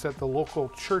announcements at the local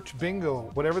church bingo,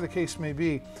 whatever the case may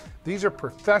be. These are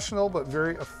professional but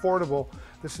very affordable.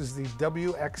 This is the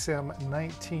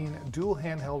WXM19 dual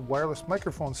handheld wireless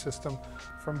microphone system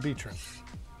from Beatron.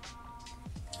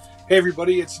 Hey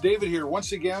everybody, it's David here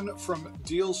once again from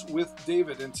Deals with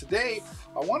David, and today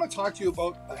I want to talk to you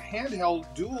about a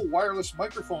handheld dual wireless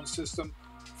microphone system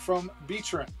from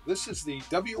Beatron. This is the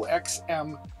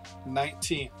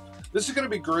WXM19. This is going to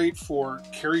be great for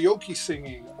karaoke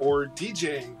singing or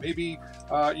DJing. Maybe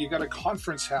you got a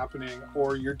conference happening,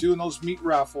 or you're doing those meat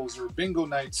raffles or bingo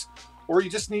nights, or you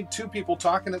just need two people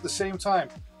talking at the same time.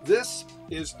 This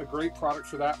is a great product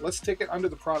for that. Let's take it under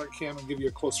the product cam and give you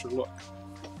a closer look.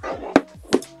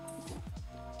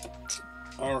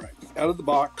 All right, out of the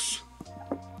box.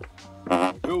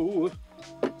 There we go.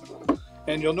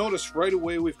 And you'll notice right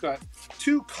away we've got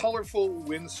two colorful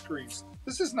windscreens.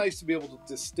 This is nice to be able to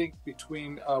distinct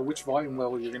between which volume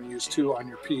level you're going to use too on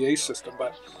your PA system,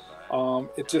 but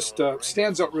it just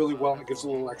stands out really well, and it gives a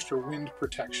little extra wind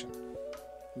protection.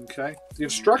 Okay, the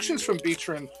instructions from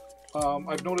Beatron,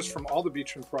 I've noticed from all the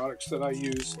Beatron products that I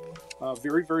use,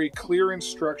 very, very clear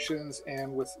instructions,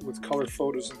 and with color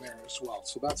photos in there as well,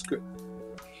 so that's good.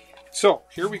 So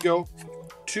here we go.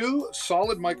 Two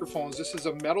solid microphones. This is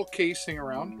a metal casing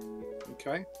around.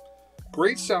 Okay,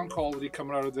 great sound quality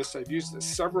coming out of this. I've used this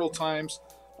several times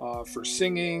for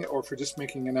singing or for just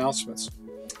making announcements.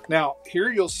 Now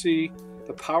here you'll see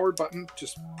the power button.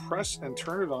 Just press and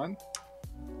turn it on,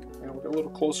 and we'll get a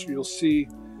little closer. You'll see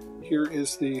here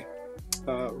is the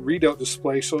readout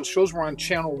display. So it shows we're on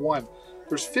channel 1.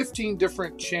 There's 15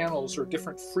 different channels or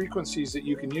different frequencies that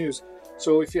you can use.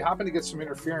 So if you happen to get some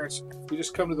interference, you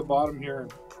just come to the bottom here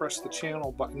and press the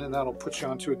channel button, and that'll put you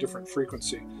onto a different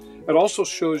frequency. It also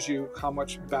shows you how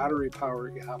much battery power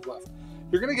you have left.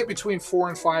 You're going to get between 4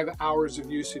 and 5 hours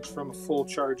of usage from a full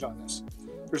charge on this.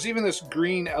 There's even this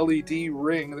green LED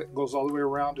ring that goes all the way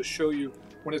around to show you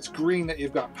when it's green that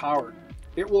you've got power.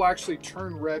 It will actually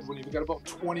turn red when you've got about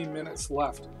 20 minutes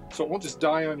left. So it won't just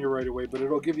die on you right away, but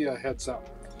it'll give you a heads up.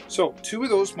 So two of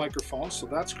those microphones, so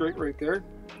that's great right there.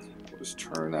 Just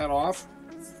turn that off.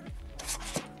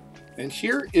 And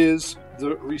here is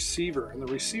the receiver, and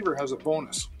the receiver has a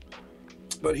bonus.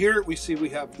 But here we see we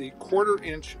have the 1/4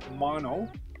 inch mono,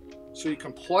 so you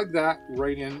can plug that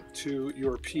right into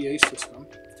your PA system,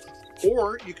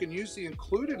 or you can use the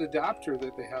included adapter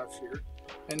that they have here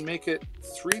and make it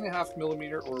 3.5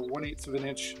 millimeter or 1/8 of an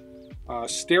inch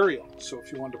stereo. So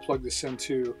if you wanted to plug this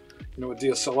into, you know, a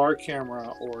DSLR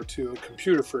camera or to a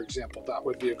computer, for example, that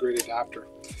would be a great adapter.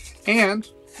 And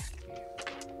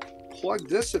plug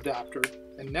this adapter,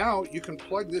 and now you can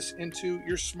plug this into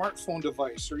your smartphone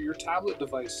device or your tablet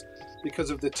device because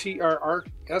of the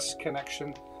TRRS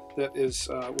connection that is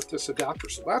with this adapter.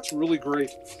 So that's really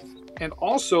great. And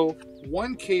also,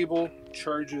 one cable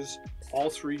charges all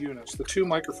 3 units, the 2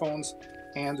 microphones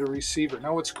and the receiver.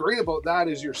 Now what's great about that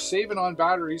is you're saving on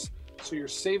batteries, so you're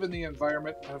saving the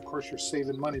environment, and of course you're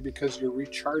saving money because you're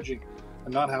recharging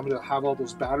and not having to have all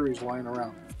those batteries lying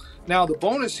around. Now the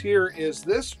bonus here is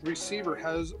this receiver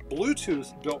has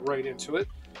Bluetooth built right into it.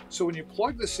 So when you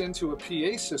plug this into a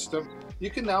PA system, you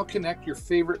can now connect your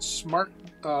favorite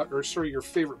your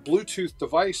favorite Bluetooth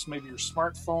device, maybe your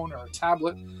smartphone or a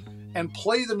tablet, and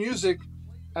play the music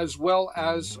as well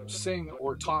as sing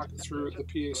or talk through the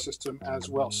PA system as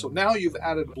well. So now you've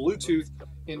added Bluetooth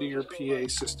into your PA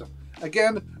system.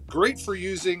 Again, great for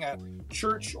using at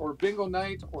church or bingo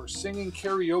night or singing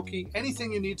karaoke,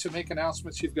 anything you need to make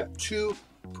announcements. You've got two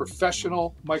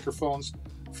professional microphones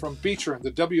from Beechern,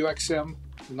 the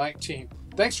WXM19.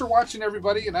 Thanks for watching,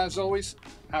 everybody, and as always,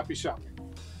 happy shopping.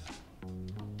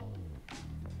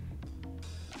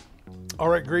 All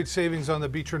right, great savings on the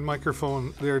Beechern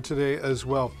microphone there today as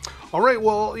well. All right,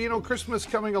 well, you know, Christmas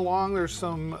coming along. There's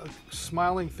some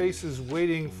smiling faces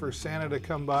waiting for Santa to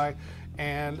come by.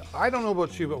 And I don't know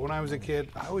about you, but when I was a kid,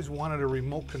 I always wanted a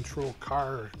remote control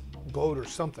car or boat or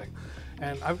something.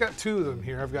 And I've got two of them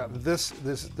here. I've got the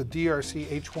DRC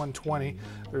H120.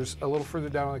 There's a little further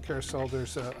down on the carousel,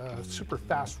 there's a super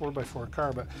fast 4x4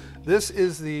 car, but this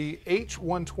is the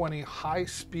H120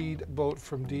 high-speed boat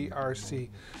from DRC.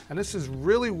 And this is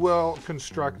really well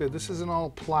constructed. This isn't all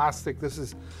plastic. This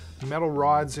is metal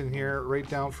rods in here, right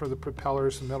down for the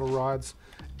propellers and metal rods.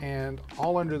 And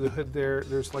all under the hood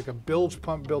there's like a bilge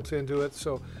pump built into it,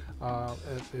 so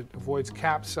it avoids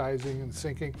capsizing and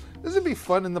sinking. This would be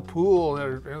fun in the pool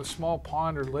or in a small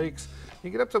pond or lakes. You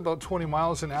get up to about 20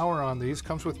 miles an hour on these.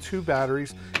 Comes with two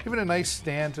batteries, even a nice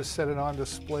stand to set it on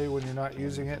display when you're not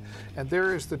using it. And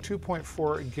there is the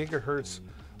 2.4 gigahertz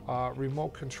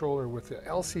remote controller with the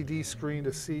LCD screen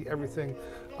to see everything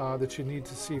that you need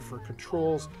to see for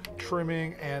controls,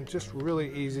 trimming, and just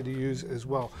really easy to use as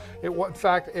well. In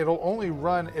fact, it'll only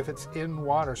run if it's in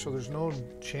water, so there's no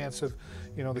chance of,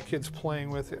 you know, the kids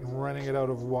playing with it and running it out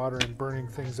of water and burning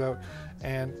things out.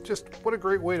 And just what a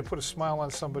great way to put a smile on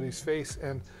somebody's face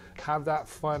and have that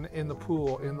fun in the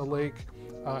pool, in the lake,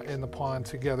 in the pond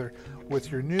together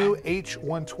with your new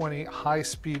H120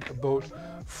 high-speed boat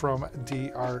from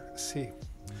DRC.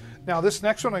 Now, this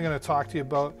next one I'm going to talk to you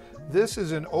about, this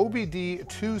is an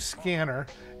OBD2 scanner,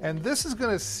 and this is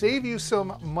going to save you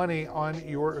some money on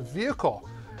your vehicle.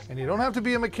 And you don't have to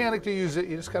be a mechanic to use it.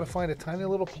 You just got to find a tiny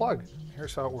little plug.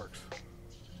 Here's how it works.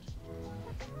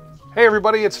 Hey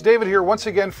everybody, it's David here once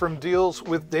again from Deals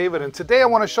with David, and today I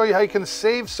want to show you how you can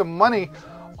save some money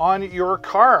on your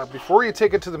car. Before you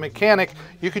take it to the mechanic,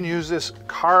 you can use this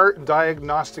car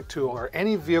diagnostic tool or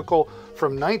any vehicle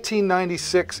from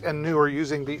 1996 and newer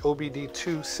using the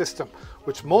OBD2 system,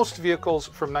 which most vehicles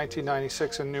from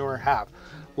 1996 and newer have.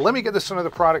 Let me get this under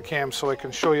the product cam so I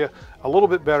can show you a little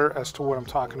bit better as to what I'm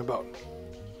talking about.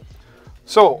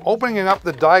 So, opening up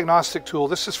the diagnostic tool,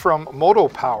 this is from Moto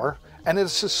Power, and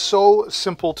it's just so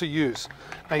simple to use.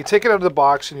 Now you take it out of the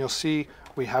box and you'll see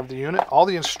we have the unit, all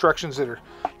the instructions that are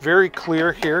very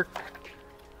clear here.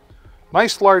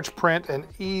 Nice large print and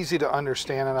easy to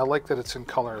understand, and I like that it's in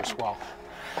color as well.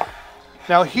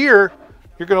 Now here,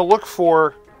 you're going to look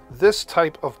for this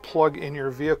type of plug in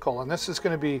your vehicle, and this is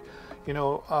going to be, you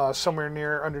know, somewhere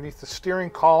near underneath the steering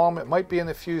column. It might be in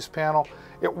the fuse panel.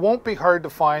 It won't be hard to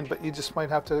find, but you just might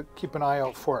have to keep an eye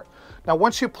out for it. Now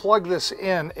once you plug this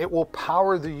in, it will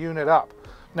power the unit up.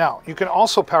 Now, you can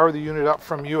also power the unit up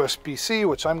from USB-C,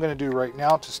 which I'm going to do right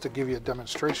now just to give you a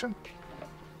demonstration.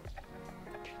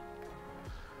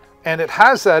 And it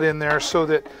has that in there so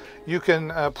that you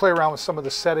can play around with some of the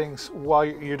settings while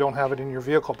you don't have it in your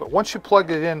vehicle. But once you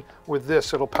plug it in with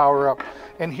this, it'll power up.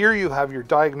 And here you have your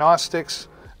diagnostics,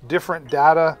 different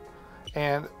data,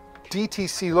 and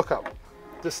DTC lookup.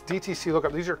 This DTC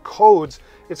lookup, these are codes.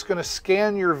 It's going to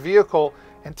scan your vehicle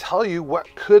and tell you what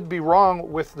could be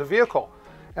wrong with the vehicle.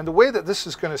 And the way that this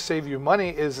is going to save you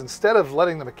money is instead of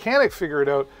letting the mechanic figure it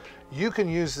out, you can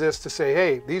use this to say,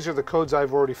 hey, these are the codes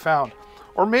I've already found.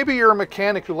 Or maybe you're a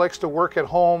mechanic who likes to work at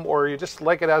home, or you just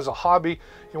like it as a hobby.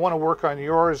 You want to work on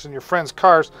yours and your friends'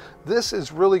 cars. This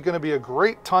is really going to be a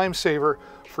great time saver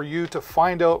for you to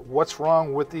find out what's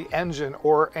wrong with the engine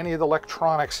or any of the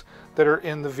electronics that are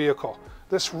in the vehicle.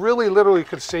 This really literally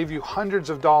could save you hundreds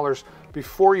of dollars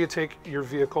before you take your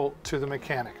vehicle to the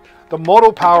mechanic. The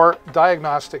Moto Power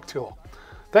diagnostic tool.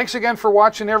 Thanks again for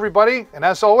watching, everybody, and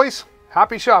as always,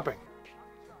 happy shopping.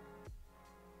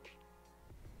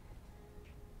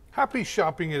 Happy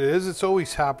shopping it is. It's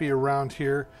always happy around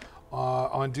here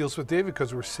on Deals with David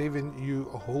because we're saving you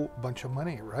a whole bunch of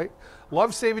money, right?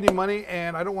 Love saving you money,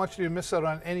 and I don't want you to miss out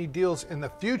on any deals in the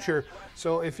future.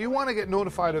 So if you want to get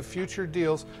notified of future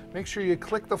deals, make sure you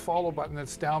click the follow button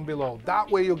that's down below. That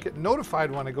way you'll get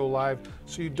notified when I go live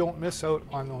so you don't miss out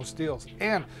on those deals.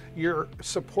 And you're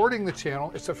supporting the channel.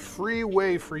 It's a free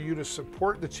way for you to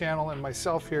support the channel and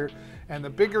myself here. And the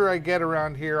bigger I get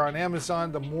around here on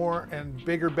Amazon, the more and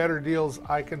bigger, better deals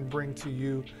I can bring to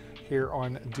you here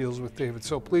on Deals with David.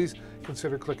 So please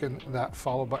consider clicking that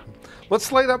follow button.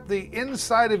 Let's light up the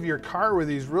inside of your car with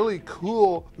these really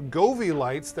cool Govee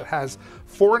lights that has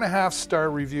 4.5-star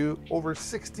review, over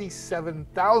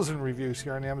 67,000 reviews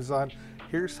here on Amazon.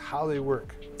 Here's how they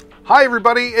work. Hi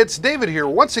everybody, it's David here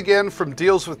once again from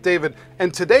Deals with David,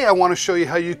 and today I want to show you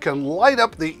how you can light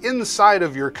up the inside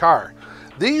of your car.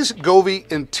 These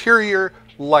Govee interior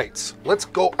lights. Let's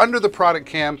go under the product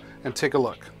cam and take a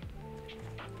look.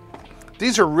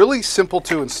 These are really simple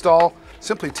to install.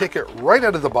 Simply take it right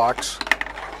out of the box.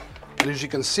 And as you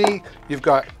can see, you've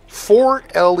got 4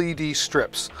 LED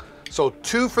strips. So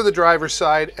 2 for the driver's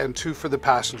side and 2 for the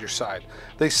passenger side.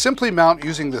 They simply mount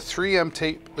using the 3M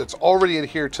tape that's already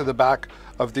adhered to the back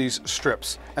of these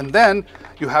strips. And then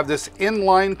you have this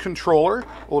inline controller.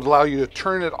 It will allow you to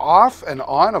turn it off and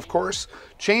on, of course,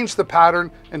 change the pattern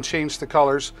and change the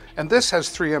colors. And this has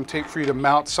 3M tape for you to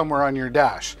mount somewhere on your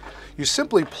dash. You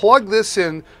simply plug this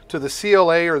in to the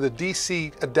CLA or the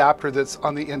DC adapter that's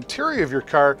on the interior of your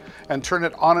car and turn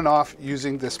it on and off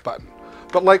using this button.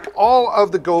 But like all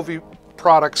of the Govee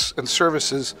products and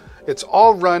services, it's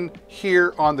all run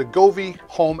here on the Govee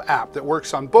Home app that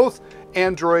works on both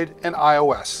Android and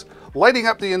iOS. Lighting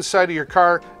up the inside of your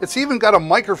car, it's even got a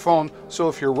microphone, so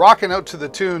if you're rocking out to the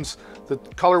tunes, the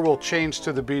color will change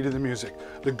to the beat of the music.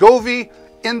 The Govee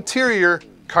interior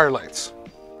car lights.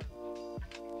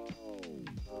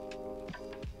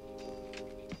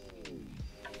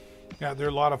 Yeah, they're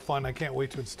a lot of fun. I can't wait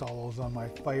to install those on my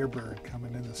Firebird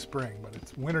coming in the spring, but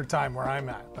it's winter time where I'm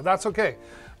at. But that's okay.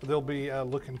 They'll be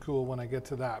looking cool when I get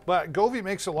to that. But Govee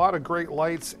makes a lot of great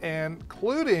lights,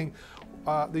 including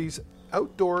these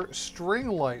outdoor string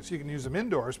lights. You can use them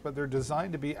indoors, but they're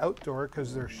designed to be outdoor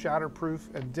because they're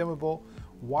shatterproof and dimmable,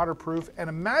 waterproof.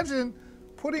 And imagine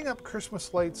putting up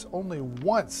Christmas lights only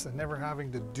once and never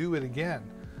having to do it again.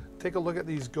 Take a look at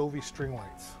these Govee string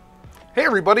lights. Hey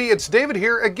everybody, it's David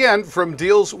here again from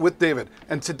Deals with David.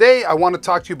 And today I want to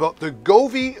talk to you about the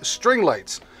Govee string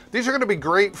lights. These are going to be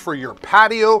great for your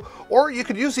patio, or you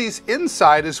could use these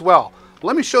inside as well.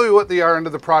 Let me show you what they are under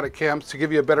the product cams to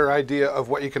give you a better idea of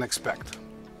what you can expect.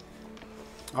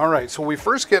 All right, so we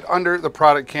first get under the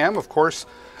product cam, of course,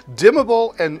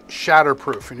 dimmable and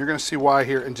shatterproof, and you're going to see why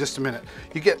here in just a minute.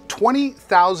 You get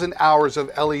 20,000 hours of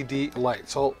LED light,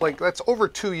 so like that's over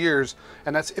 2 years,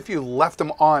 and that's if you left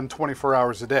them on 24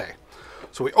 hours a day.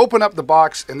 So we open up the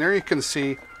box, and there you can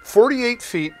see 48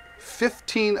 feet,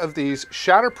 15 of these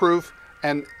shatterproof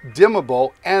and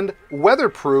dimmable and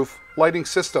weatherproof lighting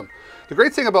system. The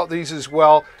great thing about these as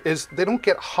well is they don't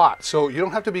get hot, so you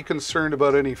don't have to be concerned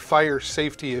about any fire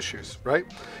safety issues, right?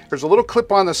 There's a little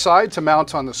clip on the side to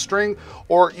mount on the string,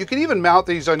 or you can even mount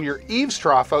these on your eaves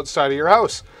trough outside of your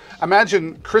house.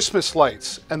 Imagine Christmas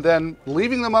lights and then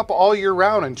leaving them up all year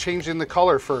round and changing the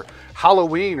color for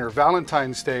Halloween or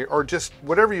Valentine's Day or just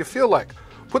whatever you feel like.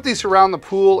 Put these around the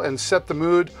pool and set the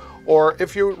mood, or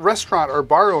if you're a restaurant or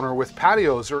bar owner with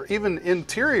patios or even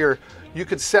interior, you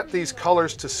could set these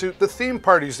colors to suit the theme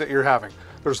parties that you're having.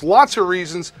 There's lots of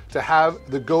reasons to have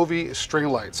the Govee string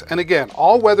lights. And again,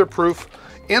 all weatherproof,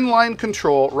 inline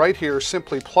control right here.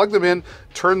 Simply plug them in,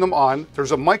 turn them on.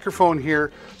 There's a microphone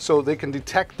here so they can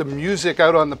detect the music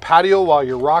out on the patio while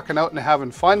you're rocking out and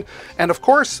having fun. And of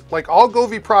course, like all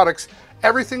Govee products,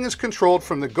 everything is controlled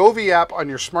from the Govee app on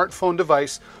your smartphone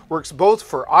device. Works both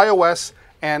for iOS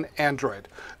and Android.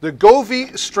 The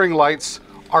Govee string lights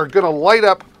are gonna light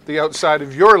up the outside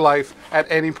of your life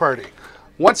at any party.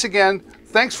 Once again,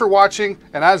 thanks for watching,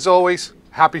 and as always,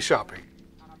 happy shopping.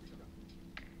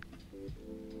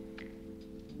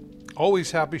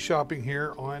 Always happy shopping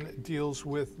here on Deals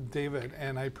with David,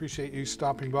 and I appreciate you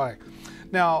stopping by.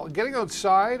 Now, getting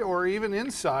outside or even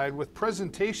inside with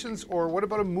presentations, or what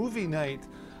about a movie night?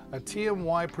 A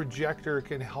TMY projector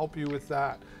can help you with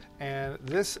that. And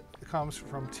this comes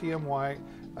from TMY,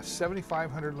 a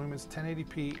 7500 lumens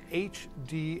 1080p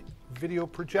HD video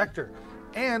projector.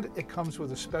 And it comes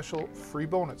with a special free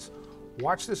bonus.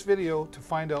 Watch this video to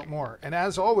find out more. And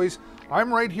as always,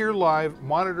 I'm right here live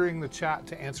monitoring the chat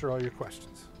to answer all your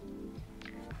questions.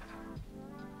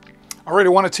 All right, I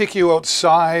want to take you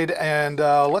outside and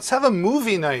let's have a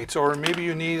movie night, or maybe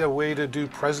you need a way to do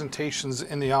presentations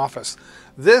in the office.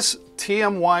 This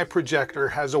TMY projector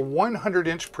has a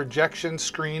 100-inch projection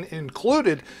screen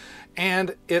included,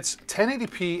 and it's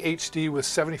 1080p HD with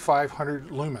 7500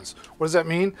 lumens. What does that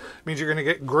mean? It means you're going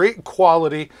to get great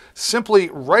quality simply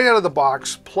right out of the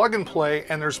box, plug and play,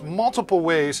 and there's multiple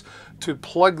ways to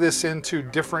plug this into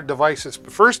different devices.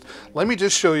 But first, let me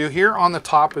just show you. Here on the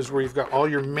top is where you've got all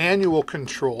your manual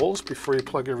controls before you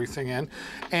plug everything in.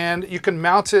 And you can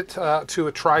mount it to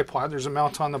a tripod. There's a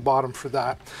mount on the bottom for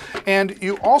that. And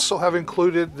you also have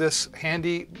included this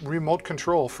handy remote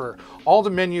control for all the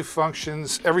menu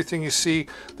functions, everything you see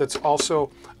that's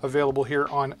also available here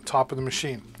on top of the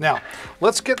machine. Now,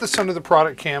 let's get this under the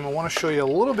product cam. I want to show you a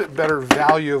little bit better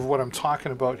value of what I'm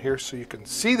talking about here so you can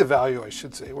see the value, I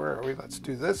should say. Where are we? Let's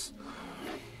do this.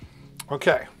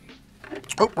 Okay.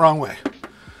 Oh, wrong way.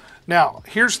 Now,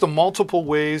 here's the multiple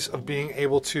ways of being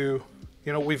able to,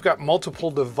 you know, we've got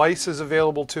multiple devices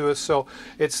available to us, so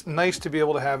it's nice to be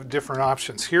able to have different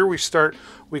options. Here we start,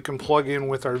 we can plug in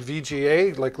with our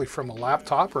VGA, likely from a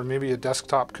laptop or maybe a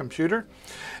desktop computer.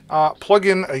 Plug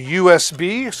in a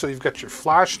USB, so you've got your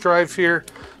flash drive here.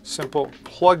 Simple,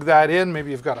 plug that in.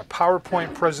 Maybe you've got a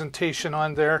PowerPoint presentation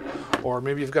on there, or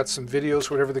maybe you've got some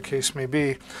videos, whatever the case may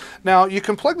be. Now, you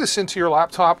can plug this into your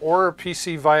laptop or a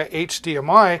PC via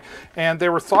HDMI, and they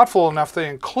were thoughtful enough, they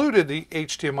included the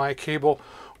HDMI cable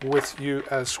with you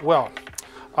as well.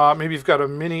 Maybe you've got a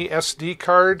mini SD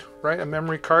card, right? A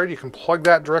memory card. You can plug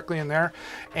that directly in there.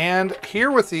 And here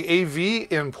with the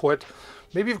AV input,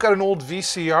 maybe you've got an old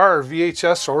VCR or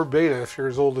VHS or Beta. If you're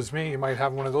as old as me, you might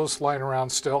have one of those lying around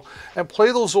still. And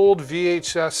play those old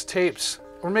VHS tapes.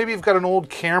 Or maybe you've got an old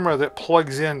camera that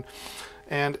plugs in.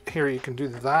 And here you can do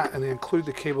that, and they include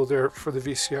the cable there for the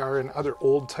VCR and other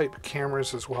old type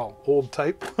cameras as well. Old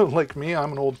type, like me,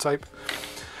 I'm an old type.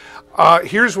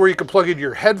 Here's where you can plug in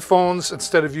your headphones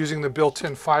instead of using the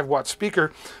built-in 5-watt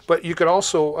speaker, but you could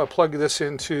also plug this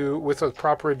into with a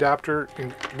proper adapter,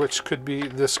 which could be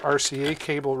this RCA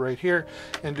cable right here,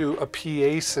 and do a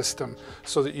PA system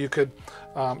so that you could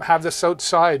have this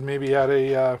outside, maybe at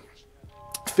a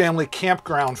family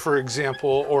campground, for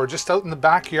example, or just out in the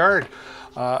backyard.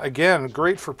 Again,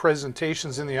 great for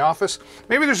presentations in the office.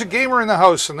 Maybe there's a gamer in the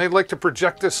house and they'd like to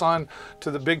project this on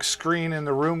to the big screen in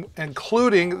the room,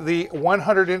 including the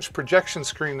 100-inch projection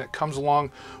screen that comes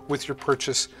along with your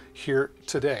purchase here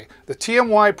today. The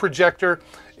TMY projector,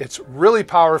 it's really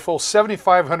powerful,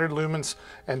 7,500 lumens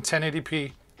and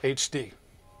 1080p HD.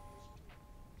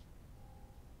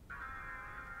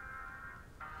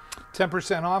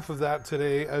 10% off of that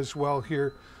today as well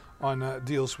here on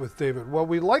Deals with David. Well,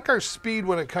 we like our speed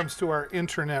when it comes to our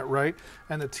internet, right?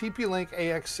 And the TP-Link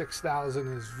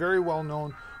AX6000 is very well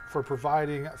known for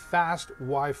providing fast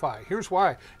Wi-Fi. Here's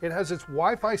why. It has its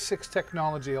Wi-Fi 6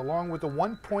 technology along with a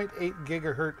 1.8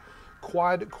 gigahertz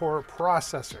quad-core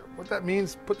processor. What that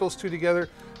means, put those two together,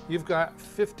 you've got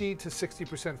 50 to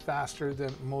 60% faster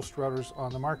than most routers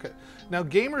on the market. Now,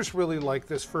 gamers really like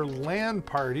this for LAN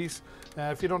parties.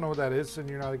 If you don't know what that is and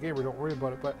you're not a gamer, don't worry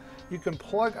about it, but you can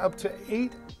plug up to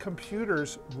 8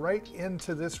 computers right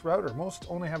into this router. Most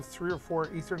only have 3 or 4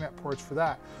 Ethernet ports for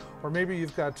that. Or maybe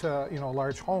you've got you know, a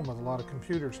large home with a lot of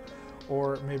computers,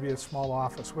 or maybe a small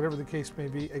office, whatever the case may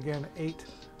be. Again, 8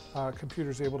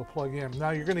 computers able to plug in.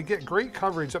 Now, you're going to get great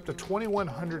coverage up to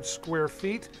 2,100 square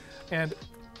feet, and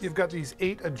you've got these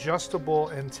 8 adjustable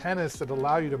antennas that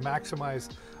allow you to maximize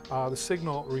the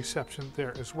signal reception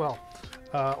there as well.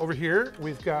 Over here,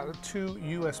 we've got 2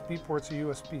 USB ports, a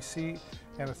USB-C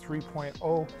and a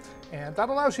 3.0, and that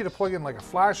allows you to plug in like a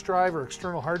flash drive or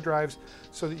external hard drives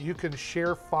so that you can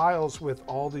share files with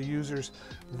all the users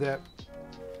that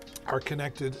are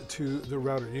connected to the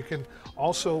router. You can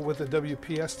also, with the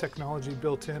WPS technology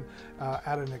built in,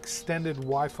 add an extended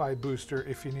Wi-Fi booster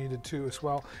if you needed to as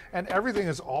well. And everything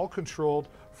is all controlled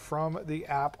from the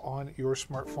app on your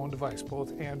smartphone device,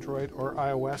 both Android or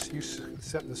iOS. You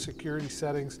set the security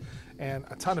settings and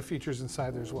a ton of features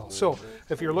inside there as well. So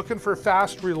if you're looking for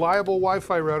fast, reliable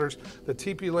Wi-Fi routers, the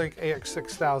TP-Link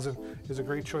AX6000 is a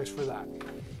great choice for that.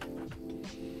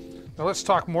 Now let's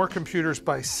talk more computers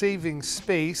by saving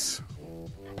space.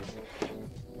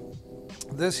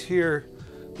 This here,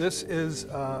 this is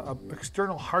an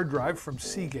external hard drive from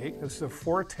Seagate. This is a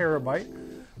 4 terabyte.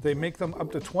 They make them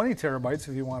up to 20 terabytes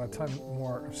if you want a ton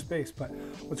more space. But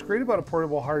what's great about a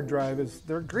portable hard drive is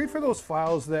they're great for those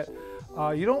files that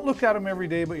you don't look at them every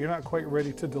day, but you're not quite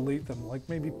ready to delete them, like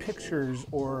maybe pictures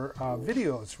or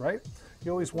videos, right? You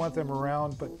always want them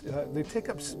around, but they take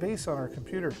up space on our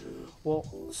computer. Well,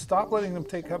 stop letting them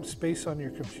take up space on your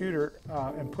computer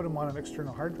and put them on an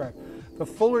external hard drive. The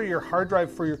fuller your hard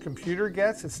drive for your computer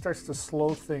gets, it starts to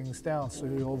slow things down, so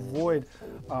you'll avoid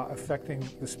affecting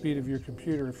the speed of your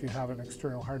computer if you have an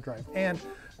external hard drive. And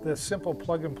the simple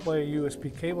plug and play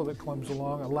USB cable that comes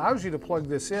along allows you to plug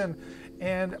this in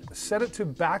and set it to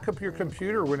back up your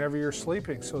computer whenever you're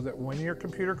sleeping, so that when your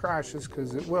computer crashes,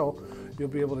 because it will, you'll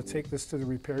be able to take this to the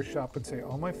repair shop and say,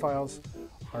 all my files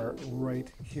are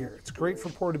right here. It's great for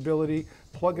portability,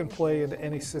 plug and play into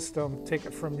any system, take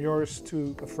it from yours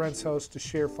to a friend's house to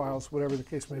share files, whatever the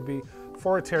case may be.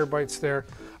 4 terabytes there.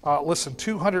 Listen,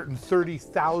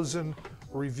 230,000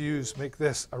 reviews make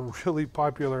this a really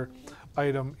popular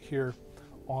item here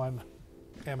on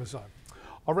Amazon.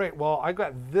 All right, well, I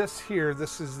got this here.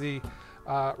 This is the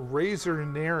Razer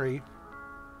Nary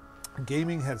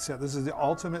gaming headset. This is the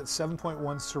ultimate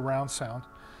 7.1 surround sound.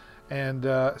 And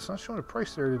it's not showing a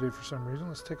price there today for some reason.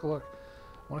 Let's take a look.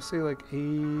 I want to say like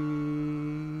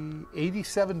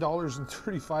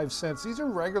 $87.35. These are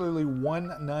regularly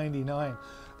 $199.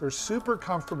 They're super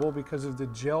comfortable because of the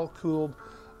gel-cooled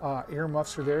ear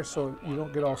muffs are there, so you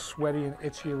don't get all sweaty and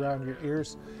itchy around your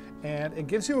ears. And it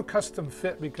gives you a custom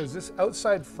fit because this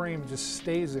outside frame just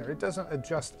stays there. It doesn't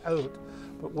adjust out,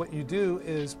 but what you do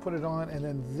is put it on, and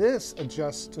then this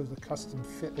adjusts to the custom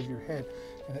fit of your head,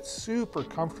 and it's super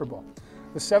comfortable.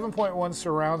 The 7.1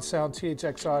 surround sound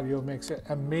THX audio makes it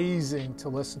amazing to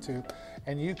listen to,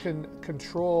 and you can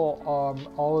control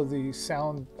all of the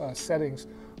sound settings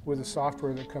with the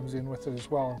software that comes in with it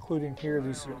as well, including here,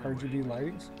 these are RGB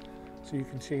lightings, so you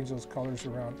can change those colors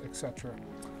around, etc.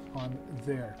 on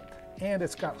there. And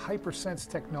it's got HyperSense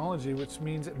technology, which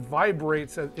means it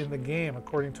vibrates in the game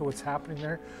according to what's happening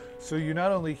there. So you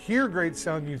not only hear great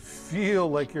sound, you feel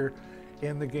like you're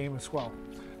in the game as well.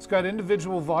 It's got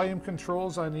individual volume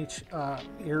controls on each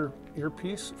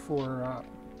earpiece for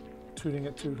tuning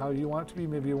it to how you want it to be.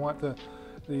 Maybe you want the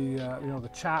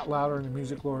chat louder and the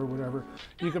music lower or whatever.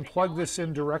 You can plug this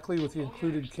in directly with the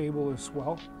included cable as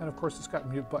well. And of course, it's got a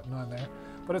mute button on there,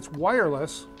 but it's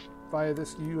wireless via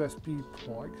this USB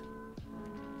plug.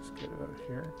 Let's get it out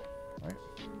here, right?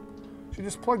 So you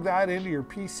just plug that into your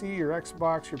PC, your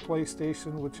Xbox, your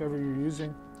PlayStation, whichever you're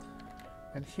using.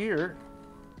 And here,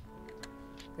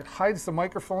 it hides the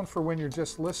microphone for when you're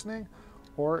just listening,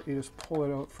 or you just pull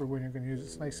it out for when you're going to use it.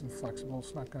 It's nice and flexible.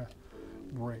 It's not going to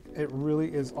break. It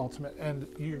really is ultimate. And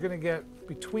you're going to get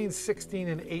between 16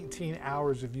 and 18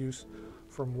 hours of use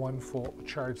from one full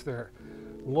charge there.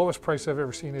 Lowest price I've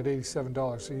ever seen at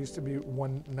 $87. It used to be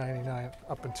 $199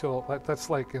 up until, that's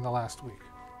like in the last week.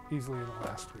 Easily in the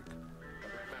last week.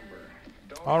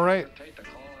 All right.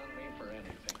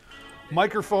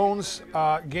 Microphones,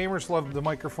 gamers love the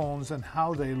microphones and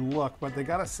how they look, but they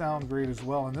gotta sound great as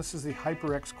well. And this is the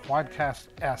HyperX Quadcast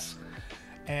S.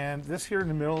 And this here in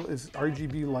the middle is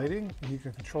RGB lighting. You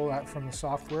can control that from the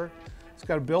software. It's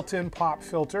got a built-in pop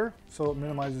filter, so it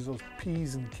minimizes those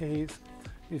P's and K's.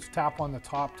 You just tap on the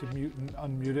top to mute and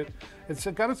unmute it. It's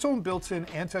got its own built-in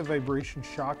anti-vibration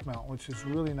shock mount, which is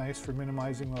really nice for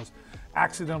minimizing those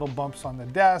accidental bumps on the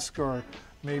desk, or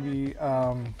maybe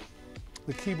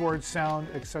the keyboard sound,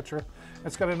 etc.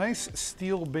 It's got a nice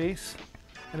steel base,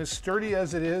 and as sturdy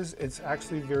as it is, it's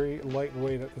actually very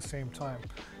lightweight at the same time.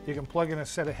 You can plug in a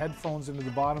set of headphones into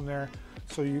the bottom there,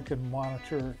 so you can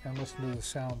monitor and listen to the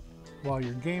sound while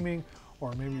you're gaming,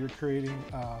 or maybe you're creating,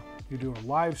 you're doing a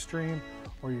live stream,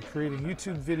 or you're creating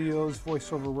YouTube videos,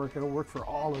 voiceover work. It'll work for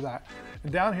all of that.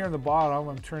 And down here in the bottom,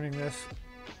 I'm turning this.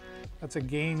 That's a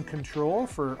gain control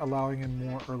for allowing in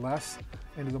more or less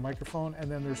into the microphone. And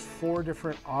then there's 4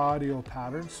 different audio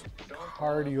patterns.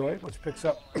 Cardioid, which picks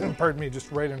up, pardon me,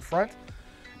 just right in front.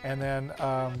 And then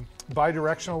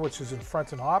bidirectional, which is in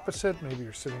front and opposite. Maybe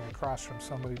you're sitting across from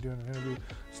somebody doing an interview.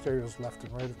 Stereo's left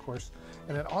and right, of course.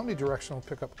 And then omnidirectional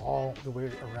pick up all the way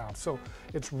around. So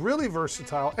it's really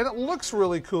versatile, and it looks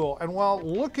really cool. And while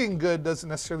looking good doesn't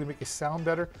necessarily make you sound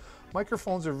better,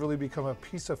 microphones have really become a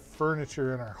piece of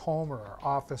furniture in our home or our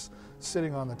office,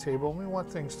 sitting on the table, and we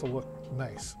want things to look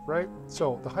nice, right?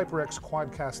 So the HyperX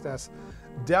Quadcast S,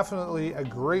 definitely a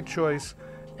great choice,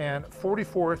 and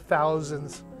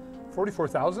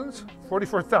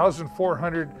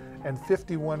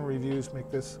 44,451 reviews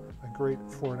make this a great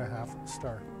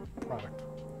 4.5-star product.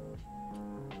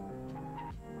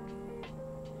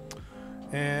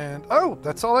 And oh,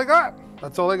 that's all I got.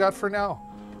 That's all I got for now.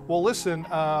 Well, listen,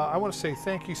 I want to say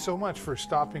thank you so much for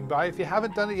stopping by. If you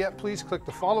haven't done it yet, please click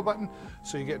the follow button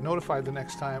so you get notified the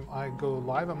next time I go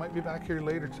live. I might be back here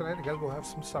later tonight. I gotta go have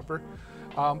some supper.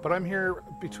 But I'm here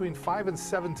between 5 and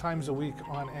 7 times a week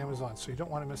on Amazon, so you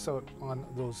don't want to miss out on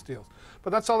those deals.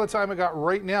 But that's all the time I got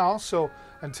right now. So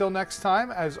until next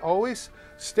time, as always,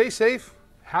 stay safe,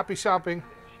 happy shopping,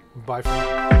 bye for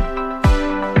now.